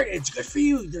the dirt. It's good for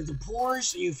you. The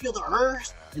pores, you feel the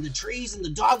earth and the trees and the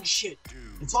dog shit.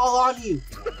 It's all on you.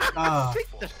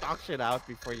 Take the dog shit out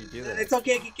before you do that. It's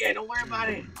okay, Kike. Don't worry about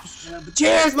it. But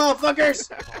cheers,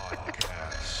 motherfuckers.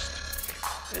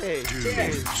 Hey, Dude,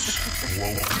 cheers.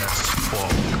 woke as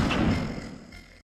fuck.